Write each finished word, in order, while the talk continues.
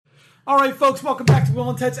All right, folks, welcome back to Will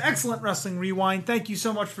and Ted's Excellent Wrestling Rewind. Thank you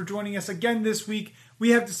so much for joining us again this week. We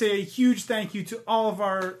have to say a huge thank you to all of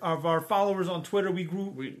our followers on Twitter. We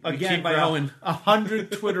grew again by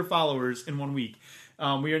 100 Twitter followers in 1 week.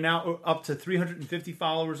 We are now up to 350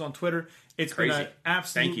 followers on Twitter. It's crazy. Been an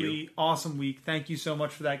absolutely awesome week. Thank you so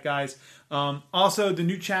much for that, guys. Also, the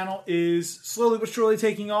new channel is slowly but surely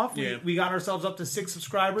taking off. Yeah. We got ourselves up to 6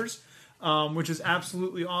 subscribers, which is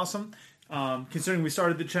absolutely awesome. Considering we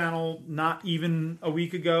started the channel not even a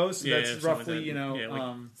week ago, so that's roughly,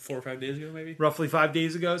 like 4 or 5 days ago, maybe? Roughly 5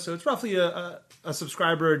 days ago, so it's roughly a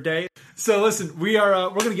subscriber a day. So listen, we're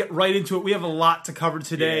going to get right into it. We have a lot to cover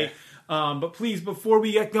today, but please, before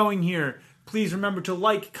we get going here, please remember to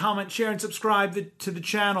like, comment, share, and subscribe to the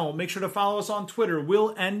channel. Make sure to follow us on Twitter,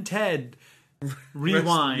 Will and Ted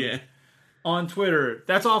Rewind. On Twitter.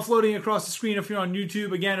 That's all floating across the screen if you're on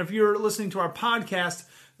YouTube. Again, if you're listening to our podcast,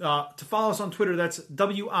 to follow us on Twitter, that's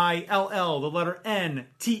WILL, the letter N,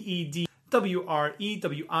 TED,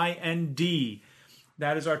 WREWIND.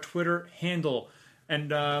 That is our Twitter handle.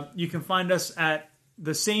 And you can find us at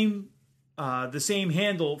the same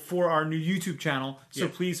handle for our new YouTube channel. So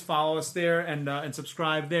please follow us there and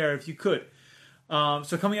subscribe there if you could.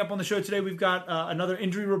 So coming up on the show today, we've got another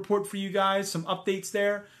injury report for you guys, some updates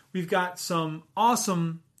there. We've got some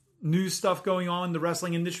awesome news stuff going on in the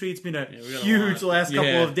wrestling industry. It's been a huge last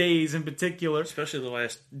couple of days in particular. Especially the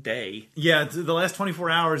last day. Yeah, the last 24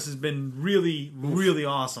 hours has been really, really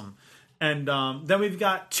awesome. And then we've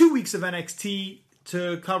got 2 weeks of NXT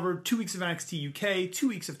to cover, 2 weeks of NXT UK, 2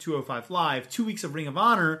 weeks of 205 Live, 2 weeks of Ring of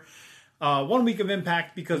Honor, 1 week of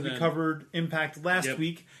Impact because we covered Impact last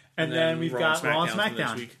week. And then we've got Raw and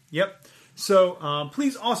SmackDown. Yep. So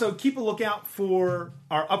please also keep a lookout for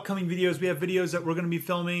our upcoming videos. We have videos that we're going to be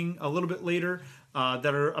filming a little bit later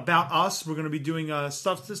that are about us. We're going to be doing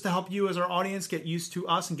stuff just to help you as our audience get used to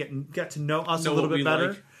us and get to know us a little bit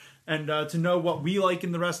better. And to know what we like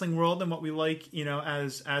in the wrestling world and what we like,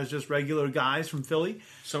 as just regular guys from Philly.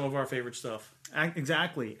 Some of our favorite stuff.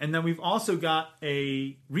 Exactly. And then we've also got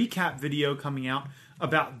a recap video coming out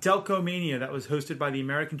about Delco Mania that was hosted by the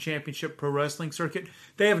American Championship Pro Wrestling Circuit.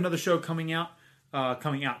 They have another show coming up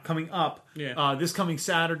this coming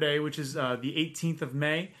Saturday, which is the 18th of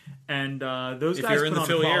May. And those guys put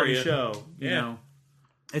on a quality show. You know.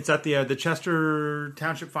 It's at the Chester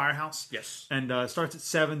Township Firehouse. Yes. And starts at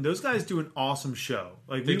 7. Those guys do an awesome show.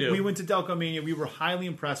 We went to Delco Mania. We were highly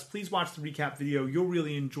impressed. Please watch the recap video. You'll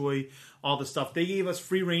really enjoy all the stuff. They gave us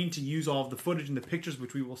free reign to use all of the footage and the pictures,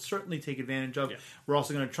 which we will certainly take advantage of. Yeah. We're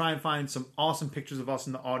also going to try and find some awesome pictures of us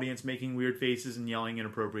in the audience making weird faces and yelling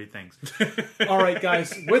inappropriate things. All right,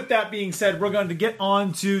 guys. With that being said, we're going to get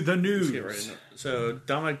on to the news. Let's get right in it. So,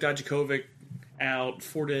 Dominik Dijakovic out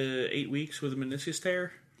 4 to 8 weeks with a meniscus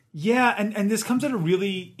tear. Yeah, and this comes at a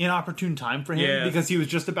really inopportune time for him because he was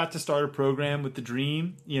just about to start a program with the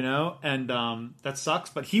Dream, and that sucks.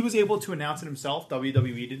 But he was able to announce it himself.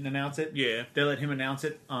 WWE didn't announce it. Yeah. They let him announce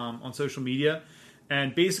it on social media.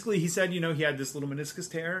 And basically he said, he had this little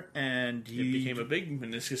meniscus tear. And it became a big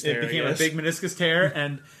meniscus tear, a big meniscus tear.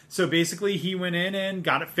 And so basically he went in and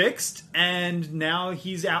got it fixed. And now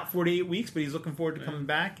he's out 4 to 8 weeks, but he's looking forward to coming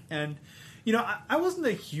back. And I wasn't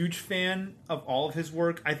a huge fan of all of his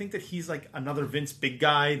work. I think that he's like another Vince big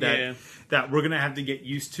guy that we're going to have to get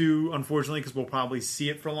used to, unfortunately, because we'll probably see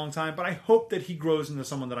it for a long time. But I hope that he grows into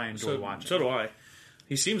someone that I enjoy watching. So do I.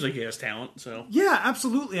 He seems like he has talent. So yeah,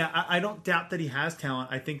 absolutely. I don't doubt that he has talent.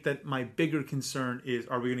 I think that my bigger concern is,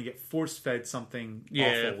 are we going to get force-fed something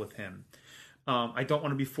awful with him? I don't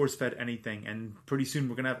want to be force-fed anything. And pretty soon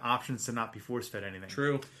we're going to have options to not be force-fed anything.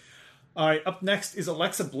 True. All right, up next is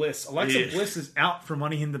Alexa Bliss. Alexa Bliss is out for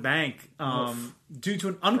Money in the Bank due to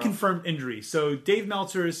an unconfirmed injury. So Dave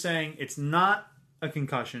Meltzer is saying it's not a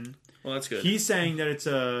concussion. Well, that's good. He's saying that it's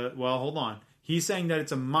He's saying that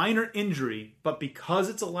it's a minor injury, but because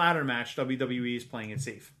it's a ladder match, WWE is playing it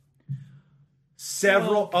safe.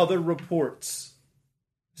 Several other reports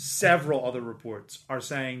are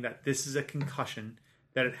saying that this is a concussion,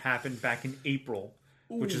 that it happened back in April.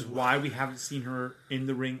 Which is why we haven't seen her in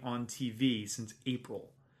the ring on TV since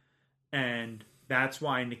April. And that's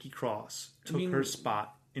why Nikki Cross took her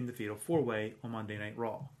spot in the Fatal 4-Way on Monday Night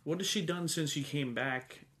Raw. What has she done since she came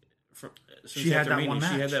back? She had that one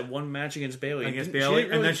match. She had that one match against Bayley.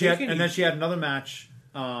 And then she had another match.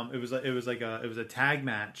 It was a tag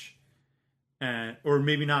match, or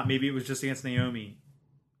maybe not. Maybe it was just against Naomi.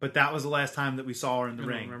 But that was the last time that we saw her in the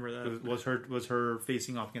ring. I don't remember that. Was her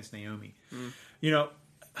facing off against Naomi.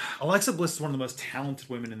 Alexa Bliss is one of the most talented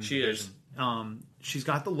women in the division. She's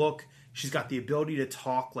got the look. She's got the ability to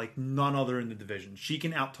talk like none other in the division. She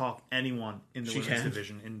can out-talk anyone in the women's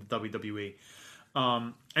division in the WWE.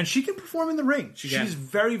 And she can perform in the ring. She's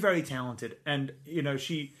very, very talented. And, you know,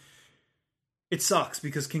 it sucks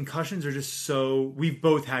because concussions are just so... We've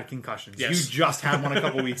both had concussions. Yes. You just had one a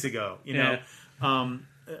couple weeks ago. You know,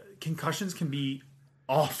 concussions can be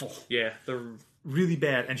awful. Yeah, they're really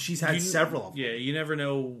bad. And she's had several of them. Yeah, you never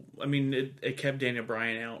know. I mean, it kept Daniel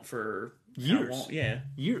Bryan out for years.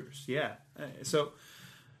 Years. Yeah. So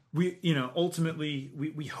we, you know, ultimately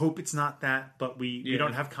we hope it's not that, but we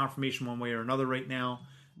don't have confirmation one way or another right now.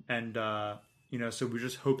 And, you know, so we're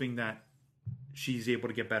just hoping that she's able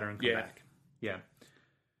to get better and come back. Yeah.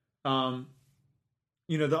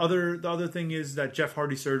 You know, the other thing is that Jeff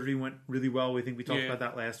Hardy's surgery went really well. We think we talked about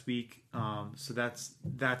that last week. So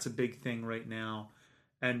that's a big thing right now.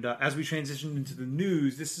 And as we transition into the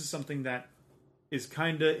news, this is something that is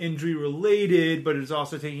kind of injury related, but is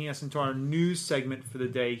also taking us into our news segment for the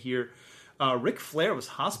day here. Ric Flair was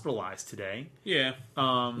hospitalized today. Yeah.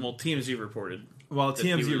 Well, TMZ reported. Well,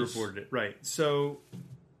 TMZ reported it, right. So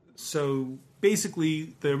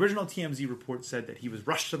basically, the original TMZ report said that he was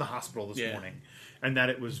rushed to the hospital this morning, and that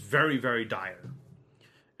it was very, very dire.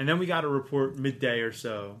 And then we got a report midday or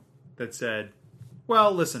so that said,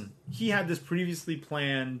 well, listen, he had this previously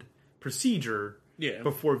planned procedure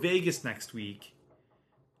before Vegas next week,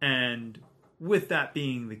 and with that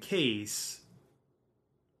being the case,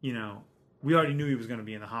 you know, we already knew he was going to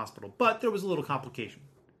be in the hospital, but there was a little complication.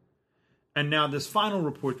 And now this final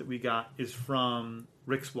report that we got is from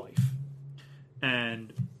Rick's wife.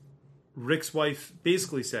 And Rick's wife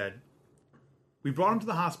basically said, we brought him to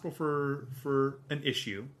the hospital for an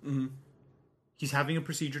issue. Mm-hmm. He's having a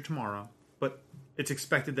procedure tomorrow, but it's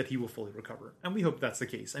expected that he will fully recover. And we hope that's the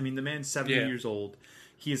case. I mean, the man's 70 years old.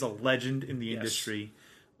 He is a legend in the industry.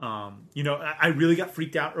 You know, I really got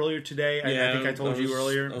freaked out earlier today. I think I told you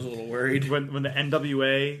earlier. I was a little worried. When the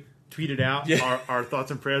NWA tweeted out our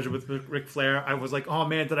thoughts and prayers with Ric Flair, I was like, oh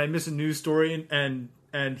man, did I miss a news story?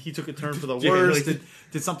 And he took a turn for the worst.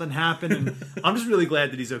 Did something happen? And I'm just really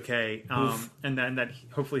glad that he's okay. And that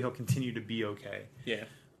hopefully he'll continue to be okay. Yeah.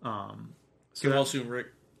 So well soon, Rick.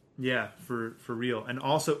 Yeah, for real. And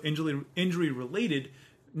also injury related,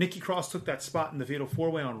 Nikki Cross took that spot in the Fatal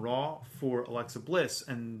 4-Way on Raw for Alexa Bliss,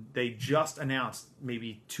 and they just announced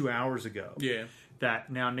maybe 2 hours ago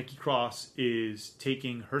that now Nikki Cross is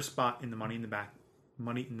taking her spot in the Money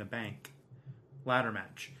in the Bank ladder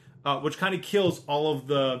match, which kind of kills all of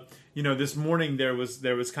the, you know, this morning there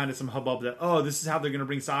was kind of some hubbub that, oh, this is how they're going to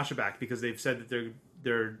bring Sasha back, because they've said that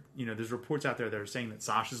they're you know, there's reports out there that are saying that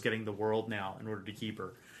Sasha's getting the world now in order to keep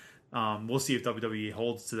her. We'll see if WWE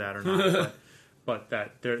holds to that or not, but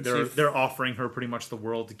that they're offering her pretty much the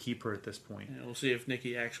world to keep her at this point. Yeah, we'll see if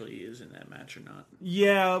Nikki actually is in that match or not.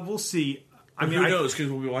 Yeah, we'll see. I mean, who knows?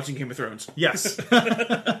 Because we'll be watching Game of Thrones. Yes,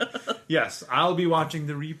 yes, I'll be watching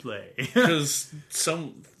the replay because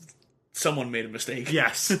someone made a mistake.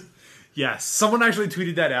 Yes, someone actually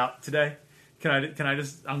tweeted that out today. Can I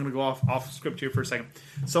just? I'm going to go off script here for a second.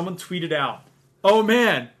 Someone tweeted out, "Oh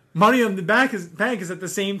man, Money in the Bank is at the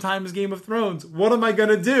same time as Game of Thrones. What am I going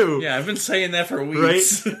to do?" Yeah, I've been saying that for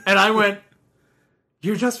weeks. Right? And I went,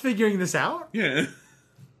 "You're just figuring this out?" Yeah.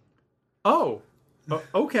 Oh,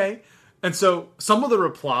 okay. And so some of the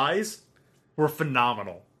replies were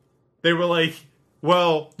phenomenal. They were like,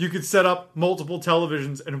 well, you could set up multiple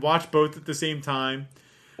televisions and watch both at the same time.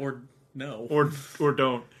 Or no. Or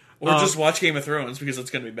don't. Or just watch Game of Thrones because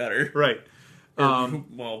it's going to be better. Right.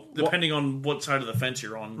 Well, depending on what side of the fence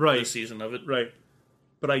you're on this season of it. Right.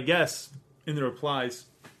 But I guess in the replies,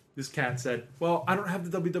 this cat said, well, I don't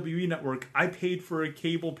have the WWE network. I paid for a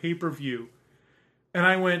cable pay-per-view. And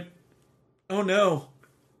I went, oh no.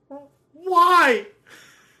 Why?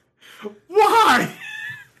 Why?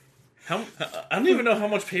 I don't even know how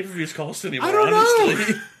much pay-per-views cost anymore. I don't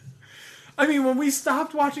honestly. know. I mean, when we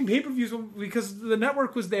stopped watching pay-per-views because the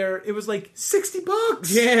network was there, it was like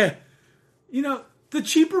 $60. Yeah. You know, the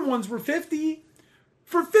cheaper ones were $50.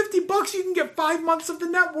 For $50, you can get 5 months of the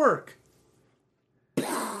network.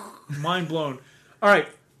 Mind blown. All right.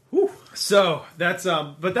 Whew. So that's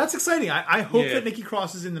but that's exciting. I hope that Nikki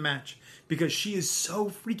Cross is in the match because she is so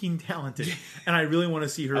freaking talented, and I really want to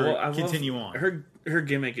see her continue on. Her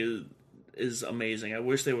gimmick is amazing. I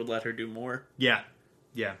wish they would let her do more. Yeah.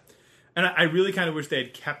 And I really kind of wish they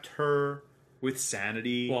had kept her with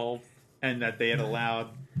Sanity. Well, and that they had allowed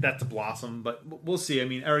that to blossom, but we'll see. I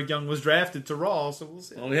mean, Eric Young was drafted to Raw, so we'll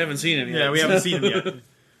see. Well, we haven't seen him yet. Yeah, we haven't seen him yet.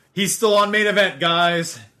 He's still on main event,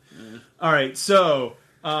 guys. All right, so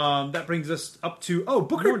that brings us up to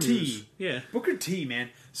Booker T. Yeah, Booker T, man.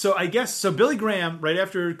 So I guess so. Billy Graham, right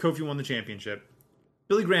after Kofi won the championship,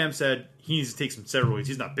 Billy Graham said he needs to take some steroids.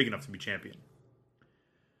 He's not big enough to be champion.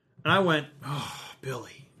 And I went, oh,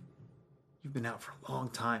 Billy, you've been out for a long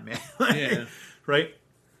time, man. Yeah. Right?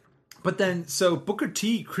 But then, so Booker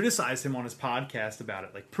T criticized him on his podcast about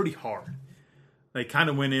it, like, pretty hard. Like, kind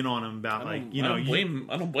of went in on him about, like, you know...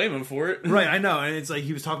 I don't blame him for it. Right, I know. And it's like,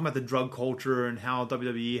 he was talking about the drug culture and how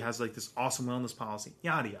WWE has, like, this awesome wellness policy.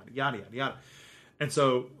 Yada, yada, yada, yada, yada. And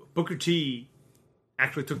so, Booker T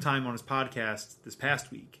actually took time on his podcast this past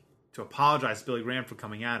week to apologize to Billy Graham for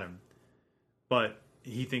coming at him. But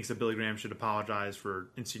he thinks that Billy Graham should apologize for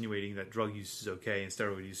insinuating that drug use is okay and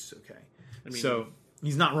steroid use is okay. I mean, so...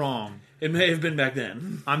 He's not wrong. It may have been back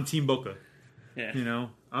then. I'm Team Booker. Yeah. You know?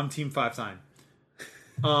 I'm Team 5-Time.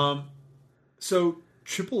 So,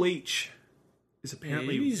 Triple H is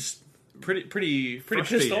apparently... he's pretty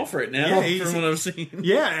pissed off right now from what I've seen.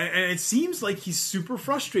 Yeah, and it seems like he's super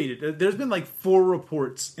frustrated. There's been like 4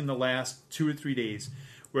 reports in the last 2 or 3 days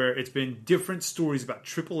where it's been different stories about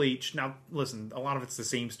Triple H. Now, listen, a lot of it's the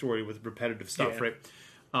same story with repetitive stuff, right?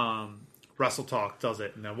 Wrestle Talk does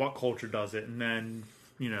it, and then What Culture does it, and then,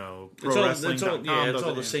 you know, ProWrestling.com it's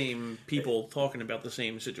all the same people talking about the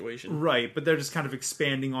same situation. Right, but they're just kind of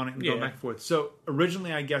expanding on it and going back and forth. So,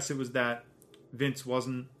 originally, I guess it was that Vince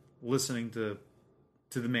wasn't listening to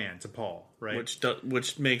the man, to Paul, right?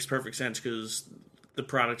 Which makes perfect sense, because the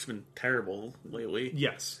product's been terrible lately.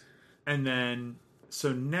 Yes. And then,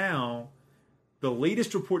 so now, the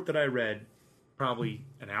latest report that I read, probably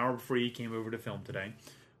an hour before he came over to film today,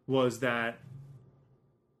 was that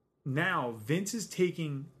now Vince is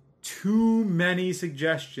taking too many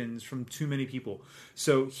suggestions from too many people.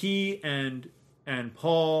 So he and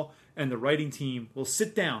Paul and the writing team will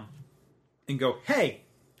sit down and go, hey,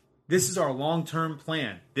 this is our long-term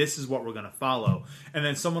plan. This is what we're going to follow. And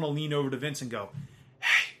then someone will lean over to Vince and go,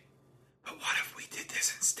 hey, but what if we did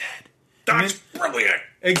this instead? That's brilliant!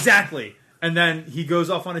 Exactly. And then he goes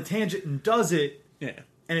off on a tangent and does it. Yeah.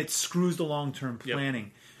 And it screws the long-term planning.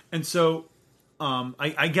 Yep. And so,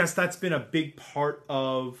 I guess that's been a big part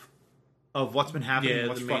of what's been happening,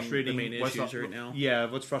 what's frustrating. The main issues right now.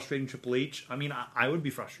 Yeah, what's frustrating Triple H. I mean, I would be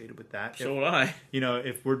frustrated with that. So would I. You know,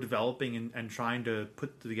 if we're developing and trying to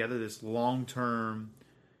put together this long-term,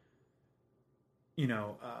 you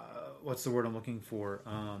know, what's the word I'm looking for?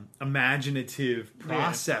 Imaginative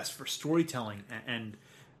process for storytelling,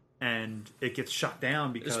 and it gets shut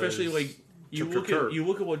down because... Especially, like... You look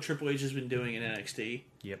at what Triple H has been doing in NXT.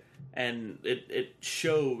 Yep. And it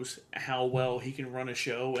shows how well he can run a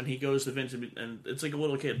show, and he goes to Vince and it's like a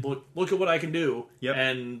little kid. Look at what I can do. Yep.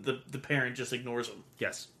 And the parent just ignores him.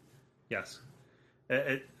 Yes.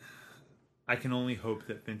 I can only hope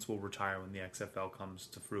that Vince will retire when the XFL comes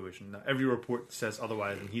to fruition. Now, every report says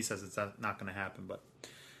otherwise, and he says it's not going to happen, but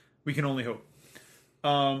we can only hope.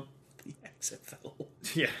 The XFL.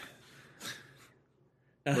 Yeah.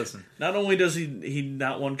 Listen. Not only does he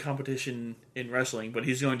not won competition in wrestling, but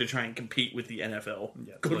he's going to try and compete with the NFL.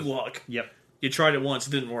 Yeah, Good luck. Yep. You tried it once,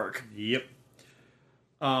 it didn't work. Yep.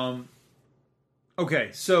 Okay,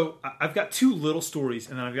 so I've got 2 little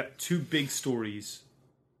stories, and then I've got 2 big stories,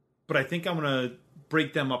 but I think I'm going to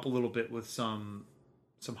break them up a little bit with some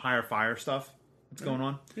higher fire stuff that's going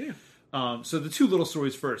on. Yeah. So the 2 little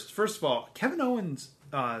stories first. First of all, Kevin Owens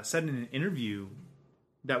said in an interview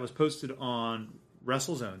that was posted on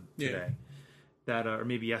WrestleZone today, that or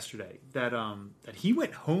maybe yesterday, that he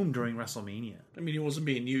went home during WrestleMania. I mean, he wasn't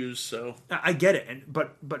being used, so I get it,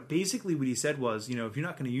 but basically what he said was, you know, if you're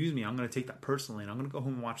not going to use me, I'm going to take that personally, and I'm going to go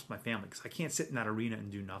home and watch with my family because I can't sit in that arena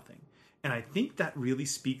and do nothing. And I think that really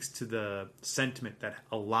speaks to the sentiment that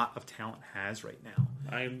a lot of talent has right now.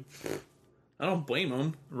 I don't blame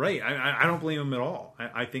him. Right, I don't blame him at all.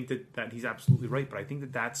 I think that he's absolutely right, but I think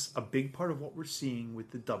that that's a big part of what we're seeing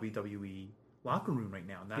with the WWE locker room right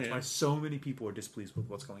now, and that's why so many people are displeased with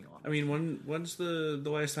what's going on. I mean, when's the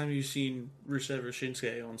last time you've seen Rusev or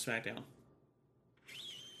Shinsuke on SmackDown?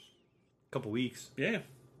 Couple weeks. Yeah.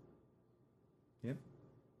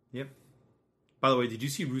 Yep. By the way, did you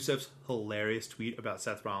see Rusev's hilarious tweet about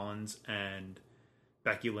Seth Rollins and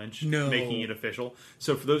Becky Lynch making it official?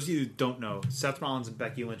 So for those of you who don't know, Seth Rollins and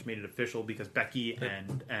Becky Lynch made it official because Becky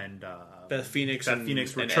and Beth Phoenix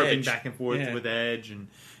were chirping back and forth with Edge, and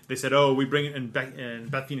they said, "Oh, we bring it," and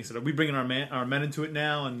Beth Phoenix said, "Are we bringing our men into it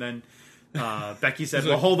now?" And then Becky said,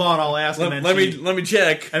 "Well, hold on, I'll ask." Let me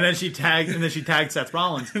check. And then she tagged Seth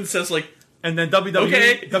Rollins. And Seth's like, and then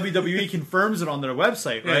WWE confirms it on their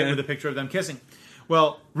website, right, with a picture of them kissing.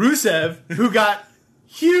 Well, Rusev, who got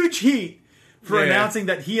huge heat for announcing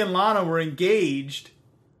that he and Lana were engaged,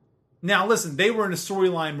 Now, listen, they were in a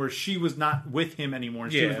storyline where she was not with him anymore,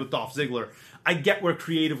 and she was with Dolph Ziggler. I get where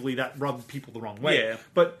creatively that rubbed people the wrong way. Yeah.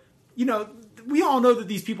 But, we all know that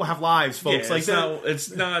these people have lives, folks. Yeah,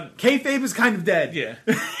 it's not... Kayfabe is kind of dead. Yeah.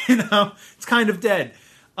 It's kind of dead.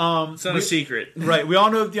 It's not a secret. Right. We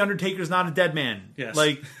all know that The Undertaker's not a dead man. Yes.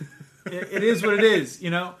 Like, it is what it is,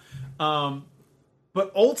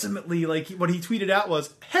 But ultimately, like, what he tweeted out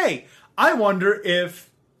was, hey, I wonder if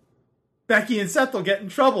Becky and Seth will get in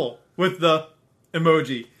trouble with the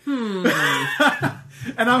emoji.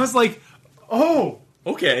 And I was like, oh.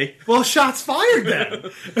 Okay. Well, shots fired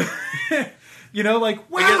then.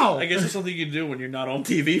 Wow. I guess it's something you can do when you're not on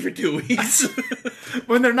TV for 2 weeks.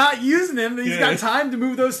 When they're not using him, he's got time to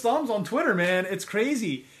move those thumbs on Twitter, man. It's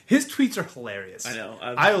crazy. His tweets are hilarious. I know.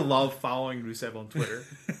 I love following Rusev on Twitter.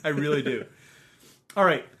 I really do. All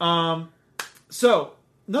right. So,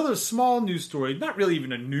 another small news story. Not really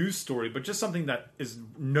even a news story, but just something that is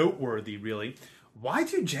noteworthy, really.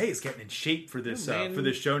 Y2J is getting in shape for this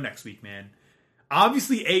show next week, man.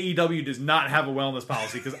 Obviously, AEW does not have a wellness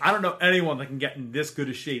policy because I don't know anyone that can get in this good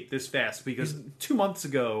a shape this fast. Because 2 months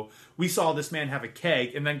ago, we saw this man have a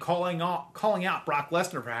keg and then calling out Brock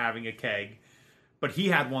Lesnar for having a keg, but he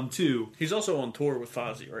had one too. He's also on tour with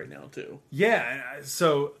Fozzy right now too. Yeah,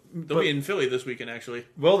 so they'll be in Philly this weekend. Actually,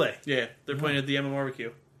 will they? Yeah, they're playing at the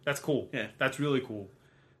MMRBQ. That's cool. Yeah, that's really cool.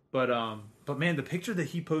 But man, the picture that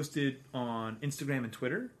he posted on Instagram and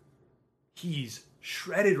Twitter, he's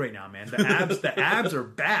shredded right now, man. The abs are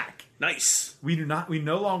back. Nice. We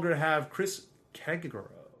no longer have Chris Kegaro.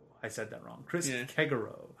 I said that wrong. Chris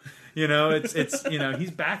Kegaro. It's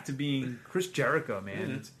he's back to being Chris Jericho,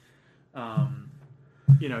 man.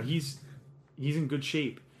 He's in good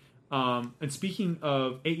shape. And speaking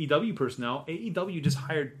of AEW personnel, AEW just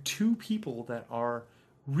hired 2 people that are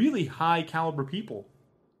really high caliber people.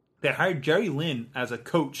 They hired Jerry Lynn as a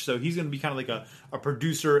coach, so he's going to be kind of like a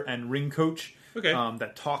producer and ring coach. Okay.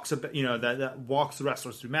 That talks about, that walks the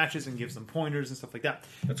wrestlers through matches and gives them pointers and stuff like that.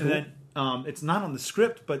 That's cool. And then it's not on the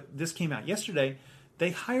script, but this came out yesterday.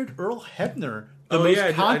 They hired Earl Hebner, the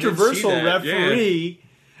most controversial referee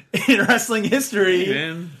in wrestling history.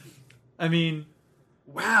 Man. I mean,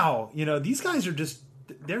 wow. These guys are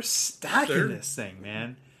they're stacking this thing,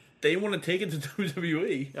 man. They want to take it to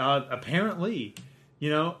WWE. Apparently.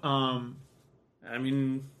 I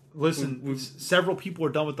mean... Listen, several people are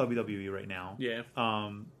done with WWE right now. Yeah.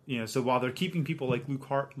 So while they're keeping people like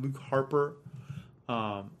Luke Harper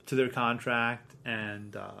to their contract,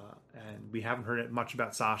 and we haven't heard much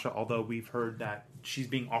about Sasha, although we've heard that she's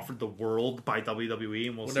being offered the world by WWE,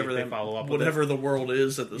 and we'll see if they follow up. Whatever the world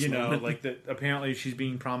is at this moment, apparently she's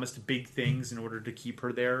being promised big things in order to keep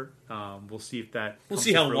her there. We'll see if that. We'll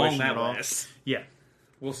see how long that lasts. Yeah,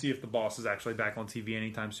 we'll see if the boss is actually back on TV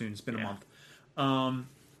anytime soon. It's been a month.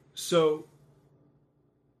 So,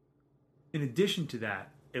 in addition to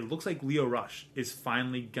that, it looks like Lio Rush is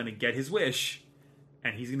finally going to get his wish,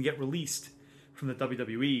 and he's going to get released from the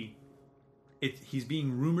WWE. He's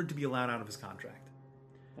being rumored to be allowed out of his contract.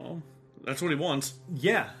 Well, that's what he wants.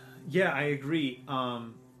 Yeah, I agree.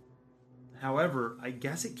 However, I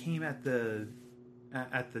guess it came at the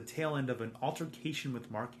tail end of an altercation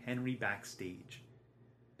with Mark Henry backstage.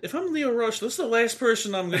 If I'm Lio Rush, this is the last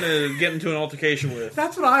person I'm going to get into an altercation with.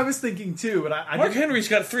 That's what I was thinking, too. But Mark Henry's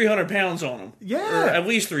got 300 pounds on him. Yeah. Or at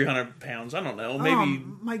least 300 pounds. I don't know. Maybe.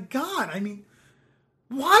 Oh, my God. I mean,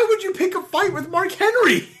 why would you pick a fight with Mark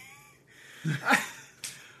Henry?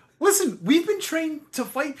 Listen, we've been trained to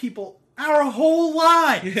fight people our whole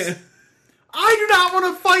lives. Yeah. I do not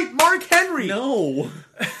want to fight Mark Henry. No.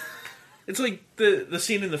 It's like the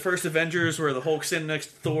scene in the first Avengers where the Hulk's standing next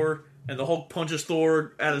to Thor. And the Hulk punches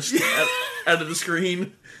Thor out of the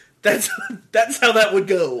screen. That's how that would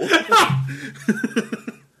go.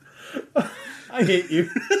 I hate you.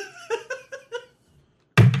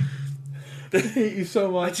 I hate you so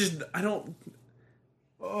much. I don't.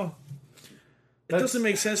 Oh, it doesn't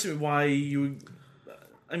make sense to me why you.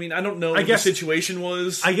 I mean, I don't know what the situation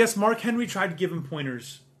was. I guess Mark Henry tried to give him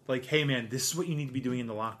pointers, like, "Hey, man, this is what you need to be doing in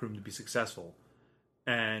the locker room to be successful."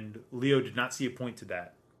 And Leo did not see a point to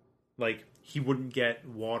that. Like, he wouldn't get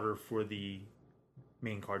water for the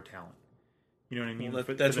main card talent. You know what I mean? Well,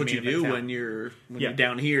 that's what you do when you're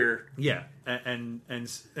down here. Yeah, and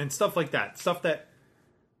stuff like that. Stuff that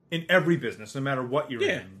in every business, no matter what you're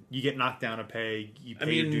in, you get knocked down a peg, you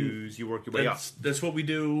pay your dues, you work your way up. That's what we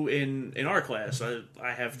do in our class.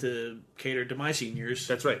 I have to cater to my seniors.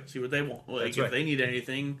 That's right. See what they want. Like if they need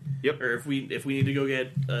anything, yep. Or if we need to go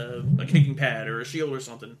get a kicking pad or a shield or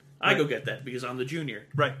something, I go get that because I'm the junior.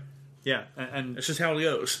 Right. Yeah, and it's just how it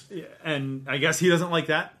goes. And I guess he doesn't like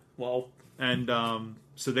that. Well, and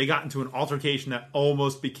So they got into an altercation that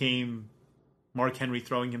almost became Mark Henry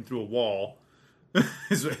throwing him through a wall.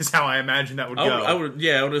 is how I imagine that would go. I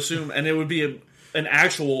would assume, and it would be an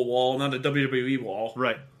actual wall, not a WWE wall.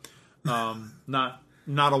 Right. Not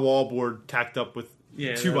a wall board tacked up with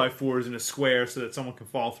 2x4s in a square so that someone can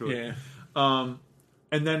fall through it.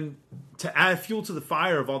 And then to add fuel to the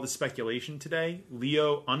fire of all the speculation today,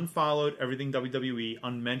 Leo unfollowed everything WWE,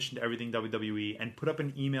 unmentioned everything WWE, and put up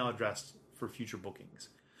an email address for future bookings.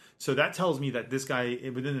 So that tells me that this guy,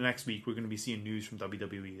 within the next week, we're going to be seeing news from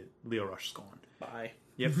WWE that Leo Rush is gone. Bye.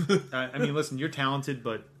 Yep. I mean, listen, you're talented,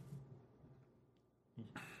 but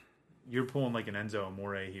you're pulling like an Enzo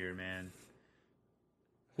Amore here, man.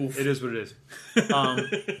 Oof. It is what it is.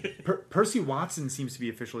 Percy Watson seems to be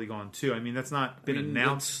officially gone too. I mean, that's not been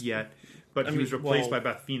announced yet, but he was replaced by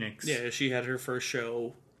Beth Phoenix. Yeah, she had her first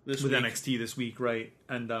show with NXT this week, right?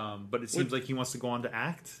 And but it seems like he wants to go on to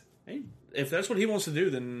act. Hey, if that's what he wants to do,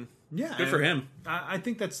 then good for him. I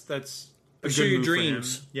think that's pursue your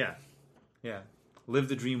dreams. Yeah. Live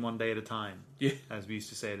the dream one day at a time. Yeah, as we used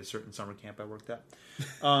to say at a certain summer camp I worked at.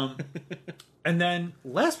 And then,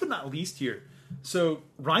 last but not least here, so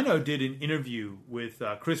Rhino did an interview with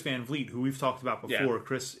Chris Van Vliet, who we've talked about before. Yeah.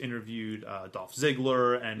 Chris interviewed Dolph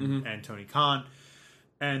Ziggler and Tony Khan,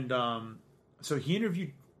 and so he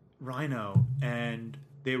interviewed Rhino, and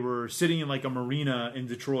they were sitting in like a marina in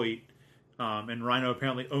Detroit. And Rhino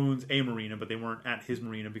apparently owns a marina, but they weren't at his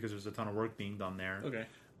marina because there's a ton of work being done there. Okay.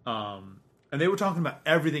 And they were talking about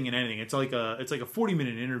everything and anything. It's like a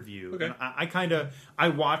 40-minute interview. Okay. And I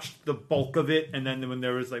watched the bulk of it, and then when they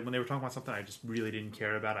were talking about something I just really didn't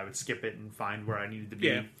care about, I would skip it and find where I needed to be.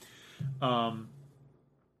 Yeah.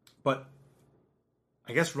 But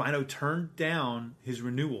I guess Rhino turned down his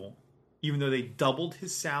renewal, even though they doubled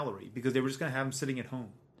his salary because they were just going to have him sitting at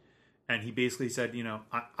home. And he basically said,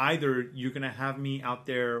 either you're going to have me out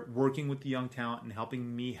there working with the young talent and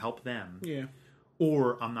helping me help them. Yeah.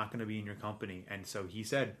 Or I'm not going to be in your company. And so he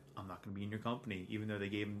said, I'm not going to be in your company, even though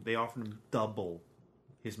they offered him double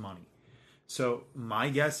his money. So my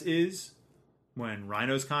guess is when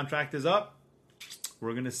Rhino's contract is up,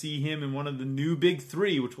 we're going to see him in one of the new big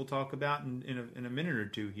three, which we'll talk about in a minute or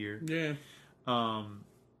two here. Yeah. But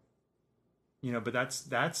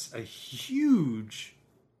that's a huge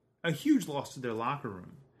loss to their locker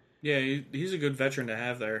room. Yeah, he's a good veteran to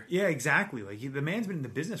have there. Yeah, exactly. Like the man's been in the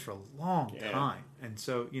business for a long time, and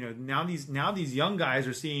so now these young guys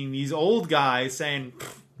are seeing these old guys saying,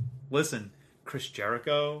 "Listen, Chris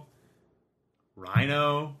Jericho,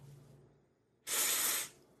 Rhino,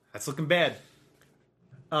 that's looking bad."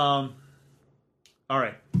 All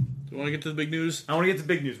right. Do you want to get to the big news? I want to get to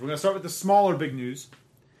big news. We're going to start with the smaller big news,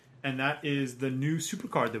 and that is the new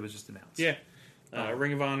Supercard that was just announced. Yeah,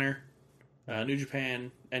 Ring of Honor. New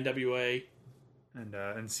Japan, NWA, and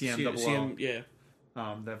CMWO.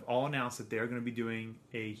 They've all announced that they're going to be doing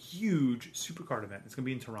a huge Supercard event. It's going to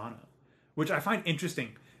be in Toronto, which I find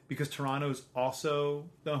interesting because Toronto is also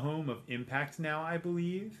the home of Impact now, I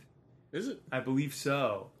believe. Is it? I believe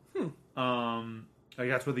so.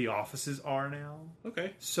 That's where the offices are now.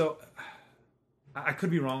 Okay. So I could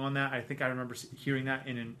be wrong on that. I think I remember hearing that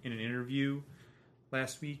in an interview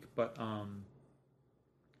last week, but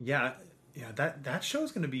that show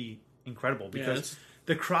is going to be incredible because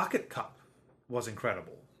the Crockett Cup was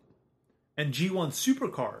incredible, and G1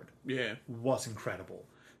 Supercard was incredible.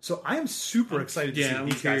 So I am super excited to see what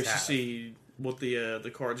these guys have. To see what the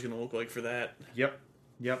card's going to look like for that. Yep.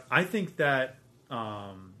 I think that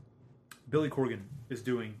Billy Corgan is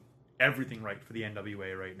doing everything right for the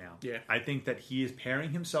NWA right now. Yeah. I think that he is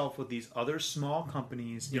pairing himself with these other small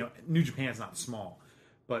companies. New Japan's not small.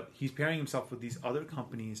 But he's pairing himself with these other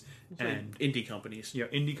companies and indie companies.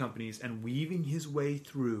 Indie companies, and weaving his way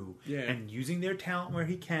through and using their talent where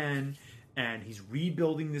he can. And he's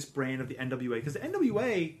rebuilding this brand of the NWA because the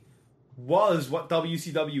NWA was what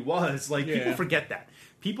WCW was. People forget that.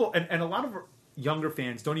 People and a lot of younger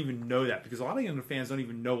fans don't even know that because a lot of younger fans don't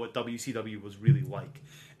even know what WCW was really like.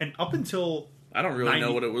 And up until I don't really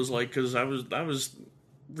know what it was like because I was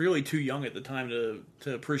really too young at the time to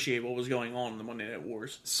appreciate what was going on in the Monday Night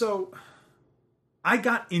Wars. So, I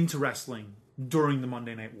got into wrestling during the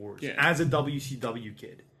Monday Night Wars as a WCW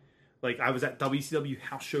kid. I was at WCW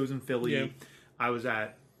house shows in Philly. Yeah. I was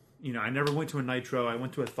at, I never went to a Nitro. I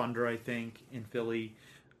went to a Thunder, I think, in Philly.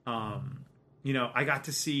 I got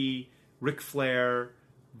to see Ric Flair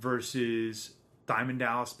versus Diamond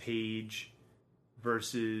Dallas Page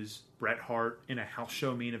versus Bret Hart in a house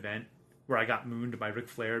show main event. Where I got mooned by Ric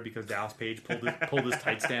Flair because Dallas Page pulled his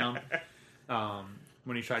tights down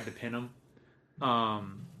when he tried to pin him.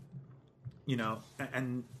 And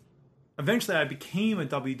eventually I became a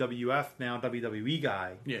WWF, now WWE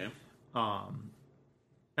guy. Yeah.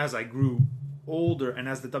 As I grew older and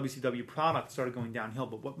as the WCW product started going downhill.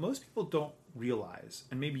 But what most people don't realize,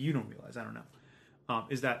 and maybe you don't realize, I don't know,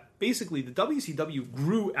 is that basically the WCW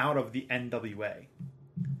grew out of the NWA.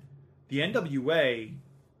 The NWA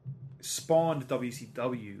spawned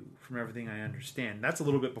WCW, from everything I understand. That's a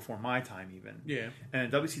little bit before my time, even. Yeah. And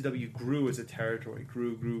WCW grew as a territory,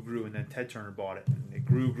 grew, and then Ted Turner bought it, and it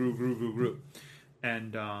grew.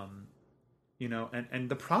 And and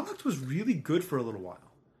the product was really good for a little while.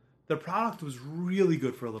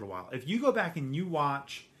 If you go back and you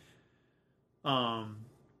watch, rewatch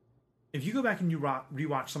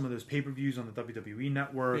some of those pay-per-views on the WWE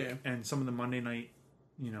network and some of the Monday Night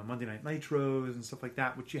Nitros and stuff like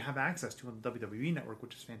that, which you have access to on the WWE network,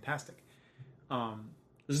 which is fantastic.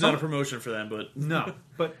 This is not a promotion for them, but no,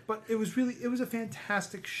 but it was a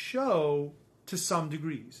fantastic show to some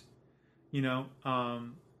degrees,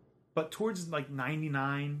 but towards like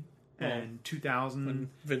 99 and 2000, when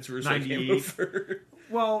Vince Russo came over.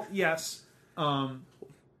 Well, yes,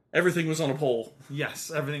 everything was on a pole. Yes,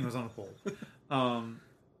 everything was on a pole.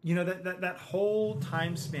 That whole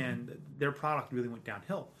time span, their product really went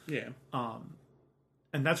downhill. Yeah.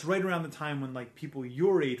 And that's right around the time when like people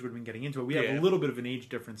your age would have been getting into it. We have a little bit of an age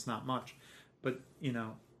difference, not much, but the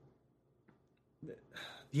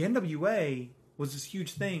NWA was this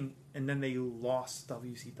huge thing, and then they lost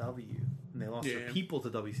WCW, and they lost their people to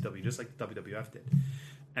WCW, just like the WWF did,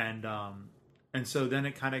 and so then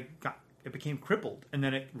it became crippled, and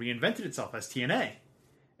then it reinvented itself as TNA,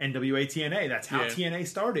 NWA TNA. That's how TNA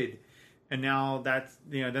started. And now that's,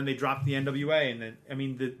 then they dropped the NWA. And then,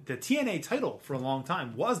 the TNA title for a long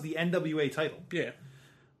time was the NWA title. Yeah.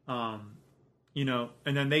 And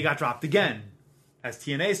then they got dropped again as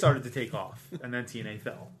TNA started to take off. And then TNA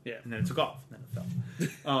fell. Yeah. And then it took off. And then it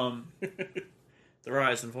fell. The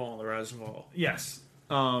rise and fall. Yes.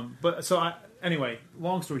 Anyway,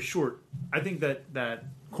 long story short, I think that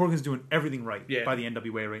Corgan's doing everything right by the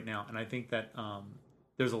NWA right now. And I think that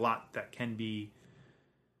there's a lot that can be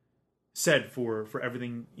said for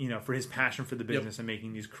everything, for his passion for the business and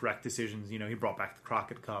making these correct decisions. He brought back the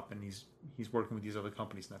Crockett Cup, and he's working with these other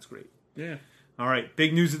companies, and that's great. Yeah. All right,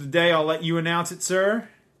 big news of the day. I'll let you announce it, sir.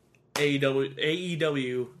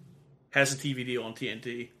 AEW has a TV deal on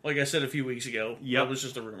TNT. Like I said a few weeks ago, that was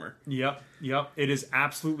just a rumor. Yep. It is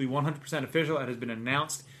absolutely 100% official. It has been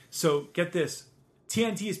announced. So get this.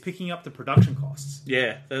 TNT is picking up the production costs.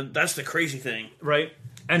 Yeah, that's the crazy thing. Right?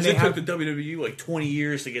 And it took the WWE like 20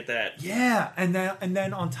 years to get that. Yeah, and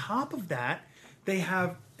then on top of that, they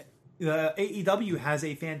have the AEW has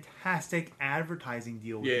a fantastic advertising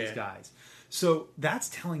deal with these guys. So that's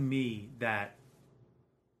telling me that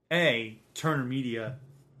Turner Media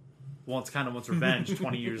wants revenge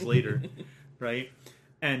 20 years later, right?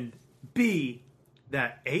 And B,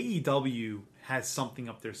 that AEW has something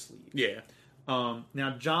up their sleeve. Yeah.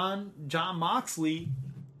 Now John Moxley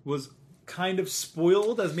was kind of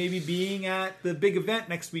spoiled as maybe being at the big event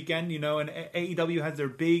next weekend, and AEW has their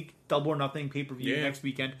big Double or Nothing pay-per-view next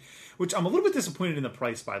weekend, which I'm a little bit disappointed in the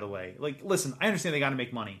price, by the way. Like, listen, I understand they got to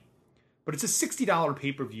make money, but it's a $60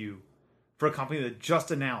 pay-per-view for a company that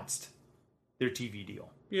just announced their TV deal.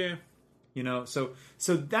 Yeah. So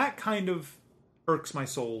that kind of irks my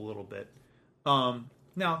soul a little bit.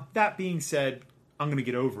 Now, that being said, I'm going to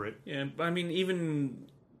get over it. Yeah, but even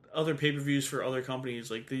other pay-per-views for other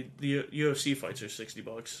companies, like the UFC fights are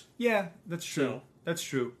 $60. Yeah, that's true. So, that's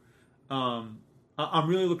true. I'm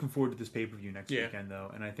really looking forward to this pay-per-view next weekend,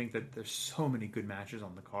 though, and I think that there's so many good matches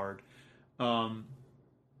on the card. But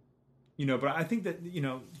I think that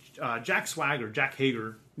Jack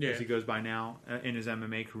Hager, as he goes by now in his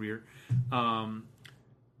MMA career,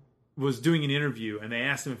 was doing an interview, and they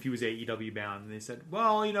asked him if he was AEW bound, and they said,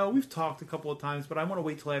 well, we've talked a couple of times, but I want to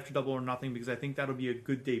wait till after Double or Nothing because I think that'll be a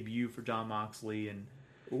good debut for Jon Moxley, and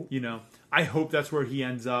I hope that's where he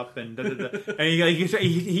ends up, and and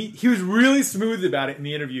he was really smooth about it in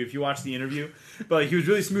the interview, if you watch the interview, but he was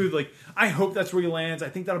really smooth, like, I hope that's where he lands, I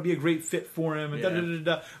think that'll be a great fit for him, and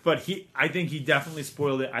but I think he definitely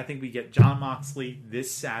spoiled it. I think we get Jon Moxley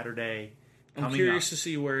this Saturday. I'm curious to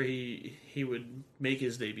see where he would make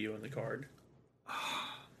his debut on the card.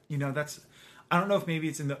 That's... I don't know if maybe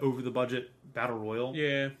it's in the over-the-budget Battle Royal.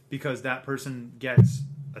 Yeah. Because that person gets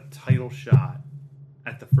a title shot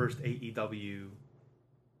at the first AEW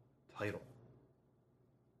title.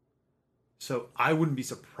 So I wouldn't be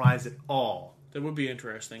surprised at all. That would be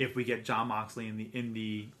interesting. If we get Jon Moxley in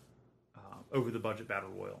the over-the-budget Battle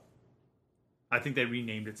Royal. I think they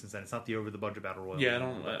renamed it since then. It's not the Over the Budget Battle Royal. Yeah, I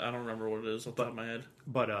don't remember what it is off the top of my head.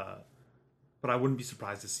 But but I wouldn't be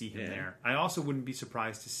surprised to see him there. I also wouldn't be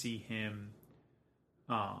surprised to see him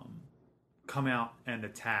come out and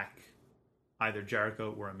attack either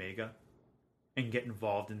Jericho or Omega and get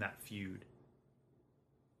involved in that feud.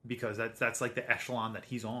 Because that's like the echelon that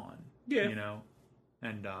he's on. Yeah. You know?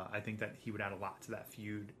 And I think that he would add a lot to that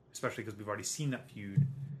feud, especially because we've already seen that feud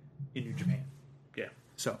in New Japan. Yeah.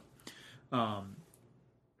 So I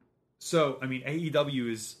mean,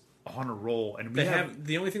 AEW is on a roll, and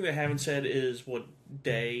the only thing they haven't said is what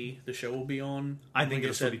day the show will be on. I think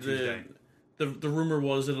it'll be Tuesday. The rumor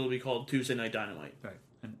was that it'll be called Tuesday Night Dynamite. Right.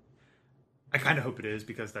 And I kind of hope it is,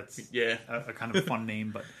 because that's a kind of a fun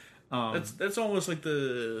name, but that's almost like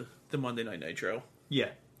the Monday Night Nitro. Yeah.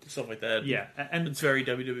 Stuff like that. Yeah. And it's very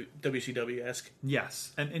WCW-esque.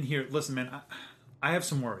 Yes. And here, listen, man, I have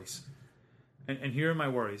some worries. And here are my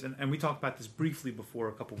worries. And we talked about this briefly before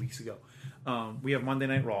a couple weeks ago. We have Monday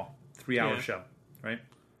Night Raw, 3-hour show, right?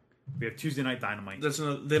 We have Tuesday Night Dynamite.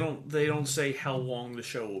 They don't say how long the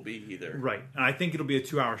show will be either. Right. And I think it'll be a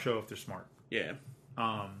 2-hour show if they're smart. Yeah.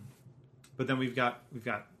 But then we've got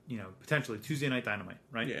potentially Tuesday Night Dynamite,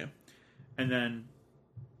 right? Yeah. And then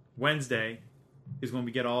Wednesday is when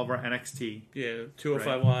we get all of our NXT. Yeah,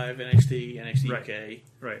 205 Live, NXT UK.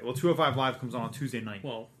 Right. Well, 205 Live comes on Tuesday night.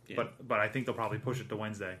 Well, yeah. But I think they'll probably push it to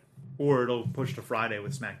Wednesday, or it'll push to Friday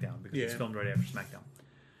with SmackDown, because it's filmed right after SmackDown.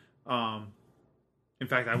 In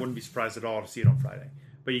fact, I wouldn't be surprised at all to see it on Friday.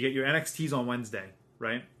 But you get your NXTs on Wednesday,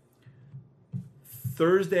 right?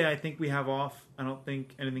 Thursday, I think we have off. I don't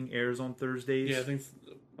think anything airs on Thursdays. Yeah, I think is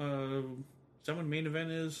that when main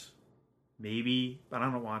event is? Maybe, but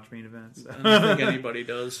I don't watch main events. I don't think anybody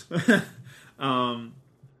does.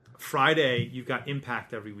 Friday, you've got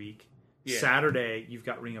Impact every week. Yeah. Saturday, you've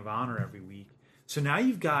got Ring of Honor every week. So now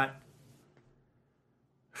you've got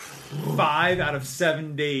 5 out of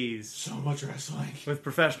 7 days. So much wrestling. With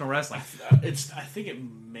professional wrestling. I think it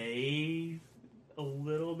may a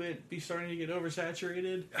little bit be starting to get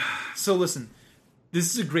oversaturated. So listen,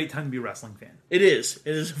 this is a great time to be a wrestling fan. It is.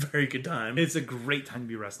 It is a very good time. It's a great time to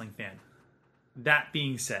be a wrestling fan. That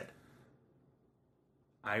being said,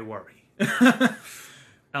 I worry.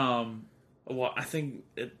 Well, I think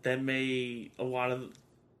that a lot of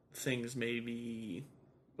things may be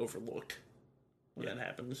overlooked when that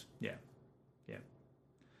happens. Yeah.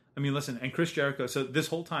 I mean, listen, and Chris Jericho, so this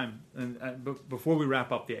whole time, and before we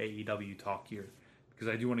wrap up the AEW talk here, because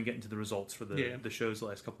I do want to get into the results for the shows the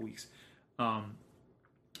last couple weeks,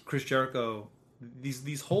 Chris Jericho,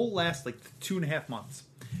 these whole last, 2.5 months,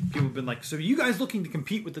 people have been like, so are you guys looking to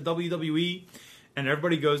compete with the WWE? And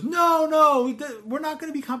everybody goes, no, we're not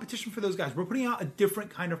going to be competition for those guys. We're putting out a different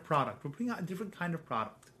kind of product.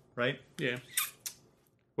 Right? Yeah.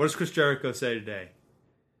 What does Chris Jericho say today?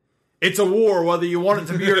 It's a war, whether you want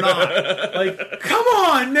it to be or not. Come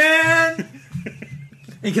on, man!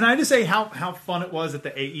 And can I just say how fun it was at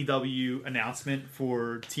the AEW announcement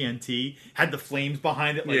for TNT? Had the flames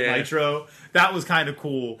behind it like Nitro. That was kind of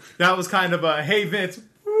cool. That was kind of a, hey, Vince,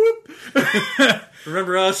 whoop.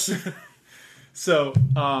 Remember us? So,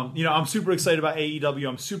 I'm super excited about AEW.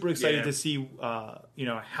 I'm super excited to see,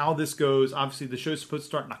 how this goes. Obviously, the show's supposed to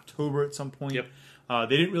start in October at some point. Yep.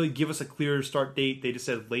 They didn't really give us a clear start date. They just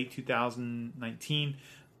said late 2019.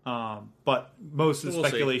 But most of the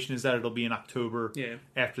speculation is that it'll be in October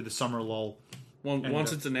after the summer lull.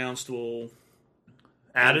 Once it's announced, we'll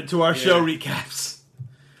add it to our show recaps.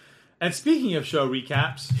 And speaking of show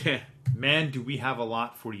recaps, man, do we have a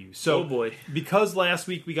lot for you. So, oh boy. Because last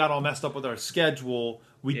week we got all messed up with our schedule,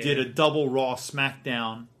 we did a double Raw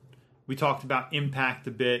SmackDown. We talked about Impact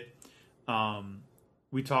a bit.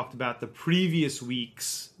 We talked about the previous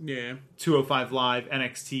week's 205 Live,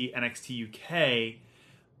 NXT, NXT UK.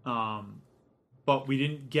 But we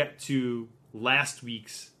didn't get to last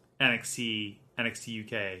week's NXT, NXT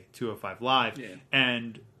UK, 205 Live. Yeah.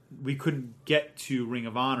 And we couldn't get to Ring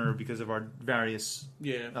of Honor because of our various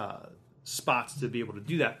spots to be able to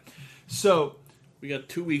do that. So we got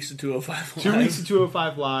 2 weeks of 205 Live. 2 weeks of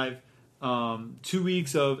 205 Live. 2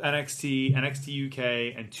 weeks of NXT, NXT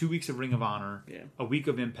UK, and 2 weeks of Ring of Honor. Yeah. A week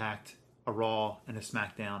of Impact, a Raw, and a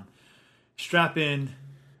SmackDown. Strap in.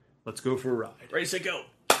 Let's go for a ride. Ready, set, go.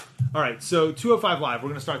 All right, so 205 Live. We're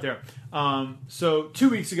going to start there. So 2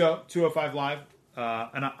 weeks ago, 205 Live,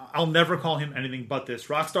 and I'll never call him anything but this.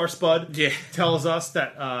 Rockstar Spud tells us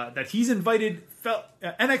that he's invited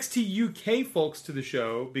NXT UK folks to the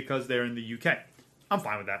show because they're in the UK. I'm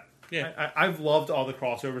fine with that. Yeah, I've loved all the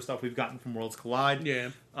crossover stuff we've gotten from Worlds Collide.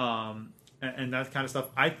 Yeah, and that kind of stuff.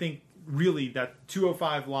 I think really that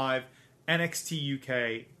 205 Live, NXT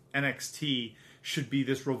UK, NXT should be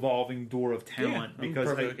this revolving door of talent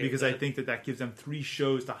because I think that gives them 3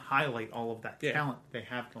 shows to highlight all of that talent they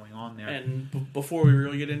have going on there. And before we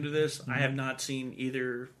really get into this, I have not seen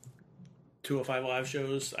either 205 Live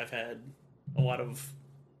shows. I've had a lot of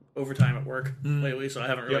overtime at work lately, so I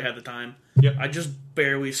haven't really had the time. Yep. I just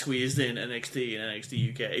barely squeezed in NXT and NXT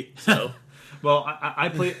UK. So, well,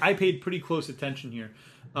 I paid pretty close attention here.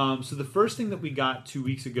 So the first thing that we got 2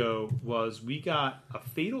 weeks ago was we got a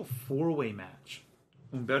fatal 4-way match: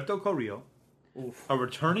 Humberto Carrillo, a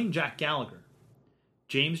returning Jack Gallagher,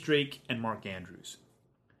 James Drake, and Mark Andrews.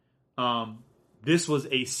 This was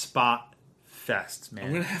a spot fest, man.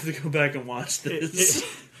 I'm gonna have to go back and watch this.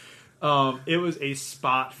 It was a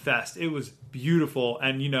spot fest. It was beautiful,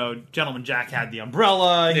 and Gentleman Jack had the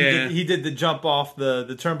umbrella. He did the jump off the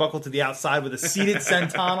turnbuckle to the outside with a seated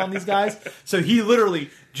senton on these guys. So he literally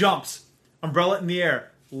jumps, umbrella in the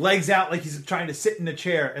air, legs out like he's trying to sit in a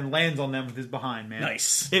chair, and lands on them with his behind. Man,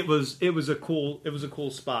 nice. It was a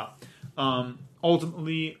cool spot.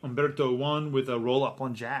 Ultimately, Humberto won with a roll up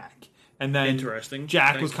on Jack. And then interesting.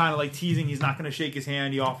 Jack was kind of like teasing he's not going to shake his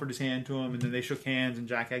hand. He offered his hand to him, and then they shook hands, and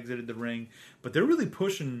Jack exited the ring. But they're really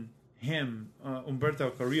pushing him,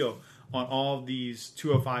 Humberto Carrillo, on all of these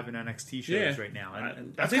 205 and NXT shows right now.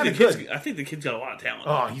 And that's kind of good. I think the kid's got a lot of talent.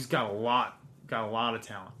 Oh, he's got a lot of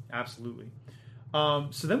talent. Absolutely.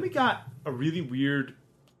 So then we got a really weird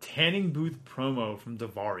tanning booth promo from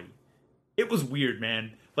Daivari. It was weird,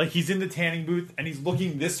 man. Like, he's in the tanning booth, and he's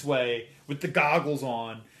looking this way with the goggles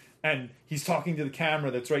on. And he's talking to the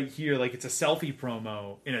camera that's right here like it's a selfie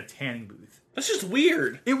promo in a tanning booth. That's just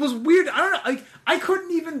weird. It was weird. I don't know. I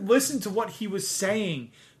couldn't even listen to what he was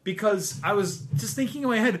saying because I was just thinking in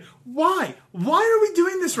my head, why? Why are we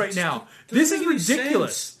doing this right now? This is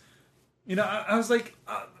ridiculous. Sense. I was like,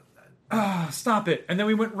 stop it. And then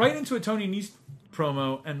we went right into a Tony Nese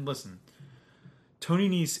promo. And listen, Tony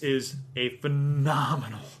Nese is a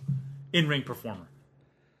phenomenal in-ring performer.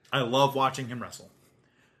 I love watching him wrestle.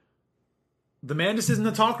 The man just isn't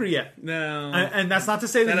a talker yet. No. And that's not to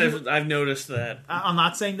say that I've noticed that. I'm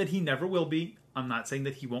not saying that he never will be. I'm not saying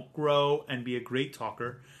that he won't grow and be a great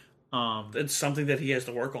talker. It's something that he has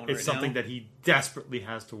to work on It's something that he desperately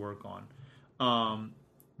has to work on.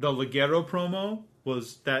 The Ligero promo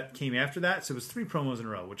came after that, so it was 3 promos in a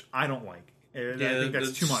row, which I don't like. I think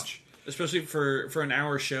that's too much. Especially for an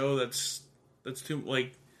hour show, that's too,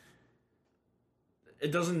 like,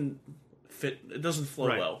 it doesn't fit. It doesn't flow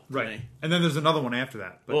well to me. And then there's another one after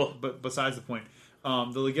that. But besides the point, the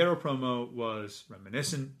Ligero promo was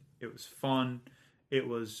reminiscent. It was fun. It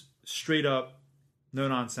was straight up, no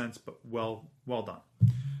nonsense, but well done.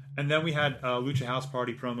 And then we had a Lucha House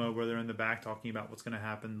Party promo where they're in the back talking about what's going to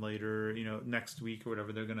happen later, next week or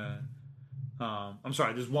whatever. They're going to. I'm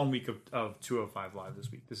sorry. There's 1 week of 205 Live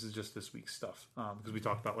this week. This is just this week's stuff because we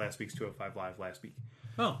talked about last week's 205 Live last week.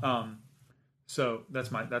 Oh. So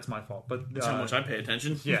that's my fault. But that's how much I pay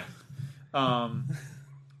attention. Yeah. And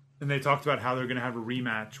they talked about how they're going to have a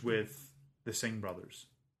rematch with the Singh brothers.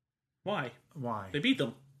 Why? They beat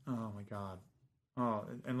them. Oh my god. Oh,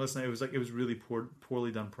 and listen, it was really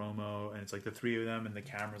poorly done promo, and it's like the 3 of them, and the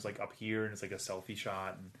camera's like up here, and it's like a selfie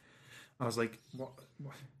shot, and I was like, what?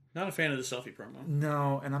 Not a fan of the selfie promo.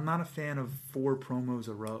 No, and I'm not a fan of 4 promos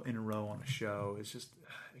in a row on a show. It's just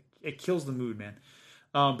it kills the mood, man.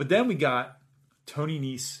 But then we got Tony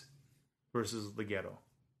Nese versus Ligero.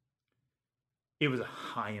 It was a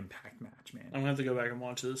high impact match, man. I'm gonna have to go back and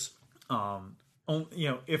watch this.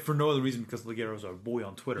 If for no other reason because Ligero's our boy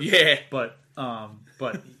on Twitter. Yeah. But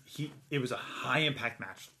it was a high impact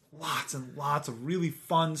match. Lots and lots of really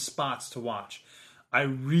fun spots to watch. I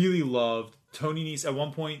really loved Tony Nese. At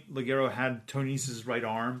one point, Ligero had Tony Nese's right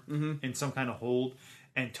arm in some kind of hold,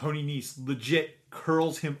 and Tony Nese legit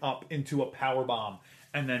curls him up into a power bomb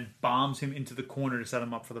and then bombs him into the corner to set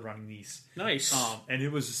him up for the running Nese. Nice. And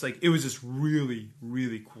it was just really,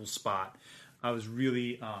 really cool spot. I was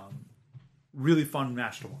really fun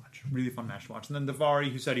match to watch. Really fun match to watch. And then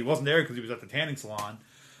Daivari, who said he wasn't there because he was at the tanning salon,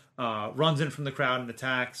 runs in from the crowd and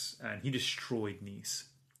attacks, and he destroyed Nese.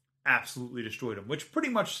 Absolutely destroyed him, which pretty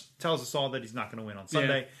much tells us all that he's not going to win on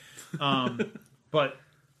Sunday. Yeah. But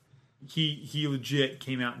he legit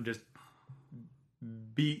came out and just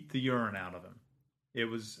beat the urine out of him. It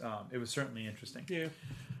was certainly interesting. Yeah.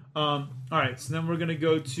 All right, so then we're going to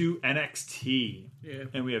go to NXT. Yeah.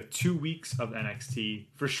 And we have 2 weeks of NXT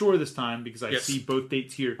for sure this time because I see both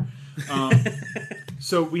dates here.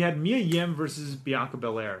 So we had Mia Yim versus Bianca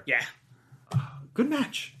Belair. Yeah. Good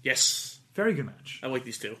match. Yes. Very good match. I like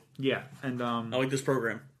these two. Yeah. And I like this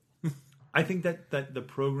program. I think that the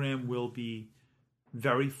program will be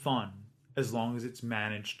very fun as long as it's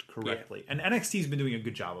managed correctly. And NXT's been doing a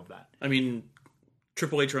good job of that. I mean,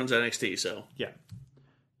 Triple H runs NXT, so Yeah.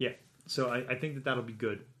 So I think that that'll be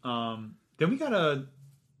good. Then we got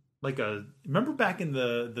remember back in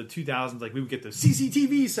the 2000s, like we would get the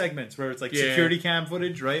CCTV segments where it's like security cam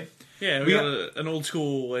footage, right? Yeah, we got an old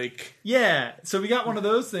school like. Yeah, so we got one of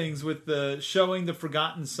those things with showing the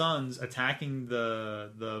Forgotten Sons attacking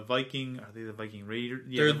the Viking. Are they the Viking Raiders?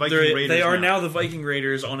 Yeah, the Viking Raiders. They are now the Viking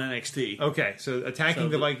Raiders on NXT. Okay, so attacking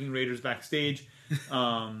the Viking Raiders backstage,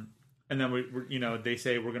 and then they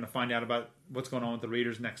say we're going to find out about what's going on with the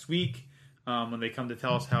Raiders next week when they come to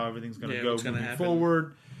tell us how everything's going to go moving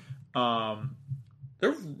forward.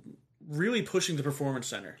 They're really pushing the Performance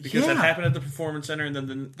Center because that happened at the Performance Center, and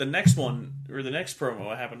then the next one or the next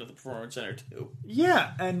promo happened at the Performance Center too.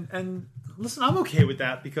 Yeah, and listen, I'm okay with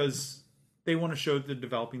that because they want to show they're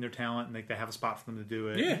developing their talent and they have a spot for them to do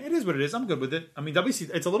it. Yeah, it is what it is. I'm good with it. I mean,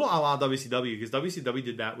 it's a little a la WCW because WCW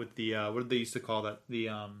did that with the what did they used to call that, the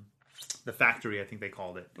Factory, I think they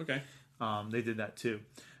called it. Okay, they did that too.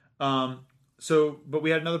 But we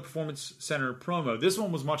had another Performance Center promo. This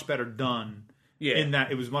one was much better done. Yeah. In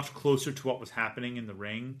that it was much closer to what was happening in the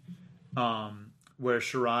ring, where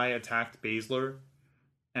Shirai attacked Baszler,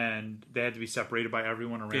 and they had to be separated by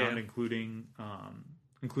everyone around, including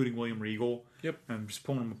William Regal. Yep. And just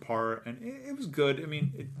pulling them apart, and it was good. I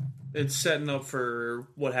mean, it's setting up for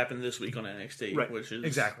what happened this week on NXT, right? Which is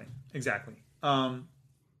exactly. So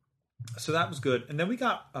that was good, and then we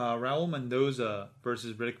got Raul Mendoza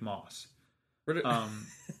versus Riddick Moss. Riddick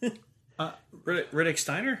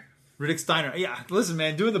Steiner. Riddick Steiner. Yeah, listen,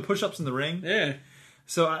 man, doing the push-ups in the ring. Yeah.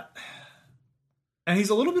 So, and he's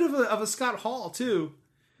a little bit of a Scott Hall too,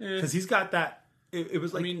 because he's got that. It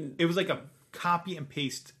was like it was like a copy and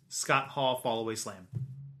paste Scott Hall fall away slam.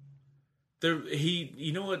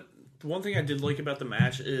 You know what? The one thing I did like about the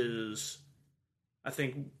match is, I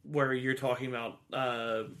think where you're talking about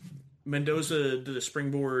Mendoza did a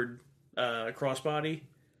springboard crossbody,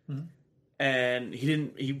 and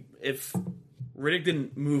if Riddick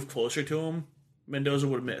didn't move closer to him, Mendoza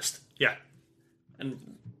would have missed. Yeah.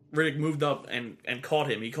 And Riddick moved up and caught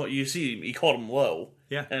him. He caught him low.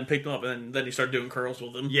 Yeah. And picked him up, and then he started doing curls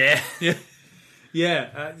with him. Yeah.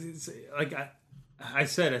 Yeah. Like I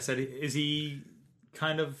said, is he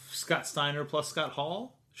kind of Scott Steiner plus Scott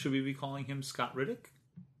Hall? Should we be calling him Scott Riddick?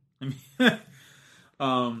 I mean, I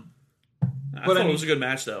thought it was a good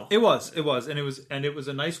match, though. It was, and it was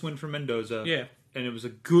a nice win for Mendoza. Yeah. And it was a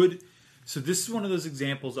good. So this is one of those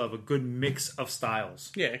examples of a good mix of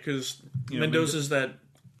styles. Yeah, because Mendoza's that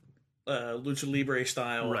lucha libre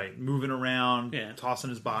style, right? Moving around,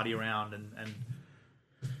 tossing his body around, and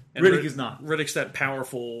Riddick is not. Riddick's that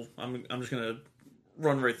powerful. I'm just gonna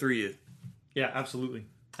run right through you. Yeah, absolutely.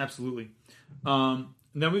 And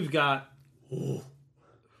then we've got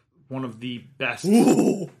one of the best.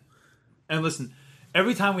 Ooh. And listen,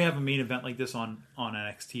 every time we have a main event like this on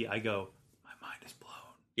NXT, I go, my mind is blown.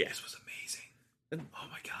 Yeah. This was amazing. Oh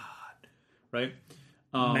my god! Right?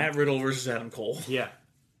 Matt Riddle versus Adam Cole. Yeah.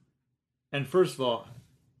 And first of all,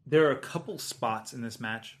 there are a couple spots in this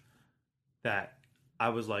match that I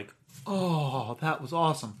was like, "Oh, that was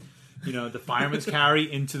awesome." The fireman's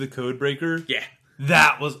carry into the code breaker. Yeah.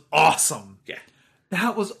 That was awesome. Yeah.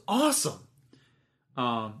 That was awesome.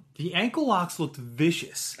 The ankle locks looked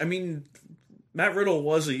vicious. I mean, Matt Riddle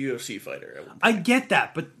was a UFC fighter. I get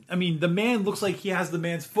that, but I mean, the man looks like he has the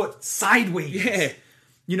man's foot sideways. Yeah.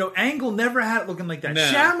 Angle never had it looking like that. No.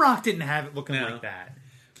 Shamrock didn't have it looking like that.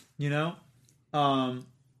 The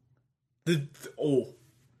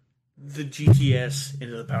GTS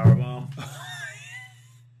into the powerbomb.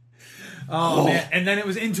 Oh man! And then it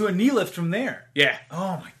was into a knee lift from there. Yeah.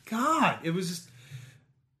 Oh my god! It was just,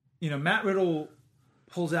 Matt Riddle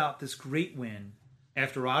pulls out this great win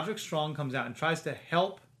after Roderick Strong comes out and tries to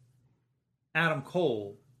help Adam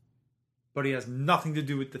Cole, but he has nothing to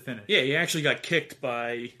do with the finish. Yeah, he actually got kicked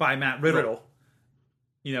by Matt Riddle.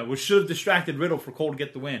 Which should have distracted Riddle for Cole to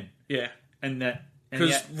get the win. Yeah,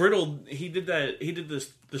 because Riddle he did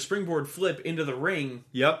the springboard flip into the ring.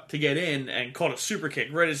 Yep. To get in and caught a super kick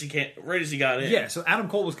right as he got in. Yeah, so Adam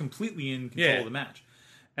Cole was completely in control of the match,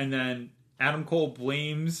 and then Adam Cole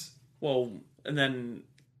blames. Well, and then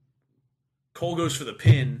Cole goes for the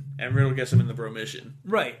pin, and Riddle gets him in the Bromission.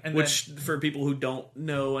 Right. Which, for people who don't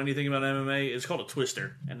know anything about MMA, is called a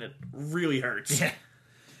twister, and it really hurts. Yeah.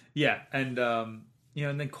 Yeah, and, and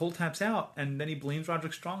then Cole taps out, and then he blames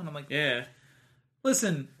Roderick Strong, and I'm like, yeah.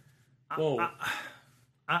 Listen,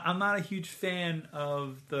 I'm not a huge fan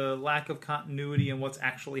of the lack of continuity and what's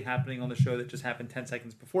actually happening on the show that just happened 10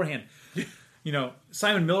 seconds beforehand.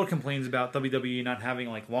 Simon Miller complains about WWE not having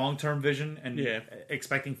like long-term vision and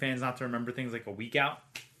expecting fans not to remember things like a week out.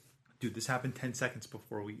 Dude, this happened 10 seconds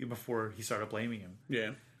before he started blaming him.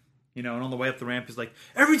 Yeah. And on the way up the ramp, he's like,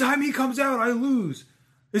 every time he comes out, I lose.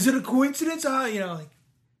 Is it a coincidence?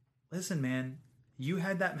 Listen, man, you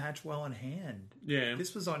had that match well in hand. Yeah.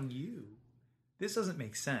 This was on you. This doesn't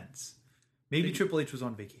make sense. Maybe Triple H was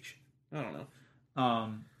on vacation. I don't know.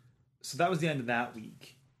 So that was the end of that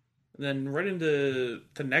week. And then right into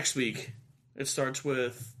next week, it starts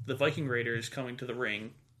with the Viking Raiders coming to the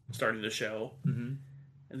ring, starting the show. Mm-hmm.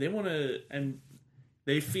 And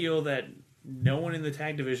they feel that no one in the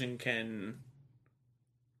tag division can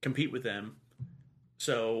compete with them.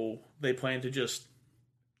 So they plan to just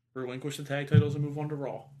relinquish the tag titles and move on to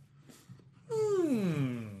Raw.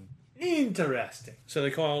 Interesting. So they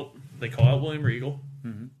call out William Regal.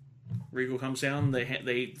 Mm-hmm. Regal comes down.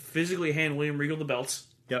 They physically hand William Regal the belts.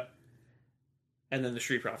 Yep. And then the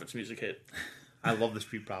Street Profits music hit. I love the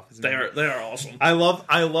Street Profits. They are awesome. I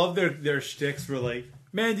love their shticks. Were like,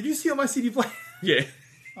 man, did you see all my CD play? Yeah.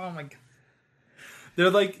 Oh my god. They're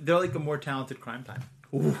like the more talented Crime Time.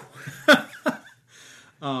 Ooh.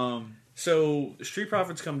 So Street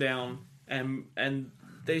Profits come down and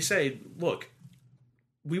they say, look,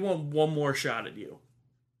 we want one more shot at you.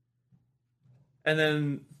 And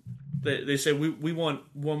then they say, we want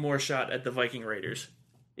one more shot at the Viking Raiders,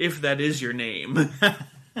 if that is your name.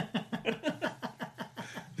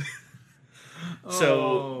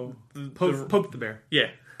 So poke the bear. Yeah,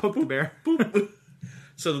 poke the bear.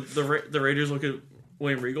 So the Raiders look at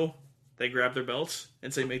William Regal, they grab their belts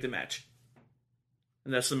and say, make the match.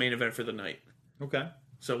 And that's the main event for the night. Okay.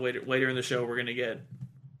 So later in the show, we're going to get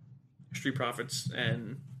Street Profits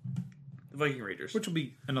and the Viking Raiders. Which will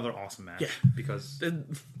be another awesome match. Yeah. Because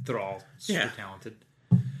they're all super talented.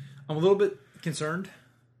 I'm a little bit concerned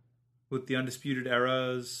with the Undisputed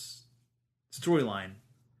Era's storyline.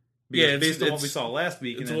 Yeah, based on what we saw last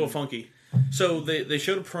week. It's a little funky. So they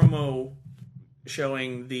showed a promo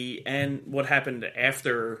showing the end, what happened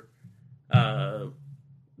after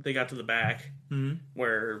they got to the back,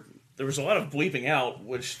 where there was a lot of bleeping out,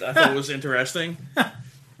 which I thought was interesting.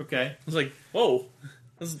 Okay. I was like, whoa.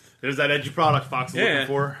 There's that edgy product Fox is looking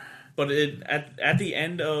for. But at the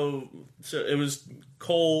end of... So it was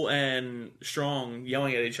Cole and Strong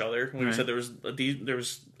yelling at each other when we said there was a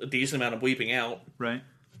decent amount of bleeping out. Right.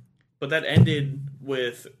 But that ended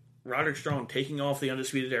with Roderick Strong taking off the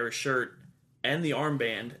Undisputed Era shirt and the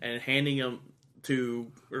armband and handing them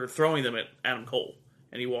throwing them at Adam Cole.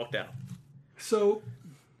 And he walked out. So...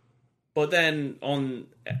 But then on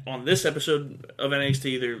this episode of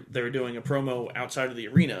NXT, they were doing a promo outside of the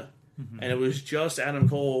arena, and it was just Adam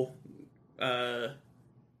Cole,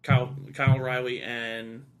 Kyle O'Reilly,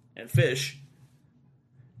 and Fish,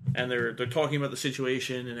 and they're talking about the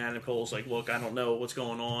situation. And Adam Cole's like, "Look, I don't know what's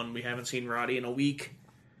going on. We haven't seen Roddy in a week."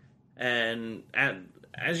 And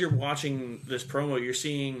as you're watching this promo, you're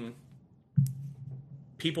seeing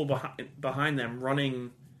people behind them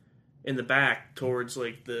running in the back towards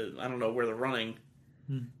like I don't know where they're running,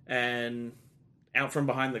 and out from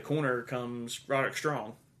behind the corner comes Roderick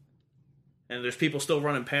Strong, and there's people still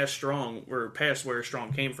running past Strong or past where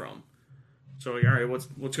Strong came from. So all right, what's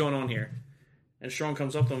going on here? And Strong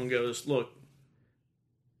comes up to him and goes, "Look,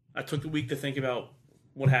 I took the week to think about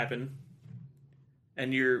what happened,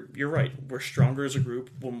 and you're right. We're stronger as a group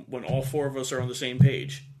when all four of us are on the same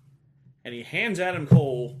page." And he hands Adam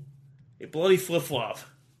Cole a bloody flip flop.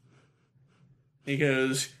 He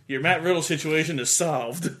goes, "Your Matt Riddle situation is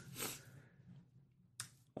solved."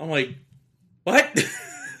 I'm like, what?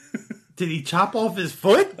 Did he chop off his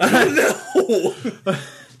foot? I don't know.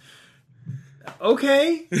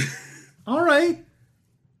 Okay. All right.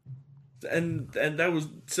 And that was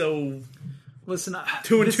so... Listen,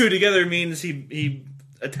 2 and 2 together means he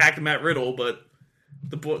attacked Matt Riddle, but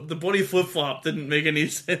the bloody flip-flop didn't make any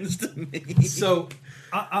sense to me. So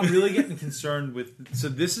I'm really getting concerned with... So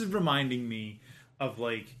this is reminding me of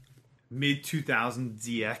like mid-2000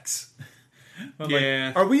 DX.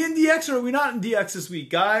 Yeah. Like, are we in DX or are we not in DX this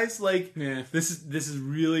week, guys? Like, yeah. This is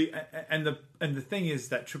really... And the thing is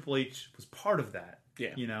that Triple H was part of that.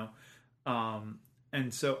 Yeah. You know?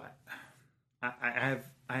 And so I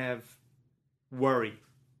have worry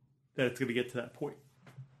that it's going to get to that point.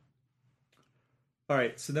 All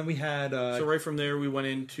right, so then we had... so right from there, we went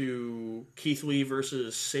into Keith Lee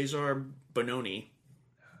versus Cesar Bononi.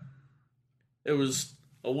 It was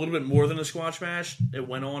a little bit more than a squash match. It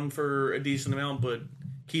went on for a decent amount, but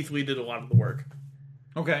Keith Lee did a lot of the work.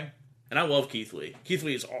 Okay. And I love Keith Lee. Keith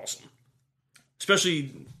Lee is awesome.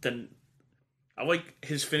 Especially I like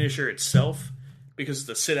his finisher itself, because it's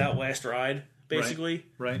a sit out last ride, basically.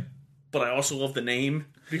 Right. But I also love the name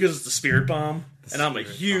because it's the Spirit Bomb, and I'm a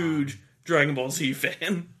huge Dragon Ball Z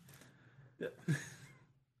fan.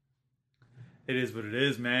 It is what it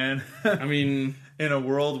is, man. I mean, in a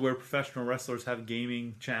world where professional wrestlers have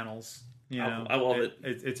gaming channels, I love it.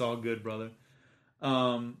 It's all good, brother.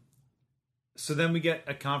 So then we get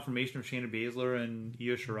a confirmation of Shayna Baszler and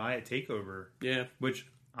Io Shirai at TakeOver. Yeah, which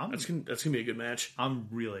that's gonna be a good match. I'm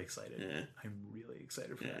really excited. Yeah. I'm really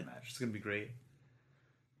excited for that match. It's gonna be great.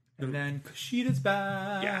 And then Kushida's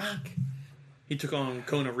back. Yeah. He took on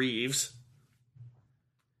Kona Reeves,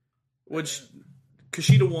 which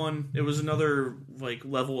Kushida won. It was another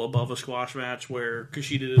level above a squash match where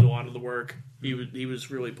Kushida did a lot of the work. He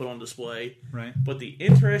was really put on display. Right. But the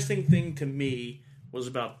interesting thing to me was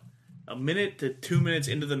about a minute to 2 minutes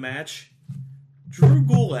into the match, Drew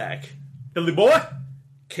Gulak, Billy boy,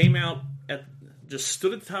 came out just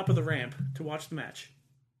stood at the top of the ramp to watch the match.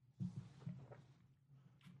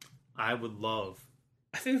 I would love.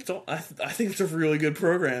 I think it's a really good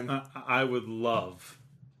program. I would love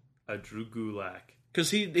a Drew Gulak because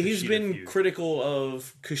he's been feud. critical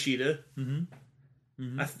of Kushida.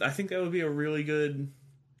 Mm-hmm. I think that would be a really good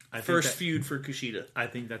first feud for Kushida. I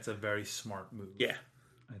think that's a very smart move. Yeah,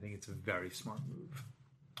 I think it's a very smart move.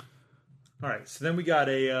 All right, so then we got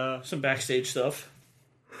some backstage stuff.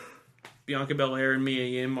 Bianca Belair and Mia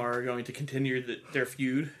Yim are going to continue their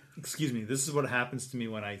feud. Excuse me, this is what happens to me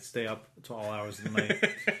when I stay up to all hours of the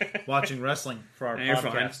night watching wrestling for our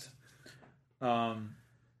podcast.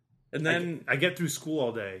 And then I get through school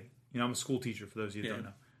all day. I'm a school teacher, for those of you who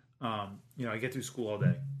don't know. I get through school all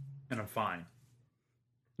day, and I'm fine.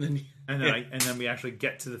 And then we actually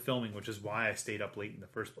get to the filming, which is why I stayed up late in the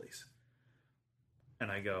first place.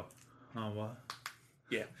 And I go, oh, what?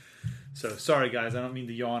 Yeah. So, sorry, guys. I don't mean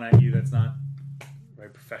to yawn at you. That's not very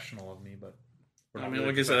professional of me, but...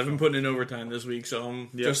 like I said, I've been putting in overtime this week, so I'm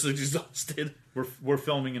just exhausted. We're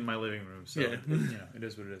filming in my living room, so it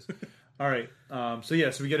is what it is. All right. So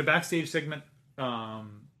we get a backstage segment,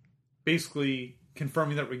 basically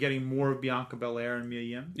confirming that we're getting more of Bianca Belair and Mia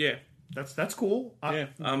Yim. Yeah, that's cool. They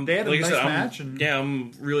had a nice match.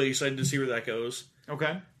 I'm really excited to see where that goes.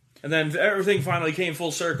 Okay. And then everything finally came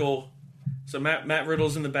full circle. So Matt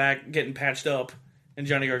Riddle's in the back getting patched up, and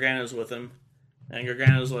Johnny Gargano's with him. And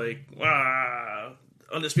Gargano's like,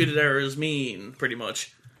 Undisputed Era is mean, pretty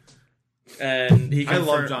much. And I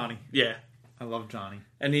love Johnny. Yeah. I love Johnny.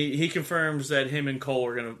 And he confirms that him and Cole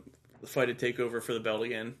are going to fight a takeover for the belt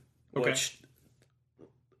again. Okay. Which,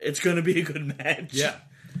 it's going to be a good match. Yeah.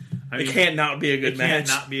 It can't not be a good match.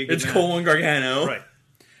 Not be a good match. It's Cole and Gargano.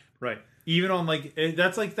 Right. Even on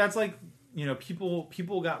that's like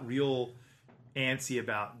people got real antsy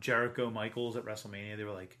about Jericho Michaels at WrestleMania. They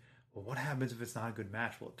were like, well, what happens if it's not a good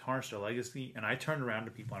match? Will it tarnish their legacy? And I turned around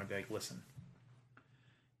to people and I'd be like, listen,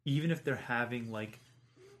 even if they're having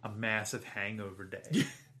a massive hangover day,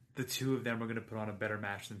 the two of them are going to put on a better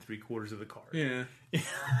match than 3/4 of the card. Yeah.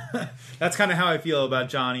 That's kind of how I feel about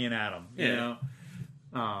Johnny and Adam. Yeah.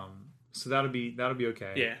 So that'll be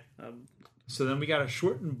okay. Yeah. So then we got a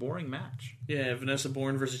short and boring match. Yeah, Vanessa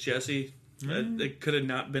Bourne versus Jessie. It could have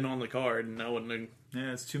not been on the card, and I wouldn't have...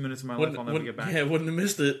 Yeah, it's 2 minutes of my life I'll never get back. Yeah, wouldn't have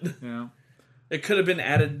missed it. Yeah. It could have been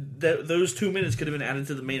added... Those 2 minutes could have been added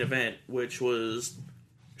to the main event, which was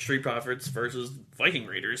Street Profits versus Viking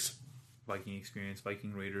Raiders. Viking Experience,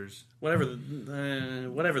 Viking Raiders. Whatever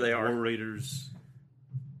they are. War Raiders.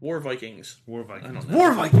 War Vikings. War Vikings. I don't know.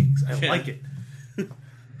 War Vikings! I like it.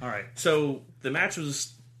 All right. So, the match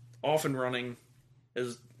was off and running.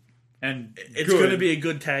 And it's going to be a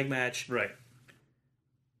good tag match. Right.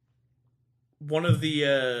 One of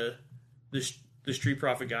the Street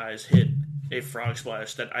Profit guys hit a frog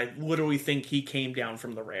splash that I literally think he came down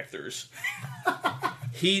from the rafters.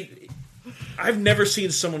 I've never seen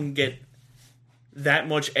someone get that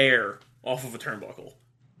much air off of a turnbuckle.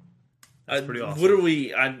 That's pretty awesome.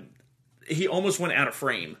 Literally, he almost went out of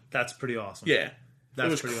frame. That's pretty awesome. Yeah. That's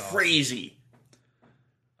it was pretty crazy.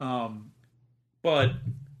 Awesome. But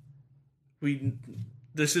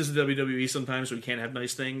this is the WWE sometimes, so we can't have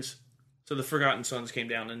nice things. So the Forgotten Sons came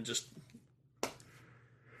down and just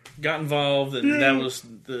got involved, and that was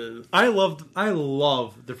the... I love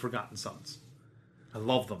the Forgotten Sons. I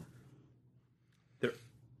love them. They're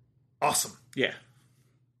awesome. Yeah.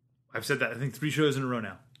 I've said that, I think 3 shows in a row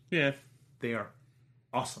now. Yeah. They are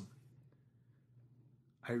awesome.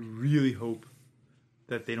 I really hope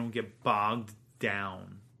that they don't get bogged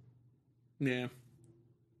down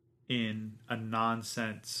in a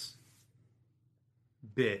nonsense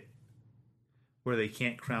bit where they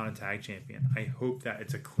can't crown a tag champion. I hope that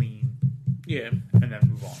it's a clean and then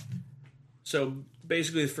move on. So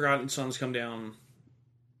basically, the Forgotten Sons come down.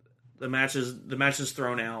 The match is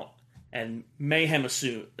thrown out, and mayhem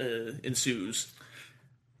ensues.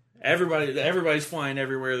 Everybody's flying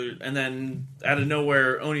everywhere, and then out of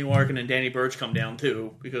nowhere, Oney Lorcan and Danny Burch come down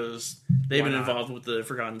too because they've been involved with the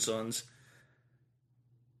Forgotten Sons.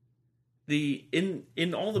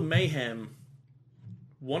 In all the mayhem,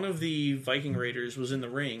 one of the Viking Raiders was in the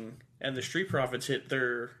ring, and the Street Profits hit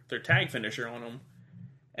their tag finisher on him,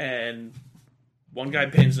 and one guy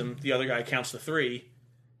pins him, the other guy counts to 3,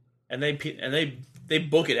 and they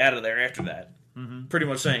book it out of there after that, pretty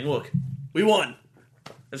much saying, "Look, we won.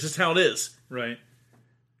 That's just how it is." Right.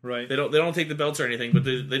 They don't take the belts or anything, but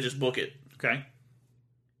they just book it. Okay.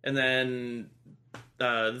 And then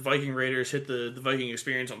the Viking Raiders hit the Viking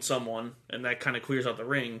Experience on someone, and that kind of clears out the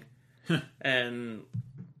ring. And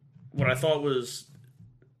what I thought was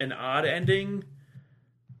an odd ending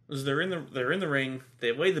was they're in the ring,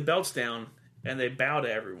 they lay the belts down, and they bow to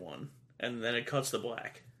everyone, and then it cuts to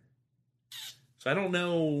black. So I don't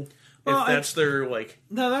know if that's their like.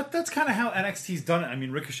 No, that's kind of how NXT's done it. I mean,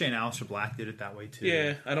 Ricochet and Aleister Black did it that way too.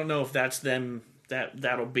 Yeah, I don't know if that's them.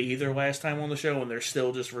 That'll be their last time on the show, and they're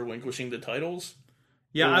still just relinquishing the titles.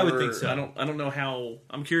 Yeah, I would think so. I don't know how.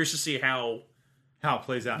 I'm curious to see how it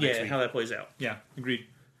plays out. Next week. How that plays out. Yeah, agreed.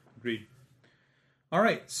 All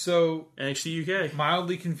right, so NXT UK,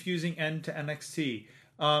 mildly confusing end to NXT.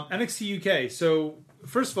 NXT UK. So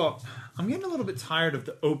first of all, I'm getting a little bit tired of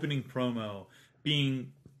the opening promo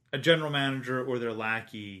being a general manager or their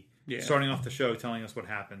lackey starting off the show telling us what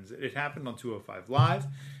happens. It happened on 205 Live.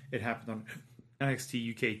 It happened on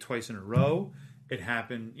NXT UK twice in a row. It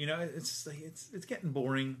happened, it's like it's getting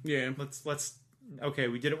boring. Yeah. Let's okay,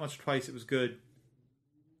 we did it once or twice, it was good.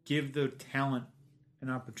 Give the talent an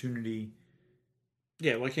opportunity.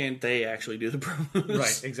 Yeah, why can't they actually do the promos?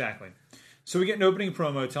 Right, exactly. So we get an opening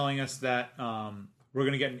promo telling us that we're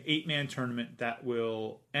going to get an 8-man tournament that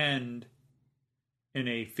will end in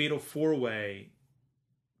a fatal 4-way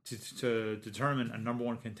to determine a number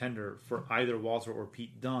 1 contender for either Walter or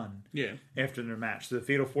Pete Dunne. Yeah. After their match. So the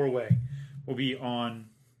fatal 4-way will be on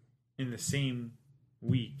in the same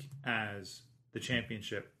week as the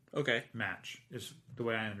championship match, is the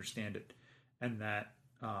way I understand it. And that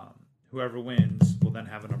whoever wins will then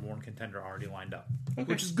have a number 1 contender already lined up. Okay.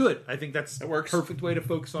 Which is good. I think that works. Perfect way to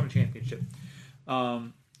focus on a championship.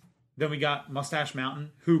 Then we got Mustache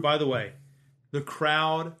Mountain, who, by the way, the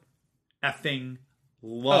crowd effing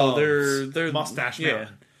loves they're Mustache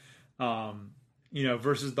Mountain.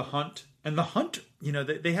 Versus the Hunt. And the Hunt,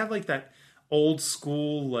 they have like that old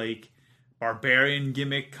school, like, barbarian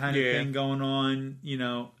gimmick kind of thing going on,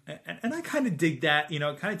 and I kind of dig that. It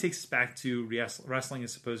kind of takes us back to wrestling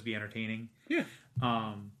is supposed to be entertaining. Yeah.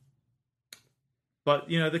 But,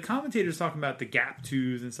 the commentators talking about the gap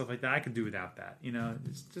twos and stuff like that, I could do without that.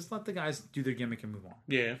 Just let the guys do their gimmick and move on.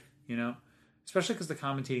 Yeah. Especially because the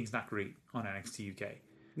commentating's not great on NXT UK.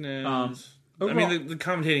 No. Overall, I mean, the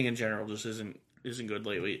commentating in general just isn't good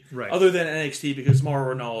lately. Right. Other than NXT, because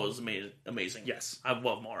Mauro Ranallo is amazing. Yes. I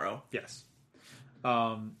love Mauro. Yes.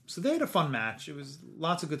 So they had a fun match. It was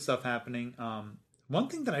lots of good stuff happening. One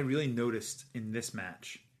thing that I really noticed in this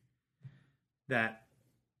match that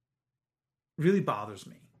really bothers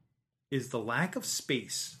me is the lack of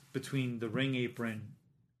space between the ring apron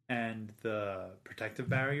and the protective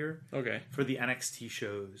barrier for the NXT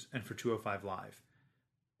shows and for 205 Live.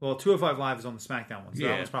 Well, 205 Live is on the SmackDown one, so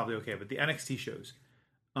that was probably okay. But the NXT shows,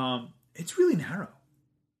 it's really narrow.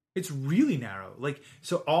 It's really narrow. Like,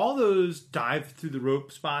 so all those dive through the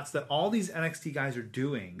rope spots that all these NXT guys are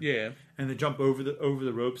doing, and the jump over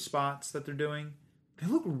the rope spots that they're doing, they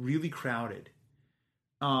look really crowded.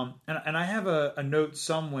 And I have a note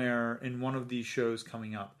somewhere in one of these shows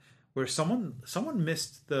coming up where someone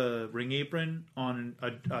missed the ring apron on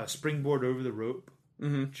a springboard over the rope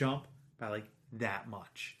jump by like that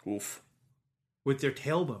much. Oof. With their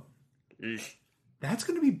tailbone. Eesh. That's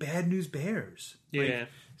going to be bad news bears. Yeah.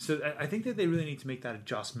 So I think that they really need to make that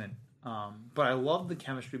adjustment. But I love the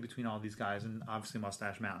chemistry between all these guys, and obviously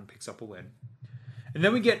Mustache Mountain picks up a win. And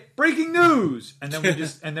then we get breaking news, and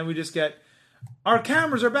then we just get our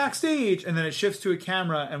cameras are backstage, and then it shifts to a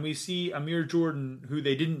camera, and we see Amir Jordan, who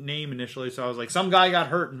they didn't name initially. So I was like, some guy got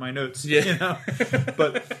hurt in my notes,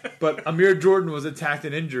 But Amir Jordan was attacked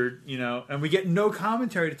and injured, and we get no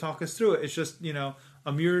commentary to talk us through it. It's just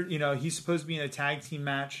Amir, he's supposed to be in a tag team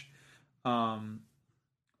match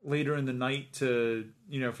later in the night to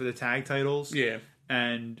for the tag titles,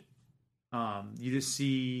 and you just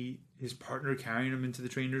see his partner carrying him into the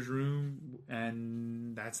trainer's room,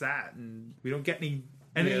 and that's that. And we don't get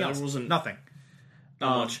anything else. There wasn't nothing.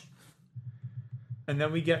 Not much. And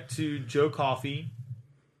then we get to Joe Coffey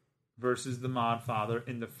versus the Mod Father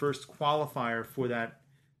in the first qualifier for that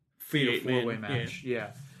fatal 4-way match.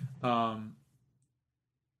 Yeah.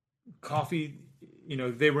 Coffey,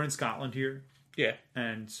 they were in Scotland here. Yeah.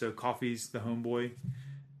 And so Coffey's the homeboy.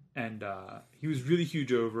 And he was really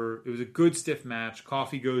huge over. It was a good stiff match.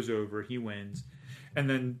 Coffey goes over. He wins. And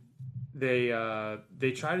then they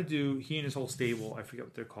try to do, he and his whole stable, I forget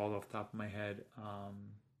what they're called off the top of my head,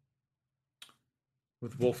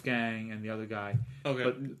 with Wolfgang and the other guy. Okay.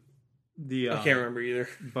 But I can't remember either.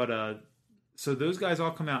 But so those guys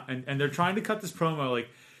all come out and they're trying to cut this promo like,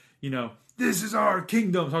 this is our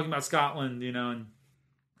kingdom, talking about Scotland, and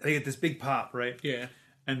they get this big pop, right? Yeah.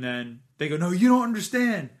 And then they go, no, you don't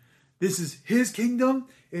understand. This is his kingdom.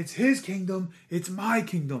 It's his kingdom. It's my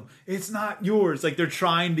kingdom. It's not yours. Like they're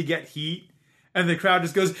trying to get heat, and the crowd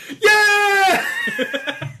just goes, yeah!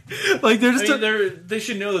 Like they're just they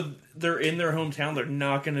should know that they're in their hometown. They're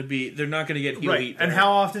not going to get heel heat. And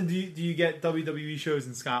how often do you get WWE shows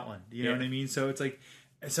in Scotland? You know what I mean? So it's like,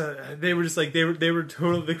 they were just like they were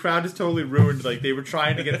totally, the crowd is totally ruined. Like they were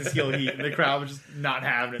trying to get this heel heat, and the crowd was just not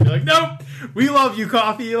having it. They're like, nope, we love you,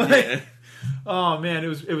 Coffey. Like, oh man, it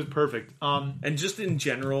was perfect. And just in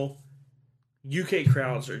general, UK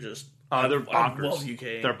crowds are just they're bonkers. I love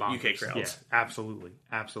UK. They're bonkers. UK crowds. Yeah, absolutely.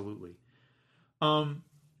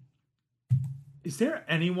 Is there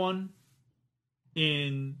anyone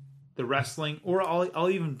in the wrestling, or I'll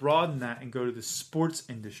even broaden that and go to the sports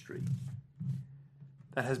industry,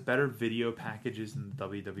 that has better video packages than the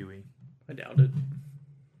WWE? I doubt it.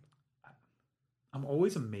 I'm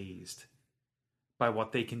always amazed by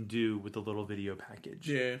what they can do with the little video package.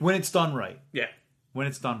 Yeah. When it's done right. Yeah. When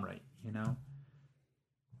it's done right,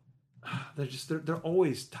 They're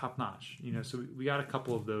always top notch, So we got a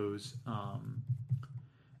couple of those.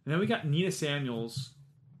 And then we got Nina Samuels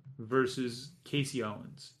versus Casey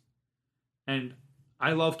Owens. And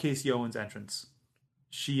I love Casey Owens' entrance.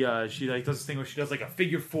 She does this thing where she does like a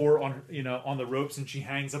figure 4 on on the ropes, and she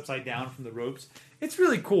hangs upside down from the ropes. It's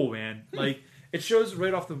really cool, man. Like it shows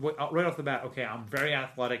right off the bat. Okay, I'm very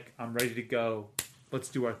athletic. I'm ready to go. Let's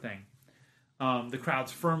do our thing. The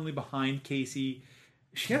crowd's firmly behind Casey.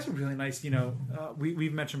 She has a really nice,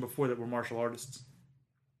 we've mentioned before that we're martial artists.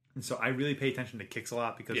 And so I really pay attention to kicks a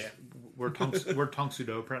lot because we're Tang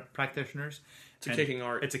Sudo practitioners. It's a kicking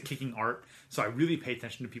art. It's a kicking art. So I really pay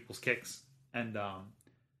attention to people's kicks. And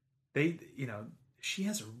she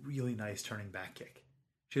has a really nice turning back kick.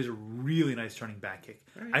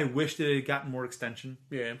 Right. I wish that it had gotten more extension.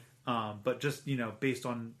 Yeah. But just, based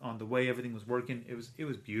on the way everything was working, it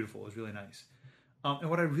was beautiful. It was really nice. And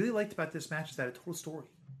what I really liked about this match is that it told a story.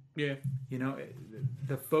 Yeah.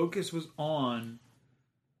 The focus was on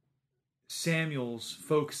Samuels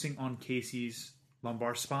focusing on Casey's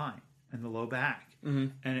lumbar spine and the low back. Mm-hmm.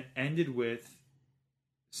 And it ended with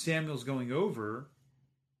Samuels going over,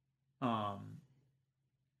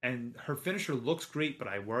 and her finisher looks great, but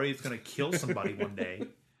I worry it's going to kill somebody one day.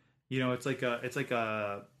 It's like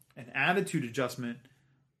an attitude adjustment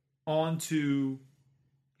onto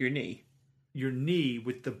your knee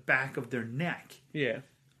with the back of their neck. Yeah.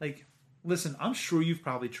 Like, listen, I'm sure you've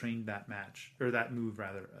probably trained that match, or that move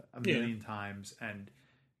rather, a million times, and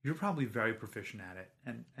you're probably very proficient at it.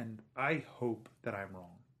 And I hope that I'm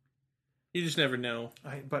wrong. You just never know.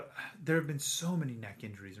 But there have been so many neck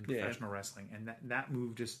injuries in professional wrestling, and that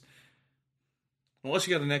move just... Unless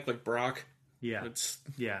you got a neck like Brock. Yeah.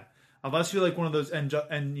 Unless you're like one of those, and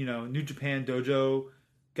New Japan Dojo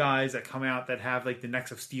guys that come out that have like the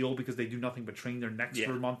necks of steel because they do nothing but train their necks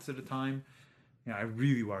for months at a time. I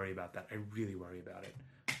really worry about that.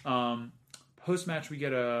 Post match, we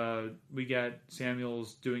get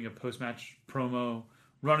Samuels doing a post match promo,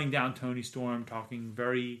 running down Toni Storm, talking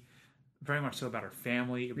very, very much so about her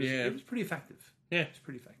family. It was pretty effective. Yeah, it's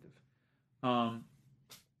pretty effective.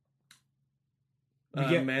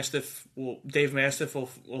 Mastiff Dave Mastiff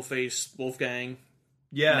will face Wolfgang.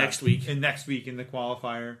 Next week in the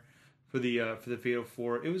qualifier for the Fatal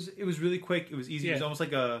 4. It was really quick. It was easy. Yeah. It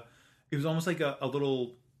was almost like a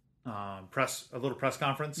little press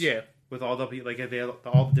conference. Yeah, with all they had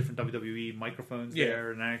all the different WWE microphones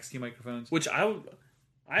there and NXT microphones. Which I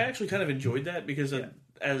actually kind of enjoyed that because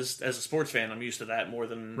as a sports fan, I'm used to that more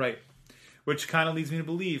than right. Which kind of leads me to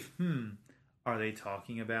believe, are they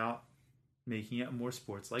talking about making it a more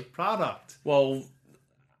sports-like product? Well,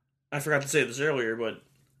 I forgot to say this earlier, but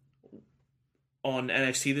on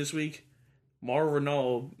NXT this week, Mauro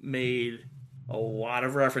Ranallo made a lot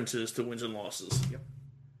of references to wins and losses.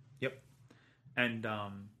 Yep. And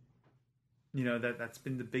that's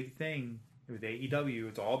been the big thing with AEW.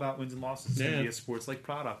 It's all about wins and losses. It's going to be a sports-like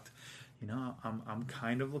product. I'm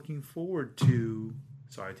kind of looking forward to.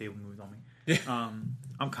 Sorry, table moved on me.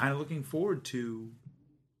 I'm kind of looking forward to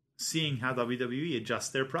seeing how WWE adjusts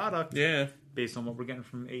their product. Yeah. Based on what we're getting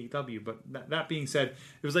from AEW. But that being said,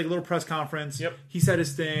 it was like a little press conference. Yep. He said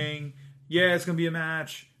his thing. Yeah, it's going to be a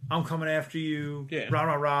match. I'm coming after you. Yeah. Rah,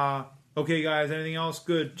 rah, rah. Okay, guys, anything else?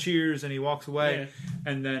 Good. Cheers. And he walks away.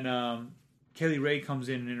 Yeah. And then Kaylee Ray comes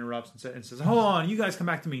in and interrupts and says, hold on, you guys come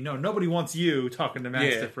back to me. No, nobody wants you, talking to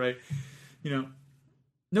Mastiff, right?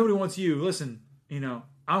 Nobody wants you. Listen,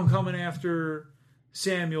 I'm coming after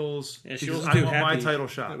Samuels because I want my title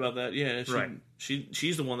shot. About that, yeah.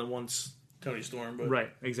 She's the one that wants Tony Storm, but right,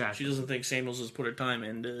 exactly. She doesn't think Samuels has put her time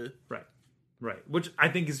into right, which I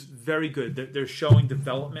think is very good. They're showing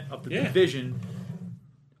development of the division.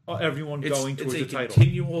 Everyone going towards the title. It's a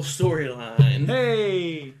continual storyline.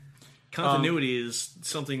 Hey, continuity is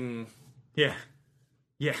something. Yeah,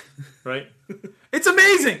 right. It's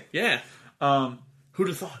amazing. Yeah. Who'd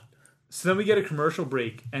have thought? So then we get a commercial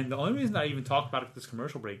break, and the only reason I even talk about this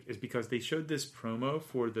commercial break is because they showed this promo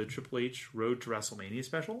for the Triple H Road to WrestleMania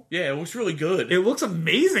special. Yeah, it looks really good. It looks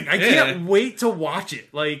amazing. I can't wait to watch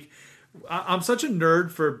it. Like, I'm such a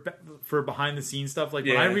nerd for behind the scenes stuff. Like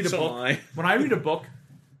when I read a book,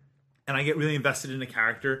 and I get really invested in a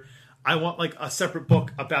character, I want like a separate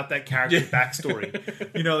book about that character's backstory.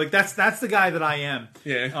 Like that's the guy that I am.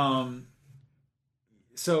 Yeah.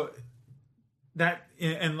 So that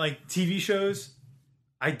and like TV shows,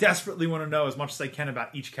 I desperately want to know as much as I can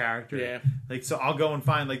about each character. Yeah. Like so, I'll go and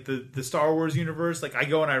find like the Star Wars universe. Like I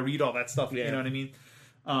go and I read all that stuff. Yeah. You know what I mean?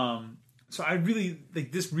 So I really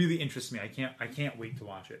like this. Really interests me. I can't wait to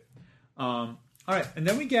watch it. All right, and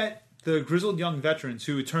then we get the grizzled young veterans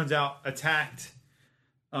who it turns out attacked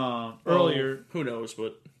earlier. Who knows?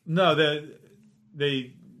 But no,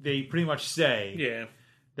 they pretty much say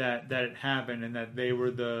that it happened and that they were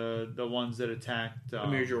the ones that attacked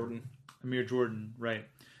Amir Jordan. Amir Jordan, right?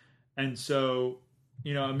 And so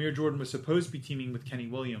Amir Jordan was supposed to be teaming with Kenny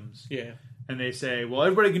Williams. Yeah. And they say, well,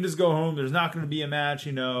 everybody can just go home. There's not going to be a match.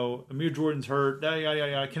 Amir Jordan's hurt. Yada,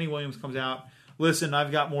 yada, yada. Kenny Williams comes out. Listen,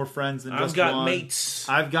 I've got more friends than just one.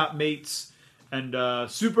 I've got mates. And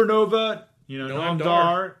Supernova, Noam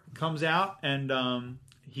Dar comes out. And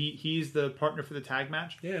he's the partner for the tag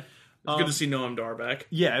match. Yeah. It's good to see Noam Dar back.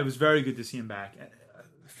 Yeah, it was very good to see him back.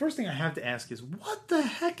 First thing I have to ask is, what the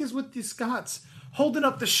heck is with these Scots holding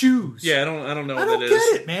up the shoes? Yeah, I don't know what that is. I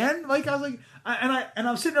don't get it, man. Like, I was like...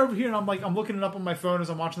 I'm sitting over here and I'm looking it up on my phone as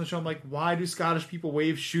I'm watching the show. I'm like, why do Scottish people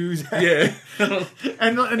wave shoes? Yeah. and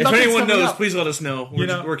if anyone knows, please let us know.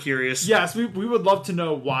 We're curious. Yes, we would love to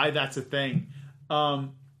know why that's a thing.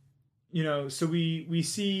 So we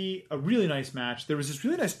see a really nice match. There was this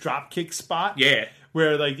really nice drop kick spot. Yeah.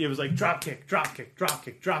 Where like it was like drop kick, drop kick, drop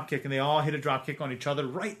kick, drop kick, and they all hit a drop kick on each other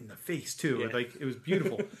right in the face too. Yeah. Like it was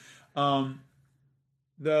beautiful.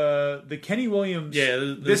 The Kenny Williams.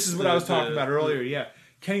 Yeah, this is what I was talking about earlier. Yeah,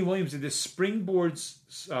 Kenny Williams did this springboard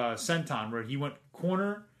senton where he went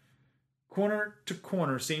corner to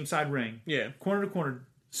corner, same side ring. Yeah, corner to corner,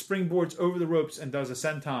 springboards over the ropes and does a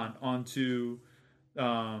senton onto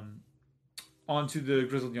the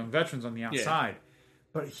grizzled young veterans on the outside. Yeah.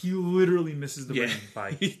 But he literally misses the ring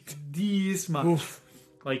by this much. Oof.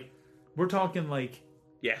 Like we're talking like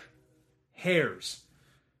hairs.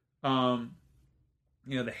 The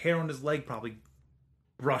hair on his leg probably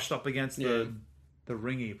brushed up against the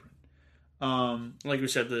ring apron. Like we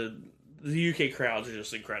said, the UK crowds are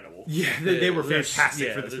just incredible. Yeah, they were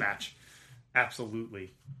fantastic for this match.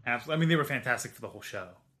 Absolutely. I mean, they were fantastic for the whole show.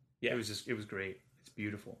 Yeah, it was great. It's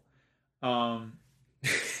beautiful.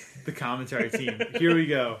 The commentary team. Here we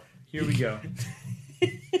go. The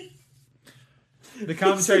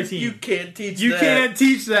commentary team. You can't teach that. You can't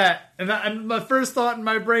teach that. And my first thought in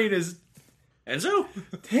my brain is, Enzo?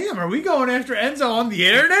 Damn, are we going after Enzo on the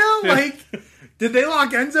air now? Like, did they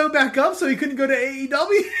lock Enzo back up so he couldn't go to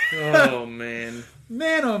AEW? Oh, man.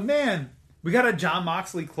 Oh, man. We got a Jon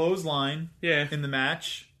Moxley clothesline in the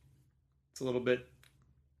match. It's a little bit...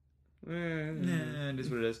 it is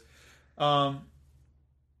what it is. All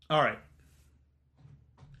right.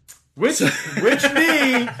 Which knee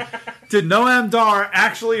did Noam Dar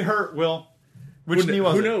actually hurt, Will? Which knee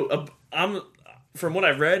was it? Who knows? From what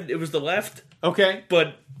I've read, it was the left. Okay.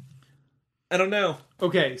 But I don't know.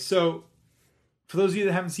 Okay, so for those of you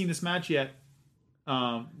that haven't seen this match yet,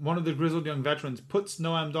 one of the grizzled young veterans puts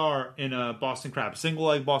Noam Dar in a Boston Crab, single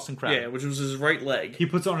leg Boston Crab. Yeah, which was his right leg. He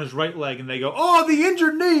puts it on his right leg, and they go, "Oh, the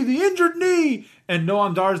injured knee!" And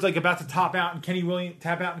Noam Dar is like about to tap out, and Kenny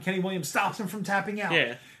Williams stops him from tapping out.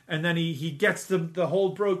 Yeah, and then he gets the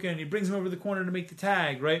hold broken. He brings him over the corner to make the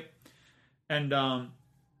tag, right? And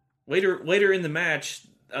later in the match,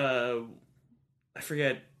 I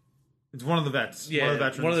forget. It's one of the vets. Yeah,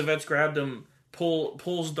 One of the vets grabbed him,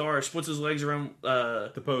 pulls Dar, splits his legs around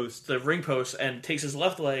the ring post, and takes his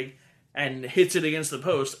left leg and hits it against the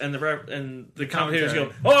post. And the commentators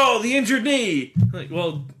go, "Oh, the injured knee." Like,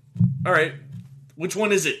 well, all right, which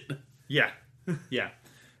one is it? Yeah, yeah.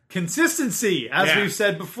 Consistency, as we've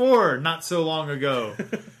said before, not so long ago.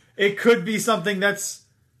 It could be something that's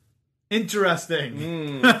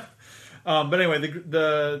interesting. But anyway,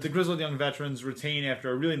 the Grizzled Young Veterans retain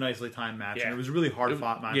after a really nicely timed match, and it was a really hard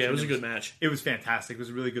fought match. Yeah, it was a good match. It was fantastic. It was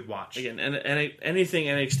a really good watch. Again, and anything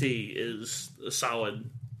NXT is a solid.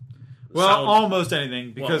 Almost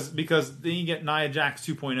anything because then you get Nia Jax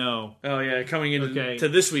 2.0. Oh yeah, coming in to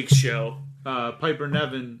this week's show, Piper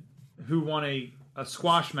Niven, who won a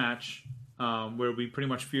squash match where we pretty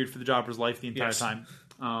much feared for the jobber's life the entire time.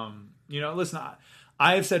 Listen,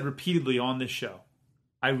 I have said repeatedly on this show,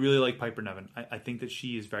 I really like Piper Niven. I think that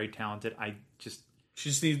she is very talented.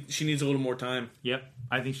 She needs a little more time. Yep,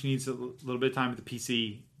 I think she needs a little bit of time at the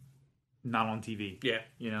PC, not on TV. Yeah,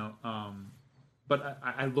 but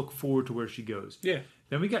I look forward to where she goes. Yeah.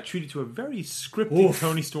 Then we got treated to a very scripted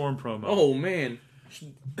Tony Storm promo. Oh man,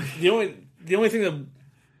 the only thing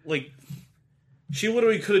that she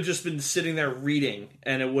literally could have just been sitting there reading,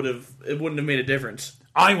 and it wouldn't have made a difference.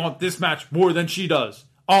 I want this match more than she does.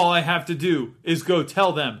 All I have to do is go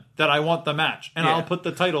tell them that I want the match, and I'll put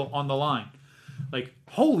the title on the line. Like,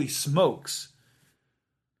 holy smokes.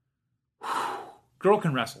 Girl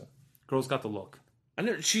can wrestle. Girl's got the look. I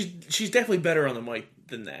know she's definitely better on the mic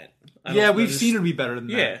than that. We've seen her be better than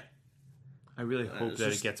that. Yeah. I really hope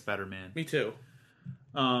that it gets better, man. Me too.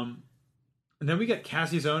 And then we get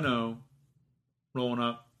Cassius Ohno rolling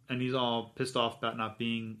up, and he's all pissed off about not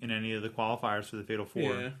being in any of the qualifiers for the Fatal 4.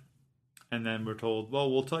 Yeah. And then we're told, well,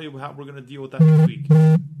 we'll tell you how we're going to deal with that next week.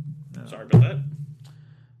 Sorry about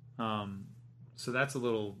that. So that's a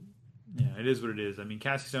little... Yeah, it is what it is. I mean,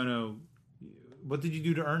 Cassius Ohno, what did you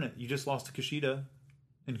do to earn it? You just lost to Kushida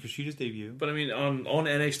in Kushida's debut. But I mean, on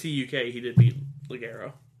NXT UK, he did beat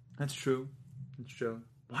Ligero. That's true. That's true.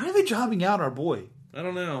 Why are they jobbing out our boy? I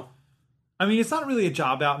don't know. I mean, it's not really a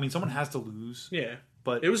job out. I mean, someone has to lose. Yeah.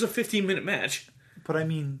 But it was a 15-minute match. But I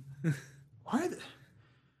mean, why are they...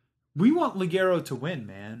 We want Ligero to win,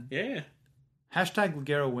 man. Yeah. Hashtag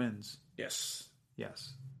Ligero wins. Yes.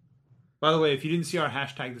 Yes. By the way, if you didn't see our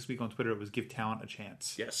hashtag this week on Twitter, it was Give Talent a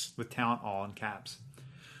Chance. Yes. With talent all in caps.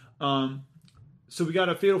 So we got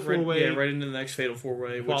a Fatal 4-Way. Right into the next Fatal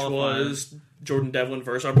 4-Way, which was Jordan Devlin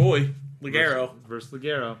versus our boy, Ligero. Versus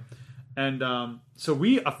Ligero. And so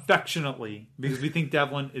we affectionately, because we think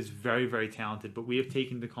Devlin is very, very talented, but we have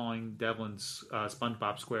taken to calling Devlin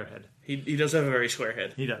SpongeBob Squarehead. He does have a very square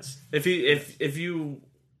head. He does. If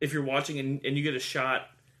you're watching and you get a shot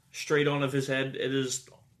straight on of his head, it is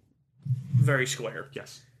very square.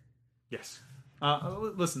 Yes.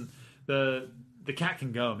 Listen, the cat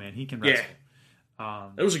can go, man. He can wrestle. Yeah.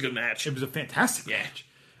 It was a good match. It was a fantastic match.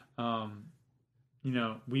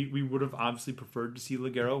 We would have obviously preferred to see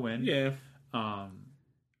Ligero win. Yeah.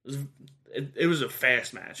 It was a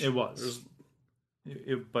fast match. It was.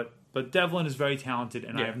 But Devlin is very talented,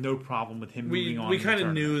 and I have no problem with him moving on. We kind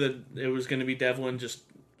of knew that it was going to be Devlin, just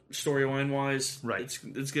storyline wise. Right.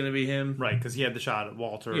 It's going to be him. Right, because he had the shot at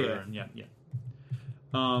Walter. Yeah.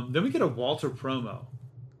 Then we get a Walter promo.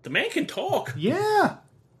 The man can talk. Yeah.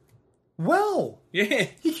 Well. Yeah.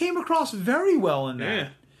 He came across very well in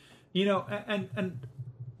that. Yeah. And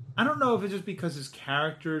I don't know if it's just because his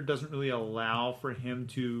character doesn't really allow for him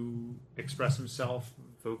to express himself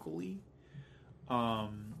vocally.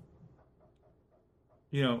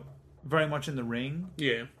 Very much in the ring.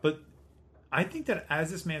 Yeah. But I think that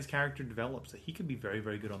as this man's character develops, that he could be very,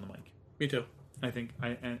 very good on the mic. Me too. I think,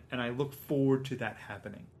 I look forward to that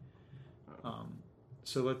happening.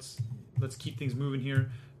 So let's keep things moving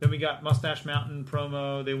here. Then we got Mustache Mountain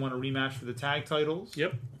promo. They want a rematch for the tag titles.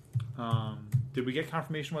 Yep. Did we get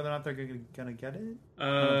confirmation whether or not they're gonna get it? I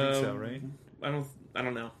don't think so, right? I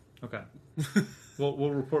don't know. Okay.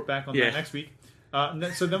 we'll report back on that next week.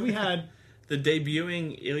 So then we had the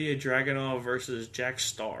debuting Ilya Dragunov versus Jack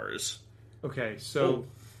Stars. Okay, so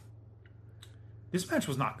this match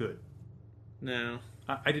was not good. No.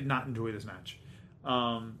 I did not enjoy this match.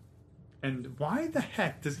 And why the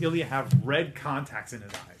heck does Ilya have red contacts in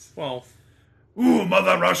his eyes? Well, ooh,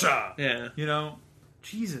 Mother Russia! Yeah.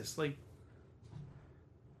 Jesus, like...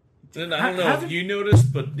 I don't know if you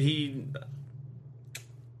noticed, but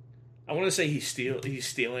I want to say he's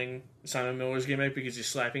stealing Simon Miller's gimmick because he's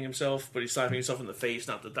slapping himself, but he's slapping himself in the face,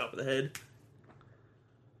 not the top of the head.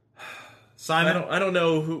 Simon, I don't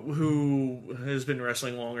know who has been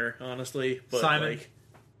wrestling longer, honestly. But Simon,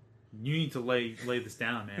 you need to lay this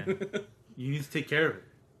down, man. You need to take care of it.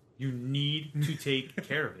 You need to take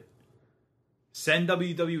care of it. Send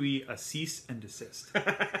WWE a cease and desist.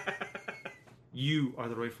 You are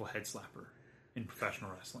the rightful head slapper in professional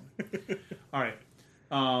wrestling. All right.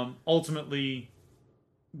 Ultimately,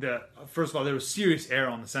 first of all, there was serious error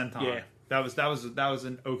on the senton. Yeah. That was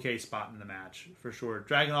an okay spot in the match for sure.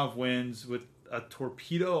 Dragunov wins with a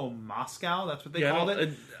torpedo Moscow. That's what they called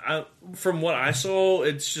it. From what I saw,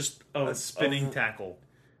 it's just A spinning tackle.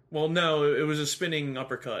 Well, no, it was a spinning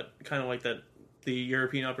uppercut, kind of like the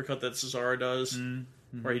European uppercut that Cesaro does,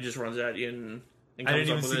 where he just runs at you and comes I didn't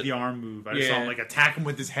even up with see it. the arm move. I just saw him attack him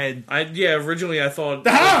with his head. Originally I thought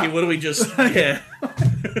he literally just flying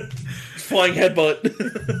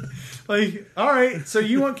headbutt. All right, so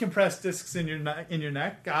you want compressed discs in your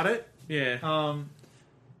neck? Got it. Yeah.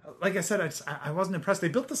 Like I said, I wasn't impressed. They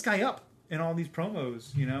built this guy up in all these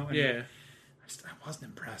promos, and yeah. I wasn't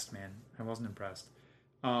impressed, man. I wasn't impressed.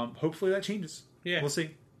 Hopefully that changes. Yeah. We'll see.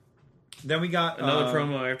 Then we got another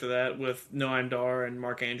promo after that with Noam Dar and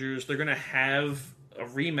Mark Andrews. They're going to have a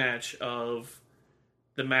rematch of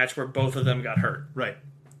the match where both of them got hurt. Right.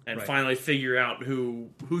 And finally figure out who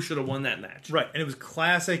should have won that match. Right. And it was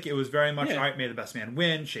classic. It was very much, all right, may the best man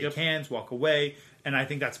win, shake hands, walk away. And I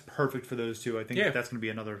think that's perfect for those two. I think that's going to be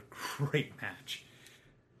another great match.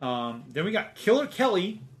 Then we got Killer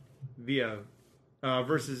Kelly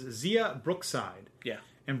versus Zia Brookside. Yeah.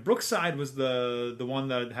 And Brookside was the one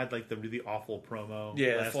that had the really awful promo.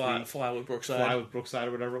 Yeah, fly with Brookside. Fly with Brookside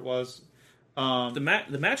or whatever it was. The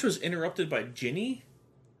match was interrupted by Ginny.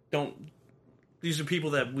 These are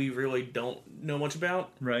people that we really don't know much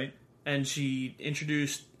about. Right. And she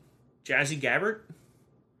introduced Jazzy Gabbert.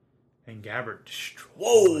 And Gabbert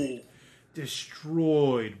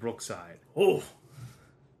destroyed Brookside. Oh.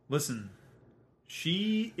 Listen,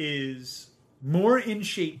 she is more in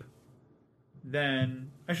shape than...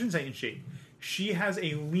 I shouldn't say in shape. She has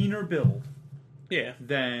a leaner build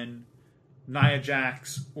than Nia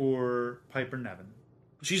Jax or Piper Niven.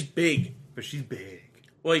 She's big. But she's big.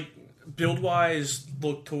 Build-wise,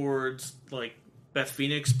 look towards, Beth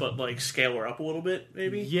Phoenix, but, scale her up a little bit,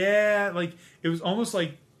 maybe? Yeah, it was almost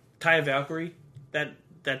like... Taya Valkyrie, that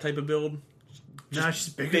type of build. Nah, she's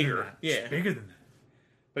bigger than that. Yeah. She's bigger than that.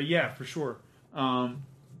 But yeah, for sure.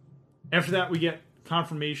 After that, we get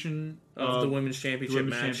confirmation of the Women's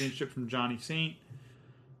Championship Championship from Johnny Saint.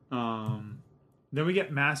 Then we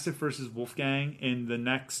get Mastiff versus Wolfgang in the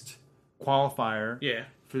next qualifier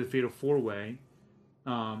for the Fatal 4-Way.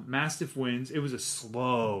 Mastiff wins. It was a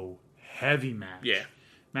slow, heavy match. Yeah.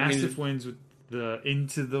 Mastiff wins with the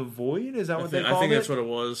Into the Void? Is that what they called it? I think that's what it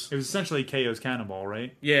was. It was essentially KO's Cannonball,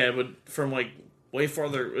 right? Yeah, but from way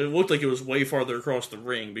farther... It looked like it was way farther across the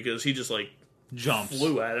ring because he just jumps.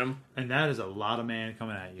 Flew at him. And that is a lot of man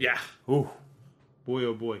coming at you. Yeah. Ooh. Boy,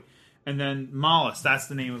 oh boy. And then Mollis, that's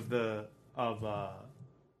the name of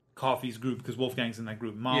Coffee's group because Wolfgang's in that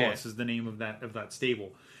group. Mollis is the name of that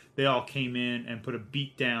stable. They all came in and put a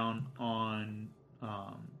beat down on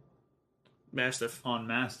Mastiff.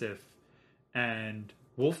 And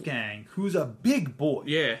Wolfgang, who's a big boy.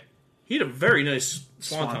 Yeah. He had a very nice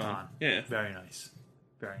swanton. Yeah. Very nice.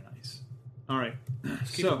 Very nice. All right.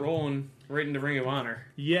 Let's keep it rolling right into Ring of Honor.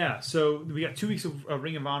 Yeah. So we got 2 weeks of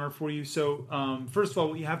Ring of Honor for you. So first of all,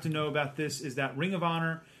 what you have to know about this is that Ring of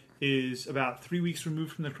Honor is about 3 weeks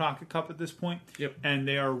removed from the Crockett Cup at this point. Yep. And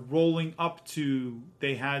they are rolling up to,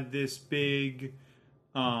 they had this big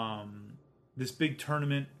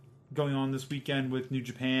tournament going on this weekend with New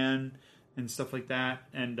Japan and stuff like that.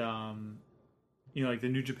 And, the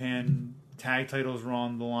New Japan tag titles were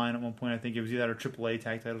on the line at one point. I think it was either AAA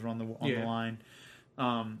tag titles were on the line.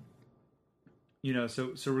 So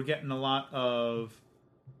we're getting a lot of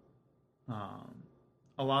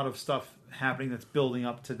stuff happening that's building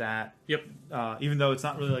up to that. Yep. Even though it's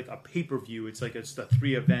not really a pay-per-view, it's it's a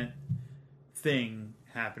 3-event thing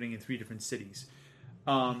happening in 3 different cities.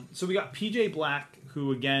 So we got PJ Black,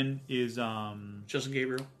 who again is Justin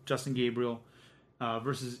Gabriel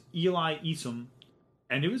versus Eli Isom,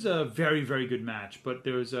 and it was a very, very good match. But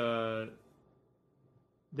there was a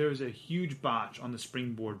huge botch on the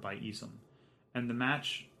springboard by Isom, and the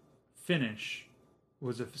match finish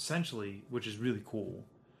was essentially, which is really cool,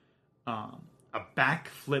 a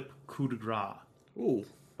backflip coup de grace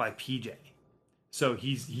by PJ. So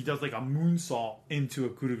he does a moonsault into a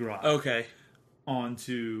coup de grace. Okay.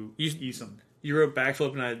 Onto Isom. You wrote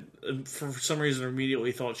backflip, and I, for some reason,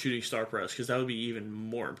 immediately thought shooting star press, because that would be even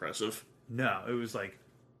more impressive. No, it was boop.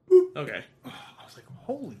 Okay. I was like,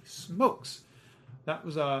 holy smokes. That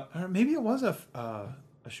was or maybe it was a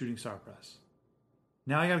shooting star press.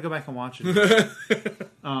 Now I got to go back and watch it.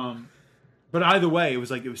 But either way, it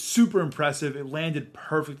was super impressive. It landed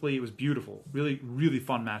perfectly. It was beautiful. Really, really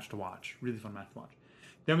fun match to watch. Really fun match to watch.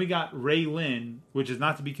 Then we got Ray Lynn, which is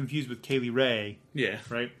not to be confused with Kaylee Ray. Yeah.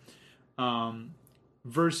 Right?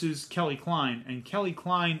 Versus Kelly Klein. And Kelly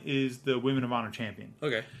Klein is the Women of Honor champion.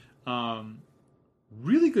 Okay.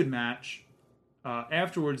 Really good match.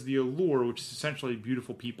 Afterwards, the Allure, which is essentially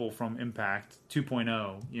beautiful people from Impact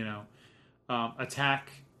 2.0,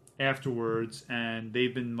 attack afterwards, and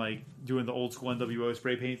they've been doing the old school NWO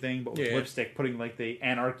spray paint thing, but with lipstick, putting the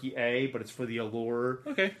Anarchy A, but it's for the Allure.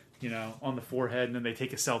 Okay. On the forehead, and then they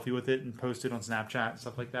take a selfie with it and post it on Snapchat and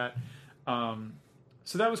stuff like that.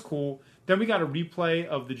 So that was cool. Then we got a replay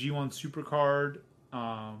of the G1 Supercard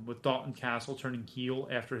with Dalton Castle turning heel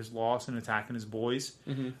after his loss and attacking his boys.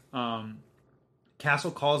 Mm-hmm.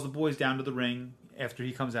 Castle calls the boys down to the ring after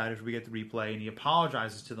he comes out, after we get the replay, and he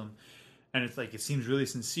apologizes to them. And it's it seems really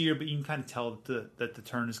sincere, but you can kind of tell that the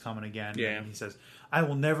turn is coming again. Yeah. And he says, "I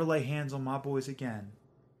will never lay hands on my boys again.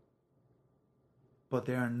 But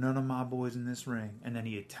there are none of my boys in this ring." And then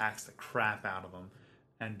he attacks the crap out of them.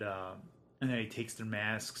 And then he takes their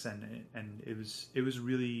masks, and it was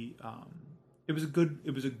really it was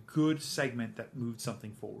a good segment that moved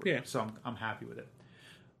something forward. Yeah. So I'm happy with it.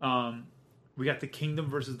 We got the Kingdom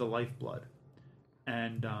versus the Lifeblood.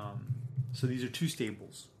 And so these are two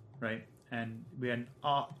stables, right? And we had an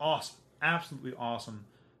awesome, absolutely awesome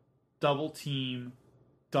double team,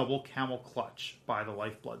 double camel clutch by the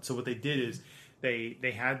Lifeblood. So what they did is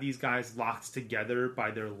they had these guys locked together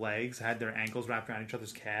by their legs, had their ankles wrapped around each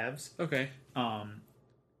other's calves. Okay. And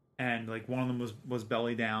one of them was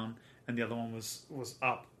belly down, and the other one was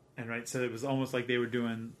up. And right, so it was almost like they were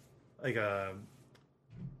doing a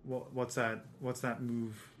what's that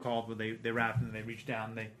move called where they wrap and they reach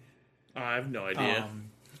down. I have no idea.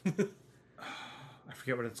 I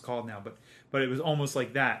forget what it's called now, but it was almost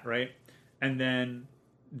like that, right? And then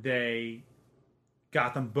they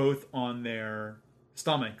got them both on their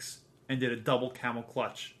stomachs and did a double camel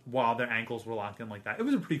clutch while their ankles were locked in like that. It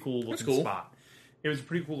was a pretty cool looking spot. It was a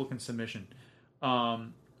pretty cool looking submission.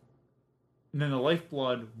 And then the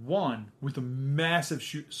Lifeblood won with a massive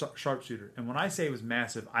sharpshooter. And when I say it was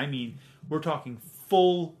massive, I mean we're talking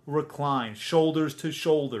full recline, shoulders to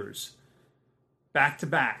shoulders, back to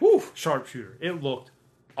back, sharpshooter. It looked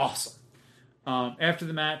awesome. After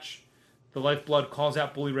the match, the Lifeblood calls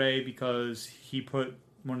out Bully Ray because he put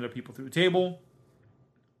one of their people through a table.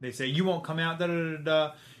 They say, "You won't come out." Da, da, da,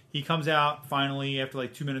 da. He comes out finally after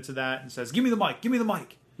 2 minutes of that and says, "Give me the mic. Give me the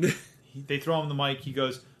mic." They throw him the mic. He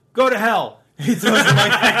goes, "Go to hell." He throws the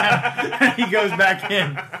mic back and he goes back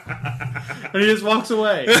in. And he just walks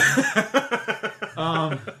away.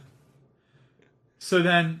 So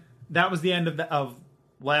then that was the end of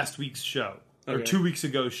last week's show, or 2 weeks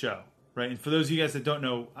ago's show, right? And for those of you guys that don't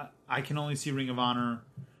know, I can only see Ring of Honor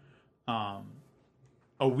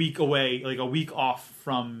a week away, a week off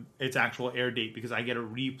from its actual air date, because I get a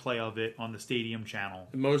replay of it on the Stadium channel.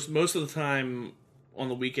 Most of the time on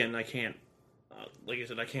the weekend, I can't. Like I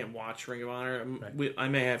said, I can't watch Ring of Honor. Right. I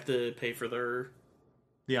may have to pay for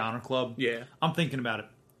the Honor Club. Yeah, I'm thinking about it.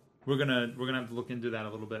 We're gonna have to look into that a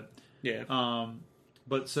little bit. Yeah.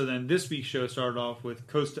 But so then this week's show started off with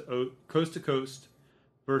Coast to Coast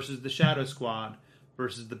versus the Shadow Squad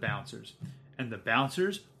versus the Bouncers, and the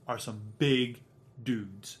Bouncers are some big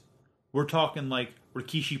dudes. We're talking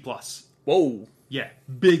Rikishi plus. Whoa. Yeah,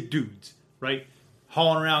 big dudes, right?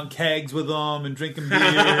 Hauling around kegs with them and drinking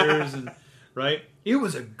beers and. Right? It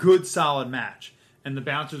was a good, solid match. And the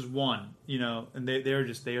Bouncers won, and they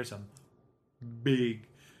are some big,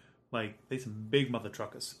 some big mother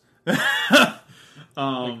truckers. We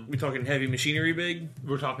talking heavy machinery big?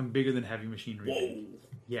 We're talking bigger than heavy machinery. Whoa. Big.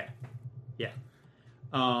 Yeah.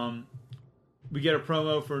 We get a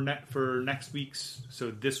promo for next week's,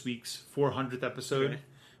 so this week's 400th episode,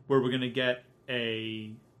 where we're going to get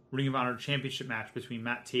a Ring of Honor championship match between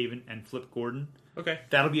Matt Taven and Flip Gordon. Okay.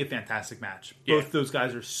 That'll be a fantastic match. Yeah. Both those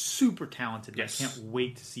guys are super talented. Yes. I can't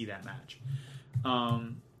wait to see that match.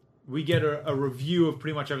 We get a review of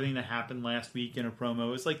pretty much everything that happened last week in a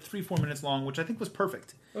promo. It's 3-4 minutes long, which I think was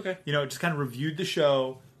perfect. Okay. Just kind of reviewed the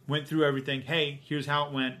show, went through everything. Hey, here's how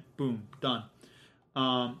it went. Boom, done.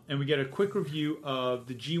 And we get a quick review of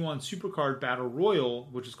the G1 Supercard Battle Royal,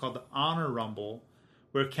 which is called the Honor Rumble,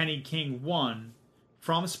 where Kenny King won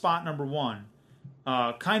from spot number 1.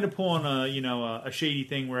 Kind of pulling a shady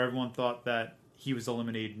thing where everyone thought that he was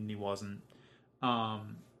eliminated and he wasn't.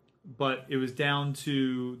 But it was down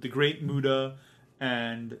to the Great Muda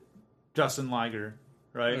and Justin Liger,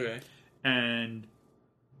 right? Okay. and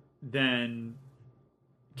then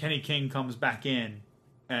Kenny King comes back in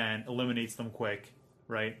and eliminates them quick,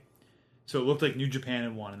 right? So it looked like New Japan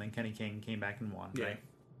had won, and then Kenny King came back and won, right?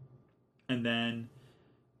 And then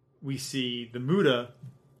we see the Muda,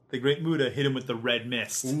 the Great Muda, hit him with the red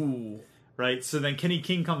mist. Ooh. Right? So then Kenny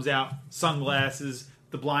King comes out, sunglasses,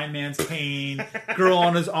 the blind man's cane, girl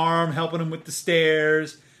on his arm helping him with the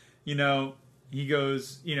stairs. You know, he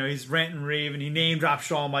goes, you know, he's ranting and raving. He name drops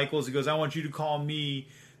Shawn Michaels. He goes, I want you to call me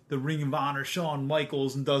the Ring of Honor Shawn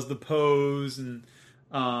Michaels, and does the pose and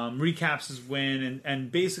recaps his win.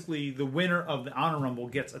 And basically the winner of the Honor Rumble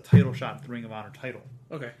gets a title shot at the Ring of Honor title.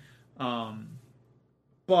 Okay.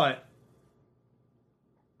 But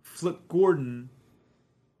Flip Gordon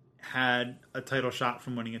had a title shot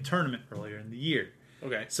from winning a tournament earlier in the year.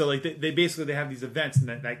 Okay. So like they basically they have these events and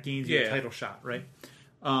that gains you a title shot, right?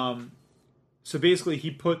 So basically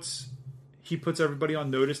he puts everybody on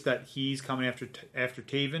notice that he's coming after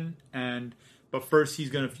Taven, but first he's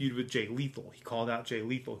going to feud with Jay Lethal. He called out Jay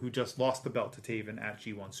Lethal, who just lost the belt to Taven at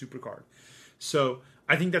G1 Supercard. So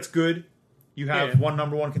I think that's good. You have one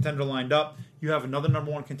number one contender lined up. You have another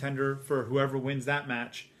number one contender for whoever wins that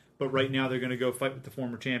match. But right now they're going to go fight with the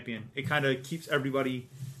former champion. It kind of keeps everybody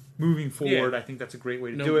moving forward. I think that's a great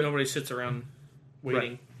way to do it. Nobody sits around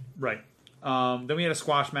waiting. Right. Then we had a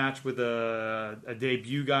squash match with a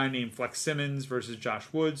debut guy named Flex Simmons versus Josh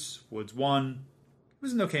Woods. Woods won. It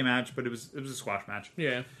was an okay match, but it was a squash match.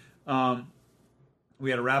 Yeah.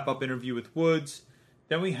 We had a wrap-up interview with Woods.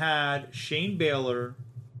 Then we had Shane Baylor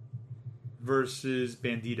versus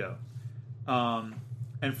Bandito.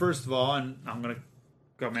 And first of all, and I'm going to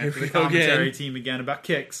go back to the commentary team again about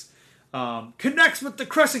kicks. Connects with the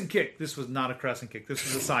crescent kick. This was not a crescent kick. This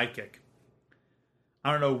was a side kick.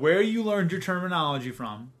 I don't know where you learned your terminology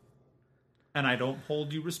from, and I don't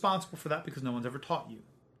hold you responsible for that because no one's ever taught you.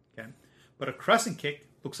 Okay, but a crescent kick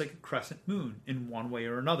looks like a crescent moon in one way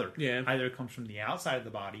or another. Yeah. Either it comes from the outside of the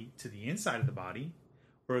body to the inside of the body,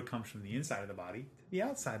 or it comes from the inside of the body to the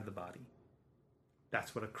outside of the body.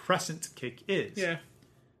 That's what a crescent kick is. Yeah.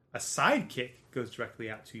 A side kick goes directly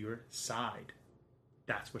out to your side.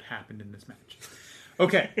 That's what happened in this match.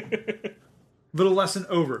 Okay. Little lesson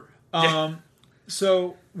over.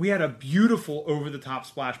 So we had a beautiful over-the-top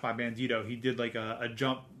splash by Bandito. He did like a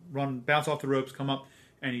jump, run, bounce off the ropes, come up,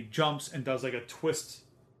 and he jumps and does like a twist.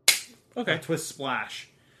 Okay. A twist splash.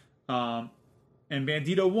 And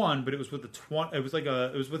Bandito won, but it was with it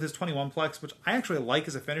was with his 21 plex, which I actually like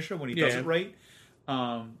as a finisher when he does it right.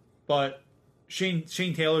 But Shane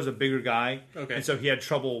Taylor's a bigger guy, and so he had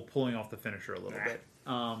trouble pulling off the finisher a little bit.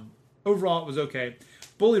 Overall, it was okay.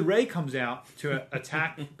 Bully Ray comes out to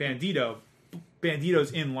attack Bandito.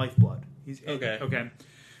 Bandito's in Lifeblood. He's in, okay.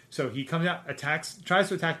 So he comes out, tries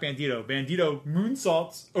to attack Bandito. Bandito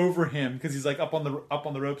moonsaults over him because he's like up on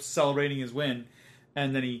the ropes celebrating his win,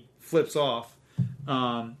 and then he flips off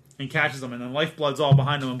and catches him, and then Lifeblood's all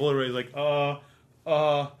behind him, and Bully Ray's like,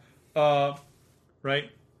 right?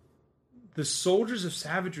 The Soldiers of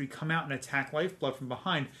Savagery come out and attack Lifeblood from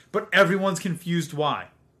behind, but everyone's confused why.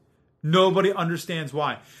 Nobody understands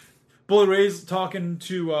why. Bully Ray's talking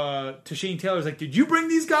to Shane Taylor. He's like, did you bring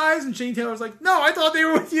these guys? And Shane Taylor's like, no, I thought they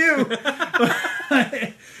were with you.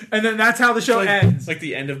 And then that's how the show ends. Like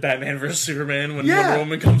the end of Batman vs. Superman when Wonder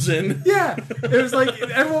Woman comes in. Yeah. It was like,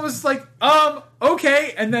 everyone was like,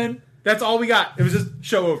 okay. And then that's all we got. It was just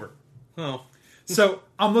show over. Oh. So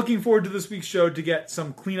I'm looking forward to this week's show to get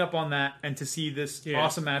some cleanup on that and to see this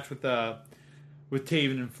awesome match with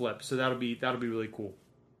Taven and Flip. So that'll be really cool.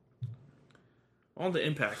 On to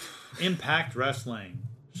Impact. Impact Wrestling.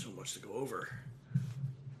 So much to go over.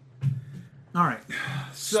 All right.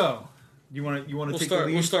 So you want to take the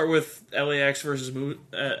lead? We'll start with LAX versus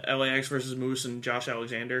Moose and Josh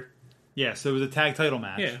Alexander. Yeah. So it was a tag title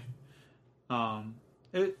match. Yeah.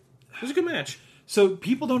 It was a good match. So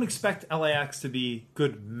people don't expect LAX to be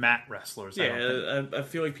good mat wrestlers. Yeah, I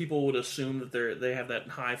feel like people would assume that they have that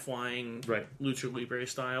high flying lucha libre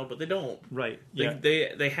style, but they don't. Right.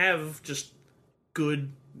 They have just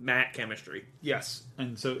good mat chemistry. Yes,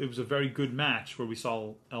 and so it was a very good match where we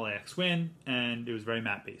saw LAX win, and it was very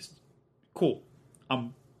mat based. Cool.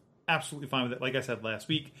 I'm absolutely fine with it. Like I said last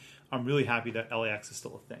week, I'm really happy that LAX is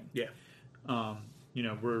still a thing. Yeah.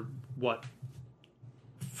 We're what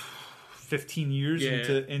 15 years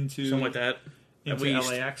into something like that. Into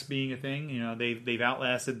LAX being a thing. You know, they've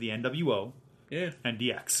outlasted the NWO. Yeah. And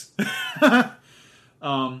DX.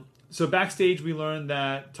 So backstage we learned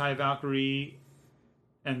that Ty Valkyrie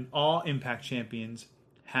and all Impact champions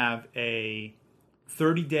have a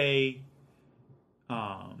 30-day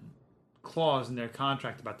clause in their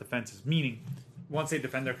contract about defenses. Meaning, once they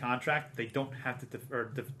defend their contract, they don't have to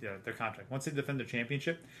their contract. Once they defend their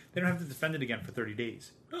championship, they don't have to defend it again for 30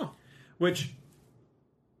 days. Oh, which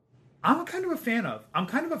I'm kind of a fan of. I'm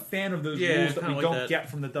kind of a fan of those rules that we don't get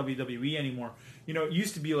from the WWE anymore. You know, it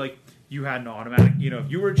used to be like you had an automatic. You know,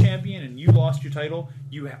 if you were a champion and you lost your title,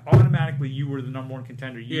 you automatically you were the number one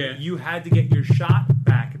contender. You had to get your shot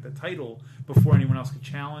back at the title before anyone else could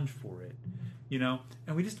challenge for it. You know,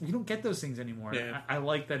 and we don't get those things anymore. Yeah. I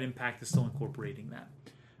like that Impact is still incorporating that.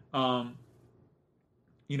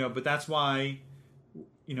 You know, but that's why,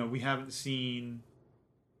 you know, we haven't seen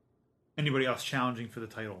anybody else challenging for the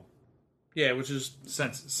title. Yeah, which is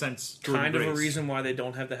since kind of a reason why they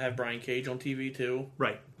don't have to have Brian Cage on TV too.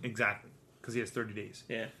 Right, exactly, because he has 30 days.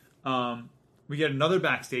 Yeah. We get another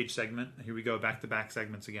backstage segment. Here we go, back-to-back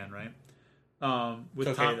segments again, right?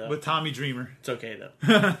 With Tommy Dreamer. It's okay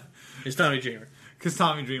though. It's Tommy Dreamer. Because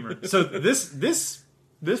Tommy Dreamer. So this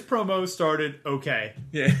promo started okay.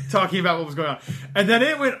 Yeah. Talking about what was going on. And then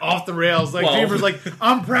it went off the rails. Like Dreamer's like,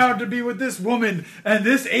 I'm proud to be with this woman and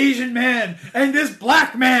this Asian man and this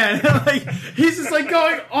black man. Like he's just like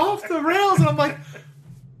going off the rails, and I'm like,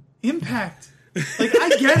 Impact. Like I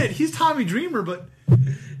get it. He's Tommy Dreamer, but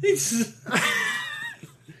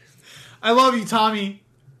I love you, Tommy.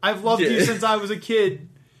 I've loved you since I was a kid.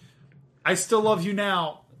 I still love you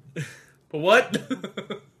now. But what?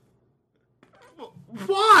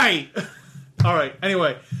 Why? All right.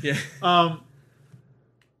 Anyway. Yeah.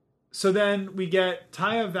 So then we get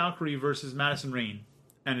Taya Valkyrie versus Madison Rayne,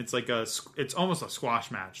 and it's like it's almost a squash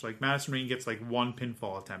match. Like Madison Rayne gets like one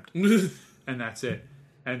pinfall attempt, and that's it.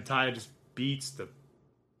 And Taya just beats the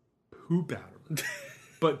poop out of her.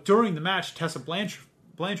 But during the match, Tessa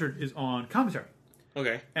Blanchard is on commentary.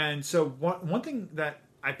 Okay. And so one thing that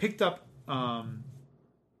I picked up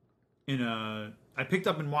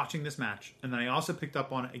in watching this match, and then I also picked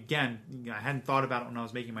up on it again. I hadn't thought about it when I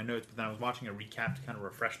was making my notes, but then I was watching a recap to kind of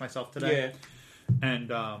refresh myself today. Yeah. And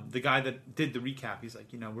the guy that did the recap, he's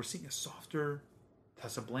like, you know, we're seeing a softer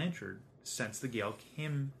Tessa Blanchard since the Gail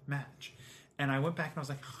Kim match. And I went back and I was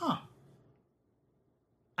like, huh.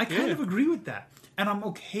 I kind of agree with that. And I'm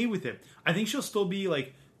okay with it. I think she'll still be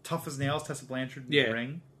like tough as nails, Tessa Blanchard in the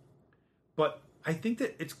ring. But I think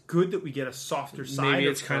that it's good that we get a softer side of her. Maybe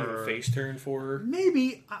it's kind of a face turn for her.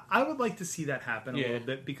 Maybe. I would like to see that happen a little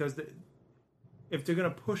bit, because if they're going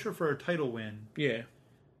to push her for a title win,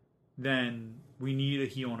 then we need a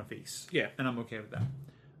heel and a face. Yeah. And I'm okay with that.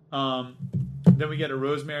 Then we get a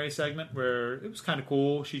Rosemary segment where it was kind of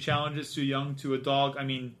cool. She challenges Su Yung to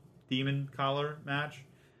a demon collar match.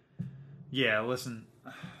 Yeah, listen.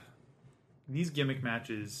 These gimmick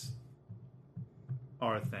matches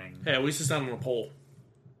are a thing. Hey, at least it's not on a pole.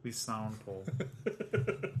 At least it's not on a pole.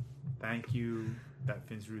 Thank you that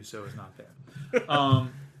Vince Russo is not there.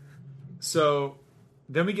 So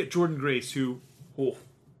then we get Jordynne Grace, who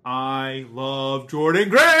I love Jordynne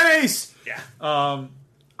Grace. Yeah.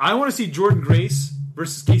 I want to see Jordynne Grace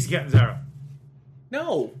versus Casey Catanzaro.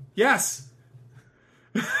 No. Yes.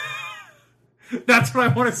 That's what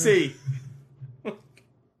I want to see.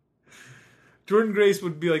 Jordynne Grace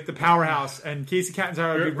would be like the powerhouse, and Casey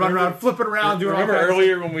Catanzaro would be running around, flipping around, doing all Remember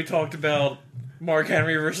earlier when we talked about Mark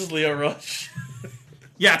Henry versus Leo Rush?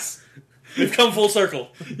 Yes. We've come full circle.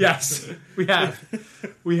 Yes, we have.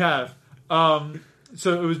 We have.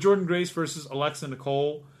 So it was Jordynne Grace versus Alexa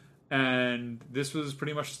Nicole, and this was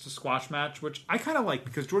pretty much just a squash match, which I kind of like,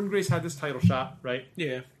 because Jordynne Grace had this title shot, right?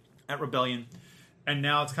 Yeah. At Rebellion. And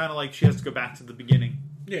now it's kind of like she has to go back to the beginning.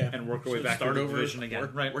 Yeah. And work her way back to the division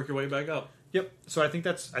again. Work your way back up. Yep. So I think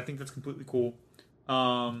that's completely cool.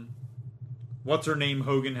 What's her name?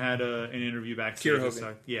 Hogan had an interview backstage. Kiera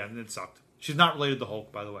Hogan. Yeah, and it sucked. She's not related to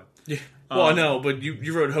Hulk, by the way. Yeah. Well, I know, but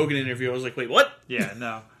you wrote Hogan interview. I was like, wait, what? Yeah,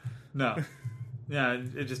 no. Yeah,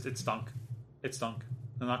 it stunk. It stunk.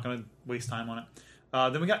 I'm not going to waste time on it.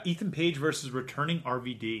 Then we got Ethan Page versus returning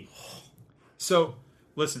RVD. So,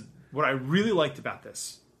 listen, what I really liked about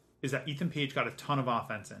this is that Ethan Page got a ton of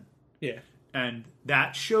offense in. Yeah. And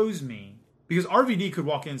that shows me, because RVD could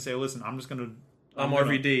walk in and say, listen, I'm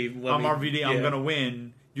RVD. I'm going to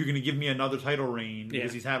win. You're going to give me another title reign,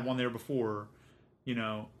 because he's had one there before, you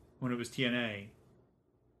know, when it was TNA.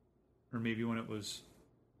 Or maybe when it was...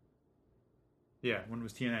 Yeah, when it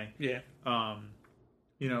was TNA. Yeah.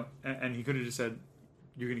 You know, and he could have just said,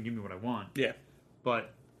 you're going to give me what I want. Yeah.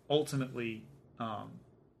 But ultimately,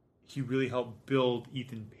 he really helped build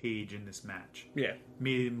Ethan Page in this match. Yeah.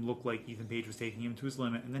 Made him look like Ethan Page was taking him to his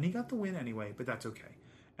limit, and then he got the win anyway, but that's okay.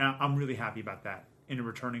 And I'm really happy about that in a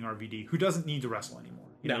returning RVD, who doesn't need to wrestle anymore.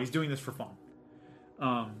 You know, he's doing this for fun.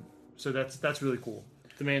 So that's really cool.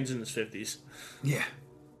 The man's in his 50s. Yeah.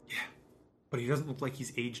 but he doesn't look like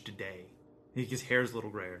he's aged a day. His hair's a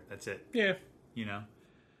little grayer. That's it. Yeah. You know?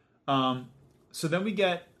 So then we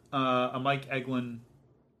get a Mike Eglin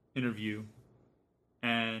interview,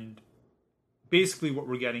 and basically what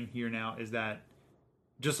we're getting here now is that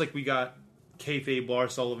just like we got kayfabe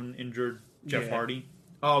Lars Sullivan injured Jeff Hardy.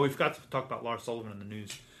 Oh, we forgot to talk about Lars Sullivan in the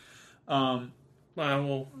news. Well,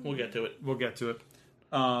 we'll get to it. We'll get to it.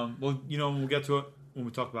 We'll get to it when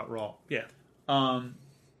we talk about Raw. Yeah.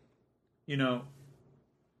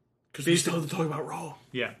 Because we still have to talk about Raw.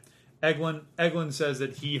 Yeah. Eglin says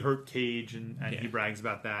that he hurt Cage, and he brags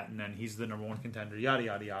about that, and then he's the number one contender, yada,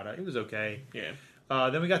 yada, yada. It was okay. Yeah.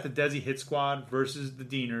 Then we got the Desi Hit Squad versus the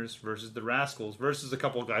Deaners versus the Rascals versus a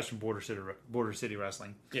couple of guys from Border City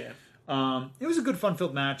Wrestling. Yeah. It was a good,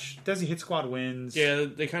 fun-filled match. Desi Hit Squad wins. Yeah,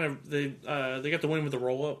 they got the win with the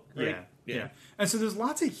roll-up, right? Yeah. And so there's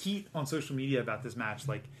lots of heat on social media about this match,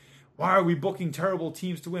 like, why are we booking terrible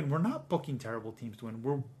teams to win? We're not booking terrible teams to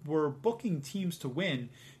win. We're booking teams to win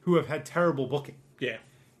who have had terrible booking. Yeah.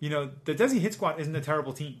 The Desi Hit Squad isn't a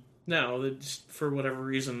terrible team. No, just for whatever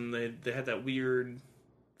reason, they had that weird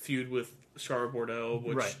feud with Charlotte Bordeaux,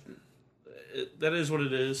 which that is what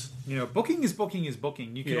it is. Booking is booking is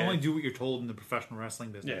booking. You can only do what you're told in the professional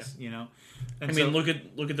wrestling business. Yeah. And look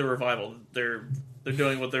at the Revival. They're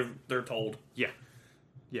doing what they're told. Yeah.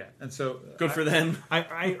 Yeah, and so good for them.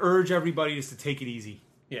 I urge everybody just to take it easy.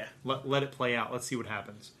 Yeah, let it play out. Let's see what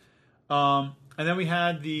happens. And then we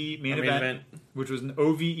had the main event, which was an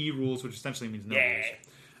OVE rules, which essentially means no rules.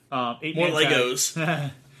 8-man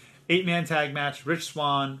Legos. 8-man tag match: Rich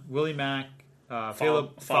Swann, Willie Mack,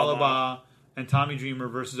 Falaba, and Tommy Dreamer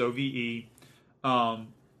versus OVE. The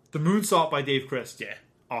moonsault by Dave Christ. Yeah,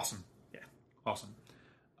 awesome. Yeah, awesome.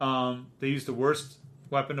 They used the worst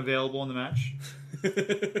weapon available in the match.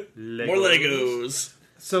 Legos. More Legos.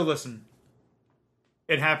 So listen,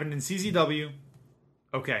 it happened in CZW.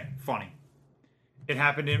 Okay, funny. It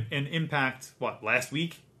happened in Impact. What, last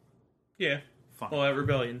week? Yeah. Funny. Well, at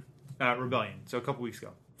Rebellion. So a couple weeks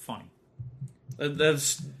ago. Funny.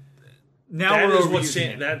 That's what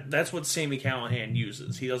Sami Callihan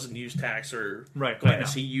uses. He doesn't use tacks or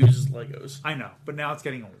glass. He uses Legos. I know, but now it's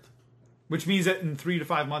getting old, which means that in 3 to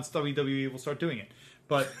 5 months WWE will start doing it.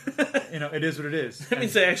 But, it is what it is. That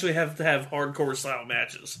means they actually have to have hardcore style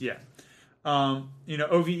matches. Yeah.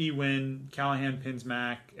 OVE win. Callahan pins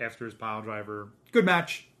Mac after his pile driver. Good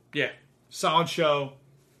match. Yeah. Solid show.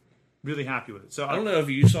 Really happy with it. So I don't know if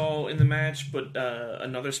you saw in the match, but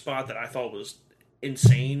another spot that I thought was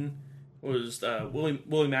insane was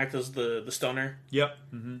Willie Mack does the stunner. Yep.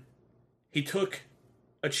 Mm-hmm. He took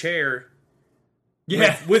a chair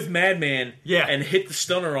with Madman and hit the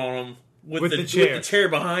stunner on him. With the chair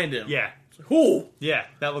behind him. Yeah. Cool. Yeah,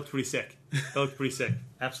 that looked pretty sick.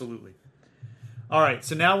 Absolutely. All right,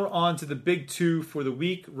 so now we're on to the big two for the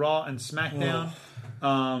week, Raw and SmackDown.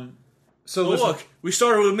 Look, we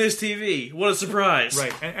started with Miz TV. What a surprise.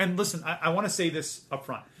 Right, and listen, I want to say this up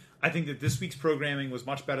front. I think that this week's programming was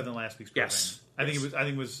much better than last week's programming. Yes. I think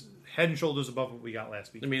it was head and shoulders above what we got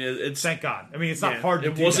last week. I mean, it's thank God. I mean, it's not hard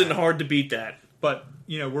to do. It wasn't hard to beat that. But,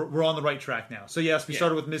 we're on the right track now. So, yes, we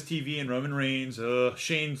started with Miz TV and Roman Reigns.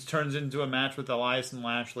 Shane turns into a match with Elias and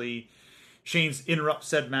Lashley. Shane's interrupts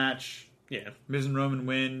said match. Yeah. Miz and Roman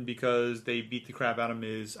win because they beat the crap out of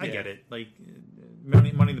Miz. I get it. Like, Money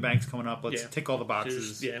in the Bank's coming up. Let's tick all the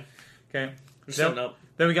boxes. Okay.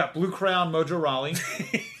 Then we got Blue Crown Mojo Rawley.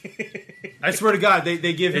 I swear to God,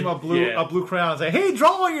 they give him a blue crown and say, "Hey,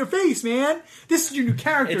 draw on your face, man. This is your new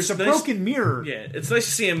character. It's a broken mirror." Yeah, it's nice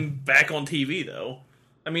to see him back on TV, though.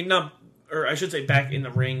 I mean, I should say back in the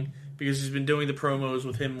ring, because he's been doing the promos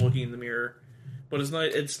with him looking in the mirror. But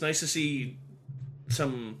it's nice to see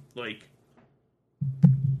some,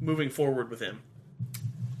 moving forward with him.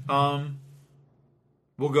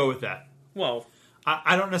 We'll go with that. Well,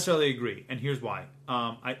 I don't necessarily agree, and here's why.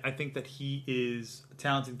 I think that he is a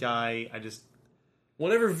talented guy.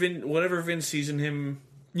 Whatever Vince sees in him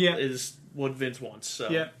is what Vince wants. So.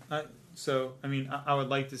 Yeah. I would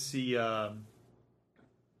like to see.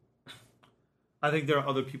 I think there are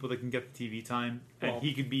other people that can get the TV time, and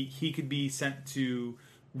he could be sent to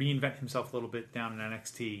reinvent himself a little bit down in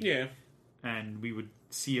NXT. Yeah. And we would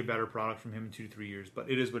see a better product from him in 2 to 3 years. But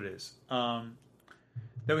it is what it is.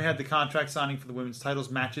 Then we had the contract signing for the women's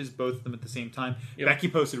titles matches, both of them at the same time. Yep. Becky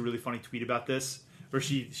posted a really funny tweet about this, where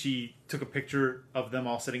she took a picture of them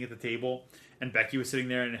all sitting at the table, and Becky was sitting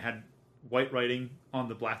there, and it had white writing on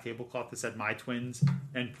the black tablecloth that said "My Twins"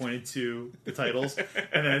 and pointed to the titles, and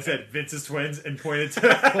then it said Vince's Twins and pointed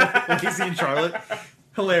to Lacey and Charlotte.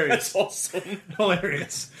 Hilarious. That's awesome.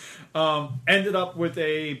 Hilarious. Ended up with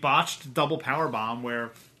a botched double power bomb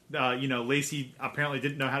where Lacey apparently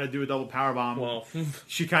didn't know how to do a double powerbomb. Well,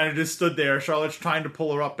 she kind of just stood there. Charlotte's trying to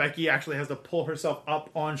pull her up. Becky actually has to pull herself up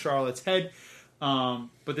on Charlotte's head.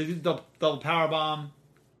 But they did double powerbomb.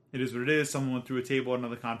 It is what it is. Someone went through a table,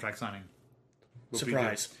 another contract signing.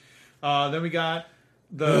 surprise. Then we got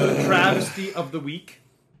the travesty of the week,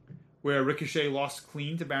 where Ricochet lost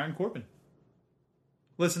clean to Baron Corbin.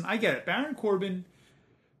 Listen, I get it. Baron Corbin,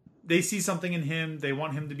 they see something in him. They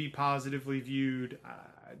want him to be positively viewed.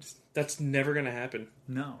 That's never going to happen.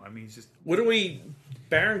 No, I mean, he's just...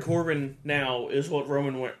 Baron Corbin now is what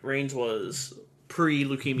Roman Reigns was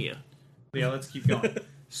pre-leukemia. Yeah, let's keep going.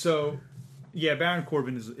 So, yeah, Baron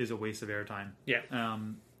Corbin is a waste of airtime. Yeah.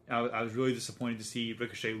 I was really disappointed to see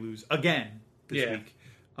Ricochet lose again this week.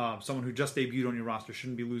 Someone who just debuted on your roster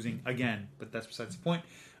shouldn't be losing again, but that's besides the point.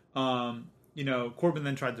 Corbin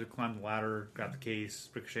then tried to climb the ladder, got the case.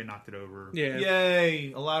 Ricochet knocked it over. Yeah.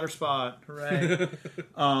 Yay! A ladder spot. Hooray.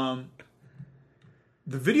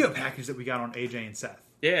 The video package that we got on AJ and Seth.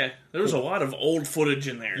 Yeah, there was a lot of old footage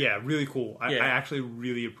in there. Yeah, really cool. I actually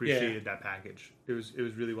really appreciated that package. It was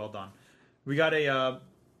really well done. We got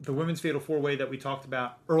the women's fatal 4-way that we talked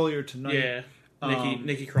about earlier tonight. Yeah.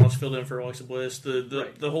 Nikki Cross filled in for Alexa Bliss.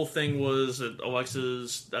 The whole thing was that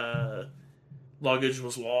Alexa's luggage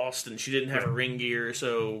was lost and she didn't have her ring gear,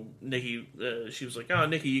 so Nikki, she was like, "Oh,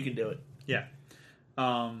 Nikki, you can do it." Yeah.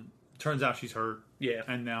 Turns out she's hurt. Yeah.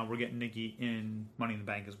 And now we're getting Nikki in Money in the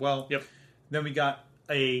Bank as well. Yep. Then we got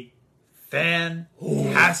a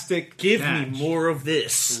fantastic Give match. me more of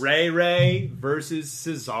this. Ray versus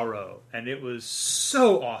Cesaro. And it was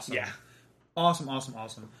so awesome. Yeah. Awesome.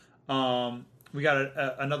 We got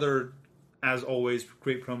another, as always,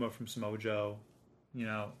 great promo from Samoa Joe.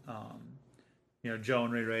 Joe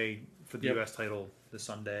and Ray for the U.S. title this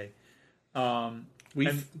Sunday. Go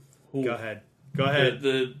ahead.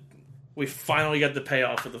 We finally got the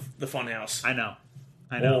payoff of the Funhouse. I know.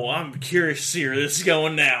 Oh, I'm curious to see where this is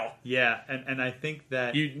going now. Yeah, and I think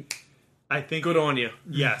that... Good on you.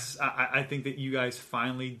 Yes, I think that you guys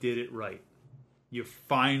finally did it right. You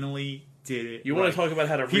finally did it You right. want to talk about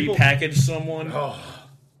how to repackage someone? Oh,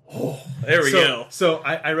 there we go. So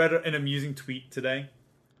I read an amusing tweet today.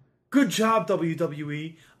 Good job,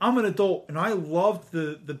 WWE. I'm an adult, and I loved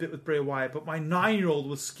the bit with Bray Wyatt, but my 9-year-old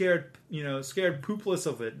was scared poopless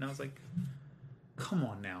of it. And I was like, come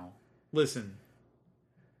on now. Listen,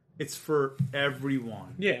 it's for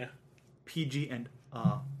everyone. Yeah. PG and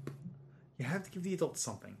up. You have to give the adults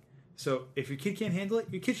something. So if your kid can't handle it,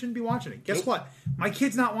 your kid shouldn't be watching it. Guess what? My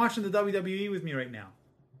kid's not watching the WWE with me right now.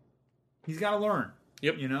 He's got to learn.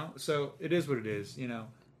 Yep. So it is what it is.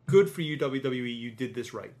 Good for you, WWE. You did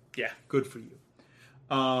this right. Yeah. Good for you.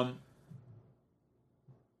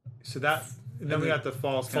 So that... And then we got the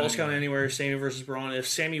Falls Count Anywhere, Sammy versus Braun. If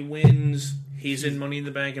Sammy wins, he's in Money in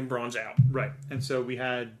the Bank and Braun's out. Right. And so we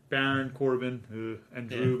had Baron Corbin and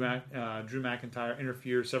Drew McIntyre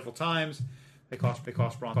interfere several times. They cost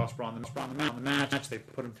Braun the match. They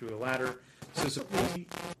put him through a ladder. So supposedly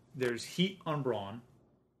there's heat on Braun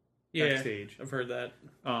backstage. I've heard that.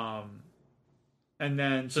 And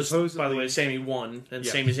then supposedly... By the way, Sammy won, and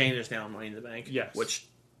Sami Zayn is now in Money in the Bank. Yes. Which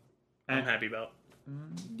I'm happy about.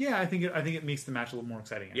 Yeah, I think it makes the match a little more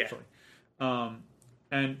exciting, actually. Yeah.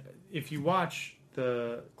 And if you watch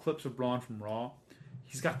the clips of Braun from Raw,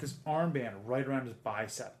 he's got this armband right around his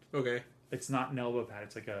bicep. Okay. It's not an elbow pad.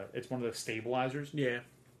 It's one of those stabilizers. Yeah.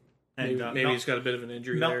 And maybe he's got a bit of an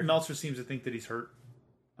injury there. Meltzer seems to think that he's hurt,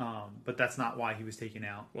 but that's not why he was taken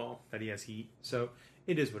out. Well, that he has heat. So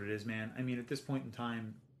it is what it is, man. I mean, at this point in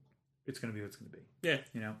time, it's going to be what it's going to be. Yeah.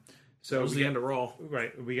 So it was the end of Raw.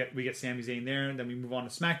 Right. We get Sami Zayn there, and then we move on to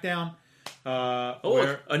SmackDown.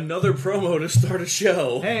 Another promo to start a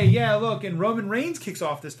show. Hey, yeah, look, and Roman Reigns kicks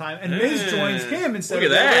off this time, and Miz joins him instead of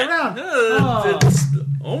the other way around. It's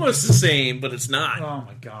almost the same, but it's not. Oh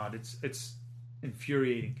my god, it's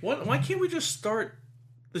infuriating. Why can't we just start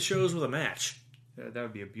the shows with a match? That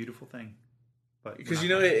would be a beautiful thing. But because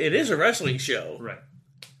it is a wrestling show, right?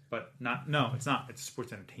 But not. No, it's not. It's a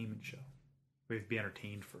sports entertainment show. We have to be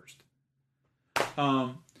entertained first.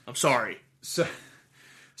 I'm sorry. So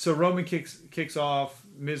Roman kicks off.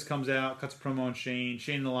 Miz comes out, cuts a promo on Shane.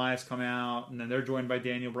 Shane and Elias come out, and then they're joined by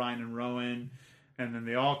Daniel Bryan and Rowan. And then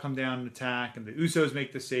they all come down and attack, and the Usos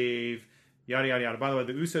make the save. Yada yada yada. By the way,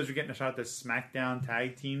 the Usos are getting a shot at the SmackDown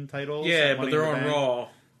Tag Team titles. Yeah, but they're on Raw.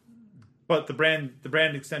 But the brand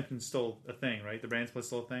extension's still a thing, right? The brand split's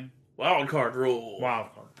still a thing. Wild card rule.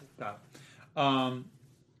 Got it.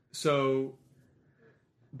 So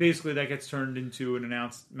basically that gets turned into an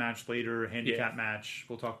announced match later, handicap match.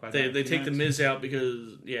 We'll talk about that. They take the Miz out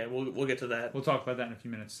because we'll get to that. We'll talk about that in a few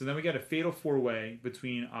minutes. So then we got a fatal 4-way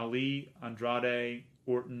between Ali, Andrade,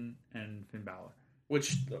 Orton, and Finn Balor.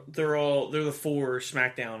 Which they're the 4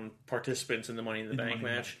 SmackDown participants in the Money in the Bank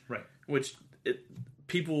match. Right. Which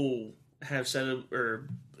people have said, or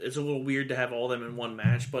it's a little weird to have all of them in one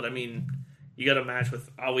match, but I mean, you got a match with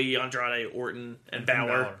Ali, Andrade, Orton, and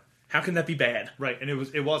Balor. How can that be bad? Right, and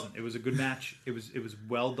it wasn't. It was a good match. It was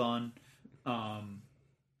well done.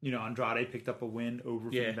 Andrade picked up a win over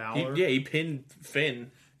Finn Balor. He pinned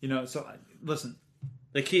Finn. So listen,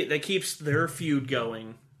 that keeps their feud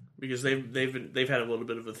going because they've had a little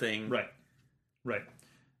bit of a thing. Right.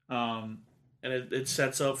 And it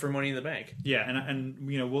sets up for Money in the Bank. Yeah, and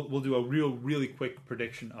we'll do a really quick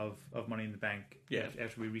prediction of Money in the Bank. Yeah,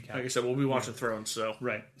 after we recap. Like I said, we'll be watching Thrones. So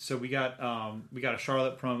right. So we got a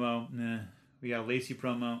Charlotte promo. We got a Lacey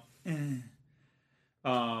promo.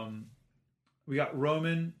 We got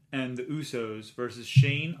Roman and the Usos versus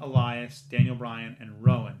Shane, Elias, Daniel Bryan, and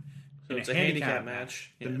Rowan. So it's a handicap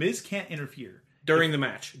match. The Miz can't interfere during the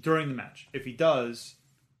match. If he does,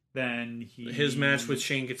 then his match with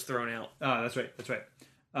Shane gets thrown out. Oh, that's right.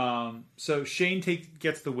 So Shane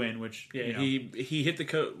gets the win, which he hit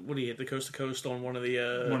the what he hit the coast to coast on one of the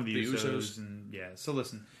Usos. And so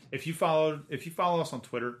listen, if you follow us on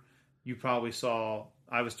Twitter, you probably saw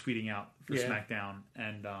I was tweeting out for SmackDown,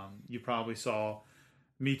 and you probably saw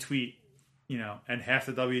me tweet, and half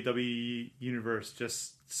the WWE universe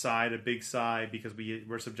just sighed a big sigh because we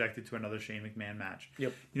were subjected to another Shane McMahon match.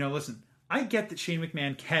 Yep. Listen, I get that Shane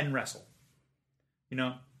McMahon can wrestle.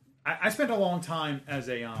 I spent a long time as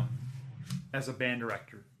a band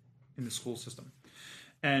director in the school system,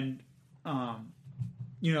 and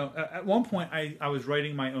at one point I was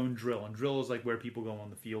writing my own drill, and drill is like where people go on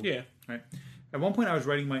the field. Yeah. Right. At one point I was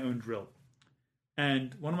writing my own drill,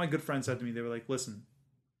 and one of my good friends said to me, they were like, "Listen,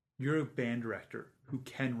 you're a band director who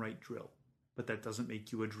can write drill, but that doesn't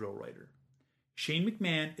make you a drill writer. Shane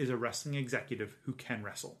McMahon is a wrestling executive who can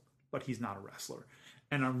wrestle, but he's not a wrestler."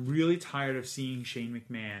 And I'm really tired of seeing Shane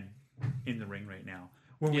McMahon in the ring right now,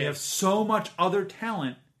 when we have so much other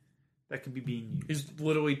talent that could be being used. He's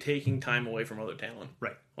literally taking time away from other talent.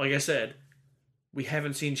 Right. Like I said, we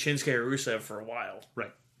haven't seen Shinsuke or Rusev for a while.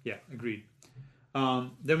 Right. Yeah, agreed.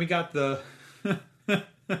 Then we got we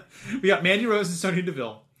got Mandy Rose and Sonya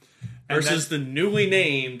Deville. Versus the newly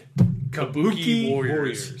named Kabuki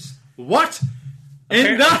Warriors. What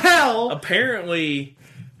in the hell? Apparently,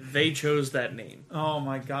 they chose that name. Oh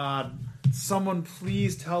my god. Someone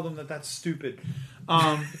please tell them that that's stupid.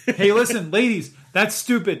 Hey, listen, ladies, that's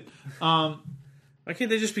stupid. Why can't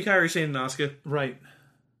they just be Kairi Sane and Asuka? Right.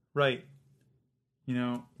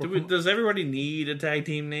 Does everybody need a tag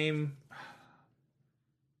team name?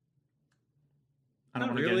 I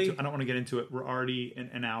don't want to get into it. We're already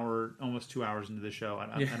an hour, almost 2 hours into the show. I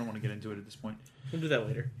don't want to get into it at this point. We'll do that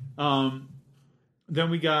later. Then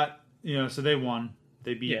we got, so they won.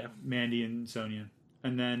 They beat Mandy and Sonya.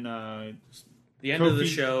 And then the end of the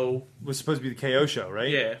show was supposed to be the KO show, right?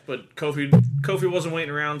 Yeah, but Kofi wasn't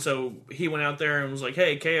waiting around, so he went out there and was like,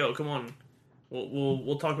 "Hey, KO, come on,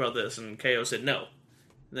 we'll talk about this." And KO said no.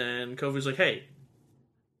 Then Kofi's like, "Hey,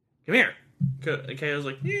 come here." And KO's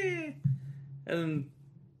like, "Yeah." And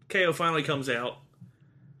KO finally comes out.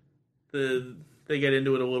 They get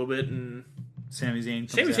into it a little bit, and Sami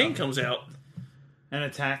Zayn comes out and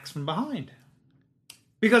attacks from behind.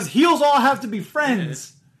 Because heels all have to be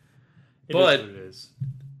friends. Yeah. But is what it is.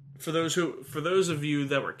 For those of you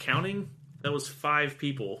that were counting, that was 5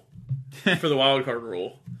 people for the wild card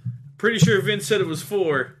rule. Pretty sure Vince said it was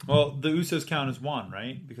 4. Well, the Usos count as 1,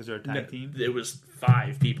 right? Because they're a tag team. It was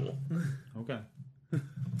 5 people. Okay.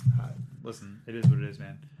 Listen, it is what it is,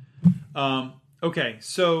 man. Okay,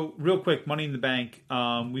 so real quick, Money in the Bank.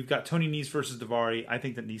 We've got Tony Nese versus Daivari. I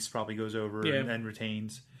think that Nese probably goes over and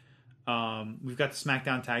retains. We've got the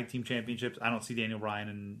SmackDown Tag Team Championships. I don't see Daniel Bryan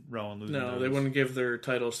and Rowan losing No, those. They wouldn't give their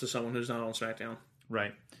titles to someone who's not on SmackDown.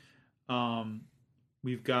 Right.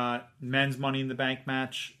 We've got men's Money in the Bank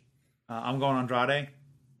match. I'm going Andrade.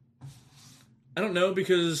 I don't know,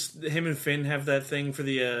 because him and Finn have that thing for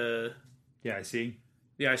the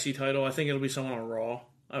IC title. I think it'll be someone on Raw.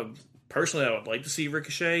 Personally, I would like to see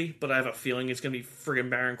Ricochet, but I have a feeling it's going to be friggin'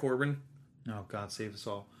 Baron Corbin. Oh, God, save us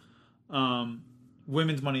all.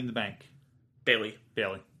 Women's Money in the Bank. Bayley.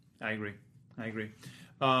 I agree.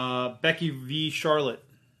 Becky v. Charlotte.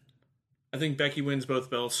 I think Becky wins both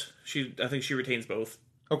belts. I think she retains both.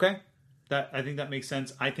 Okay. I think that makes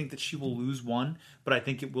sense. I think that she will lose one, but I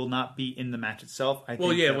think it will not be in the match itself. Like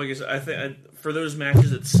I said, I think for those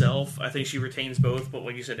matches itself, I think she retains both. But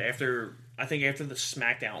like you said, after the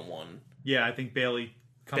SmackDown one, I think Bayley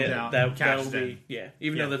comes out and cashes in.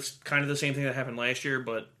 Even though that's kind of the same thing that happened last year,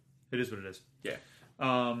 but it is what it is. Yeah.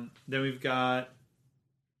 Then we've got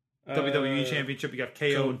WWE Championship. We got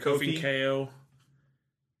KO and Kofi. And KO.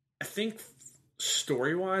 I think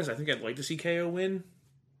story wise, I think I'd like to see KO win.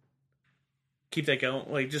 Keep that going,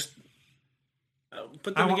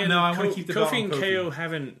 but then I want to keep the belt on Kofi. And KO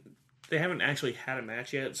haven't actually had a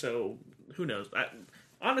match yet, so who knows?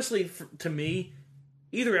 Honestly, to me,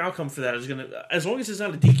 either outcome for that is gonna, as long as it's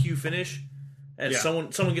not a DQ finish, and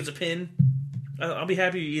someone gets a pin, I'll be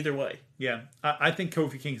happy either way. Yeah, I think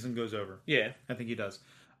Kofi Kingston goes over. Yeah, I think he does,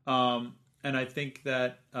 and I think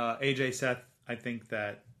that AJ Seth. I think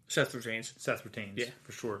that Seth retains. Yeah,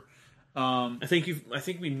 for sure. I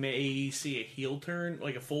think we may see a heel turn,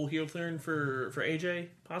 like a full heel turn for AJ,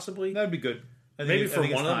 possibly. That'd be good. Maybe for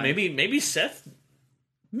one of them. Maybe Seth.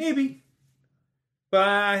 Maybe, but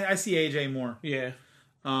I see AJ more. Yeah.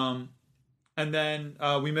 And then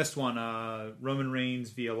we missed one. Roman Reigns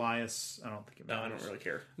via Elias. I don't think it matters. No, I don't really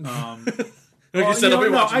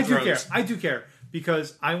care. I do care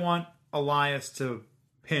because I want Elias to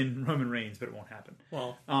pin Roman Reigns, but it won't happen.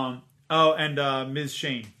 Well. And Miz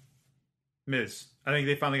Shane. Miz. I think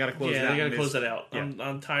they finally got to close that out. Yeah, they got to close that out. Yeah.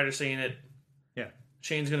 I'm tired of seeing it. Yeah.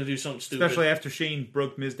 Shane's going to do something stupid. Especially after Shane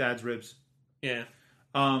broke Miz Dad's ribs. Yeah.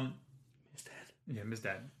 Miz Dad. Yeah, Miz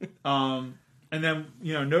Dad. And then,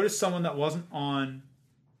 notice someone that wasn't on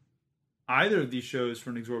either of these shows for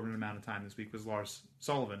an exorbitant amount of time this week was Lars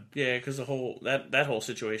Sullivan. Yeah, because the whole that whole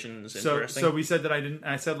situation is interesting. So we said that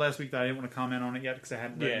I said last week that I didn't want to comment on it yet because I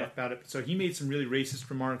hadn't read enough about it. So he made some really racist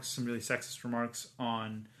remarks, some really sexist remarks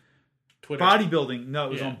on Twitter. Bodybuilding. No,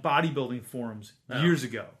 it was on bodybuilding forums years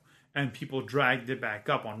ago. And people dragged it back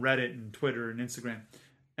up on Reddit and Twitter and Instagram.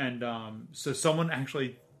 And so someone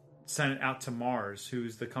actually sent it out to Mars,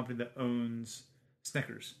 who's the company that owns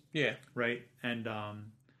Snickers. Yeah. Right? And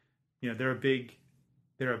they're a big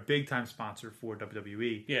time sponsor for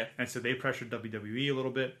WWE. Yeah. And so they pressured WWE a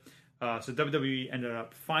little bit. So WWE ended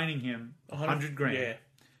up fining him $100,000. Yeah.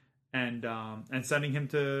 And sending him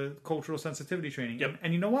to cultural sensitivity training. Yep.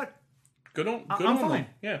 And you know what? I'm fine. Them.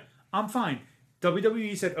 Yeah. I'm fine.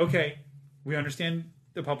 WWE said, okay, we understand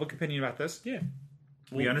the public opinion about this. Yeah.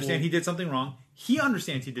 We understand he did something wrong. He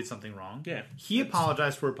understands he did something wrong. Yeah. He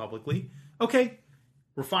apologized for it publicly. Okay,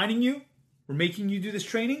 we're fining you. We're making you do this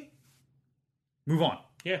training. Move on.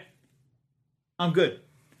 Yeah. I'm good.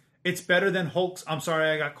 It's better than Hulk's, I'm sorry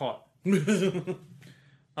I got caught.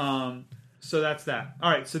 So that's that. All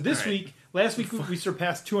right, so last week we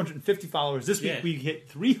surpassed 250 followers. This week we hit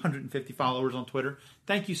 350 followers on Twitter.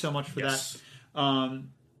 Thank you so much for that.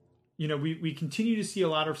 We continue to see a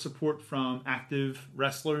lot of support from active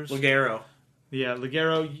wrestlers. Ligero. Yeah,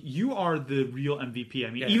 Ligero, you are the real MVP. I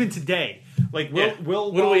mean, even today, I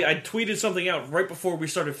tweeted something out right before we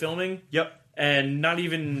started filming. Yep. And not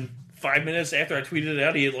even 5 minutes after I tweeted it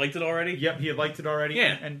out, he had liked it already. Yep, he had liked it already.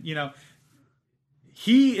 Yeah. And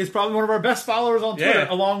he is probably one of our best followers on Twitter,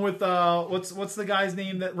 along with what's the guy's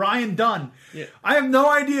name? That Ryan Dunn. Yeah. I have no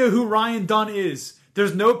idea who Ryan Dunn is.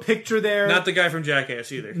 There's no picture there. Not the guy from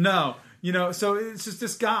Jackass either. No. So it's just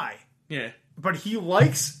this guy. Yeah. But he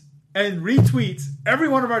likes and retweets every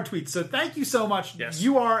one of our tweets. So thank you so much. Yes.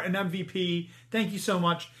 You are an MVP. Thank you so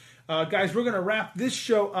much. Guys, we're going to wrap this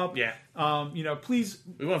show up. Yeah. Please.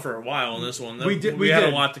 We went for a while on this one. We did. We had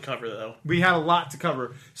a lot to cover, though. We had a lot to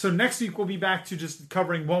cover. So next week we'll be back to just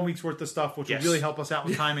covering 1 week's worth of stuff, which will really help us out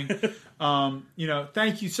with timing.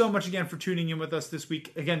 Thank you so much again for tuning in with us this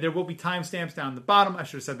week. Again, there will be timestamps down the bottom. I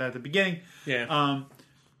should have said that at the beginning. Yeah.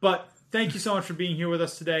 But thank you so much for being here with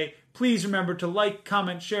us today. Please remember to like,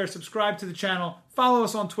 comment, share, subscribe to the channel. Follow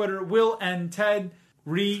us on Twitter, Will and Ted,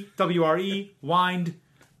 WreWind.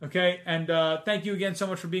 Okay, and thank you again so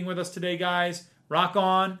much for being with us today, guys. Rock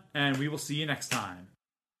on, and we will see you next time.